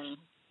done.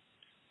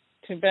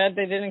 Too bad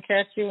they didn't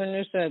catch you when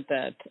you said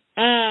that.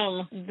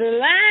 The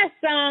last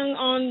song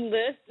on the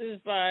list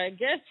is by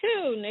guess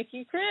who?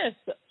 Nikki Chris.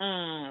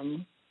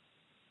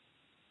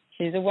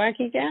 She's a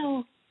wacky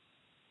gal.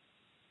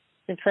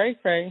 She's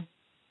cray-cray.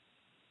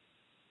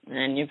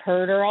 And you've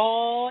heard her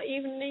all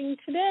evening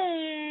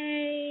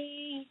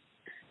today.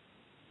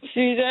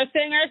 She's a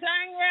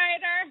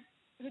singer-songwriter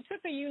who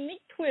took a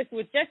unique twist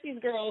with Jesse's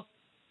Girls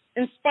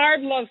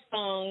inspired love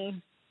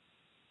song.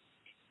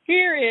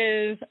 Here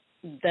is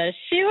Does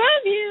She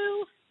Love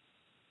You?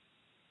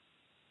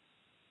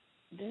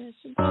 Does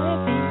she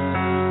love you?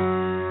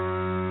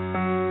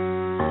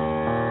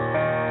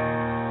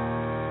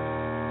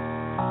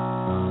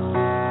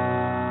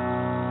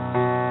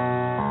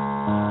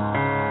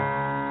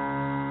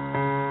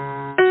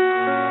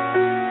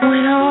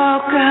 When I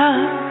woke up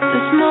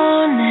this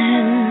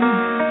morning,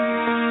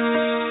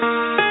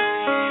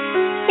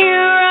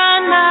 you're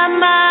on my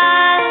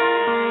mind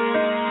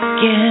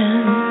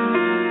again.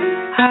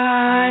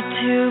 Hard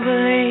to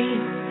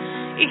believe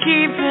you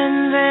keep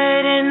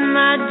invading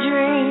my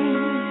dreams.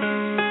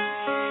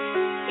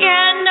 Yeah,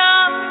 I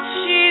know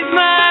she's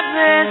my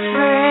best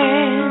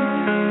friend.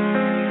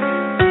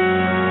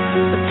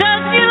 But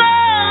does she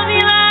love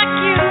you like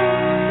you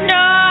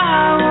know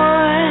I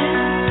would?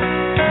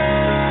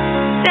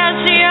 Does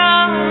she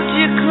hold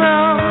you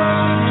close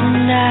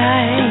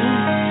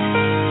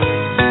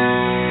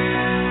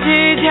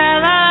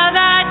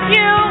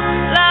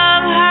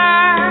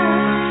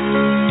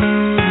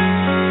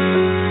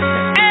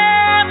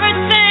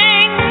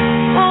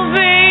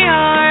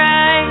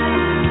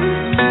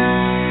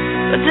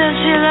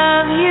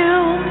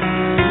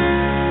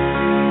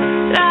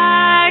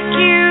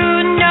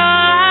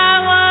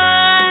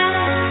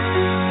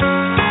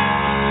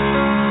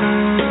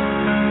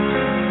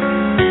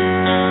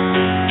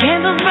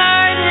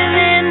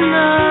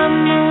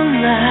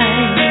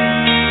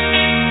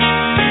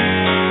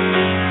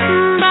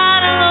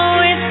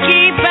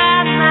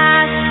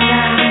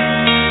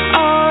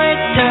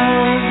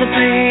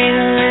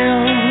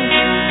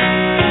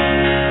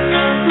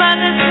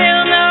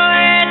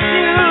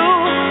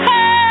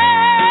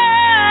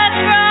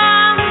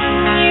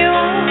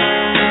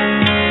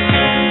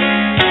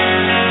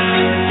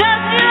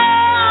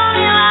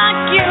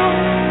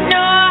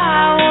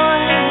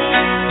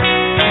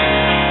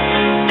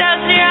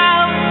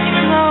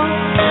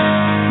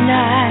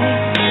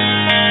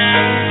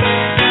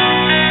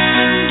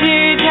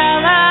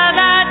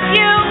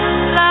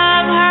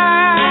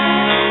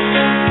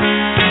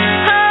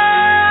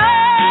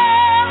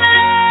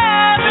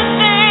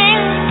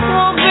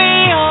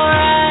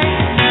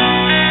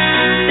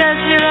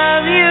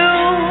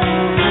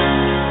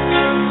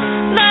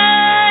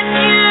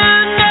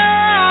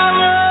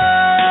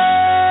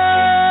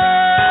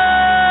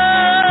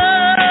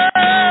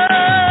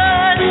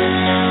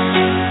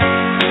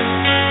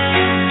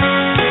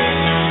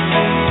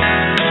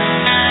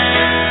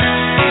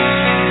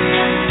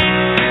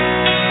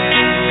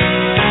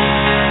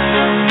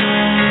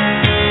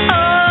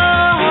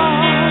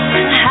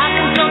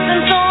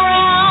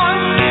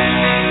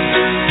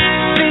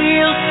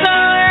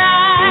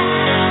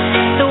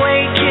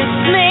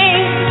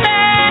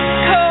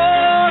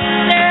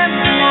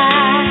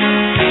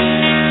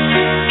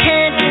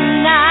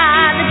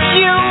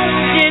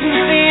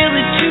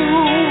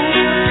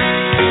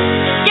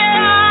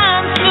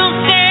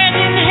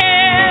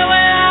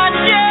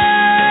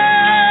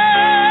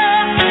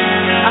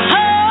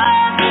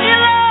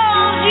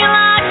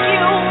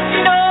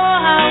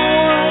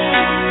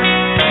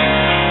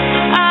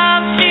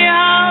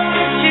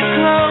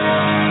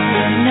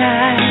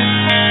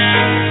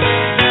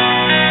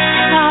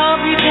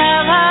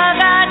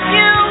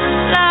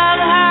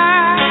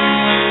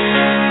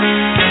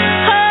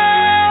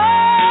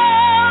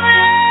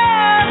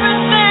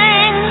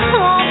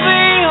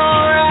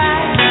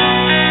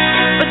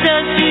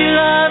Does she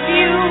love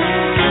you?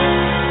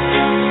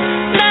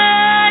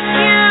 Let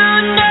you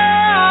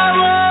know I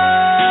would.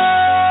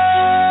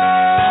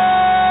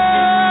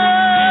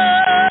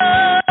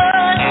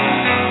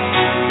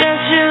 Does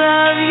she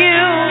love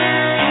you?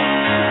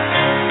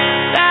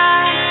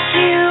 That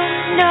you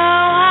know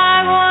I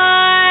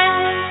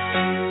would.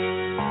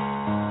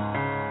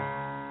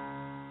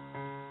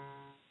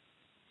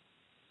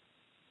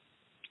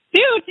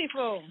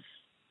 Beautiful.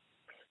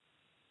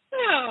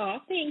 Oh,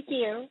 thank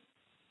you.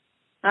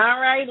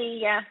 All righty,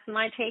 yes,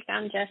 my take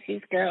on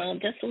Jesse's Girl.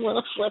 Just a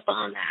little flip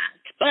on that.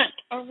 But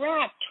a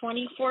wrap,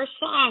 24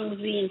 songs.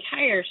 The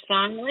entire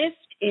song list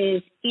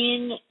is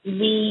in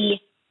the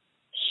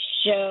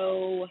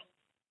show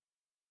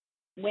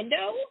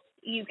window.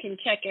 You can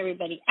check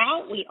everybody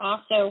out. We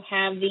also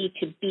have the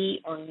To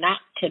Be or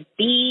Not To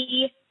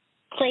Be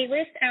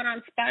playlist out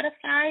on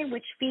Spotify,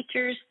 which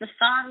features the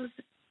songs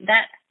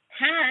that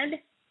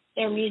had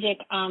their music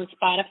on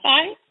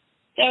Spotify.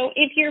 So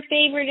if your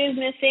favorite is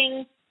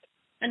missing,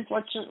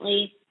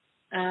 unfortunately,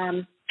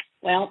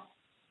 well,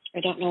 I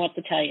don't know what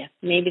to tell you.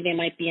 Maybe they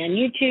might be on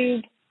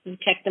YouTube. You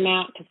check them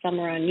out because some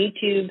are on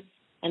YouTube,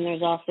 and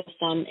there's also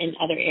some in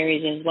other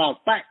areas as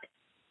well. But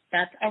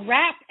that's a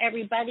wrap,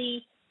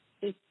 everybody.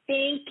 So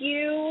thank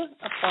you.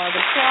 Applause.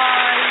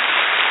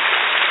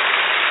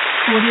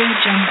 Audio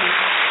Jungle.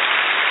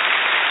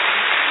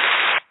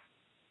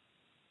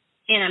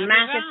 And a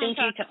massive thank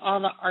you to all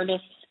the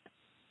artists.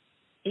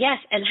 Yes,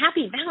 and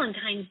happy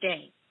Valentine's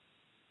Day.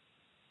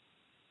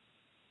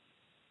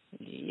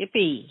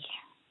 Yippee.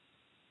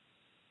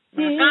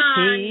 Rock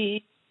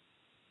on.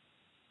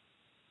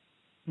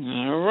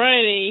 All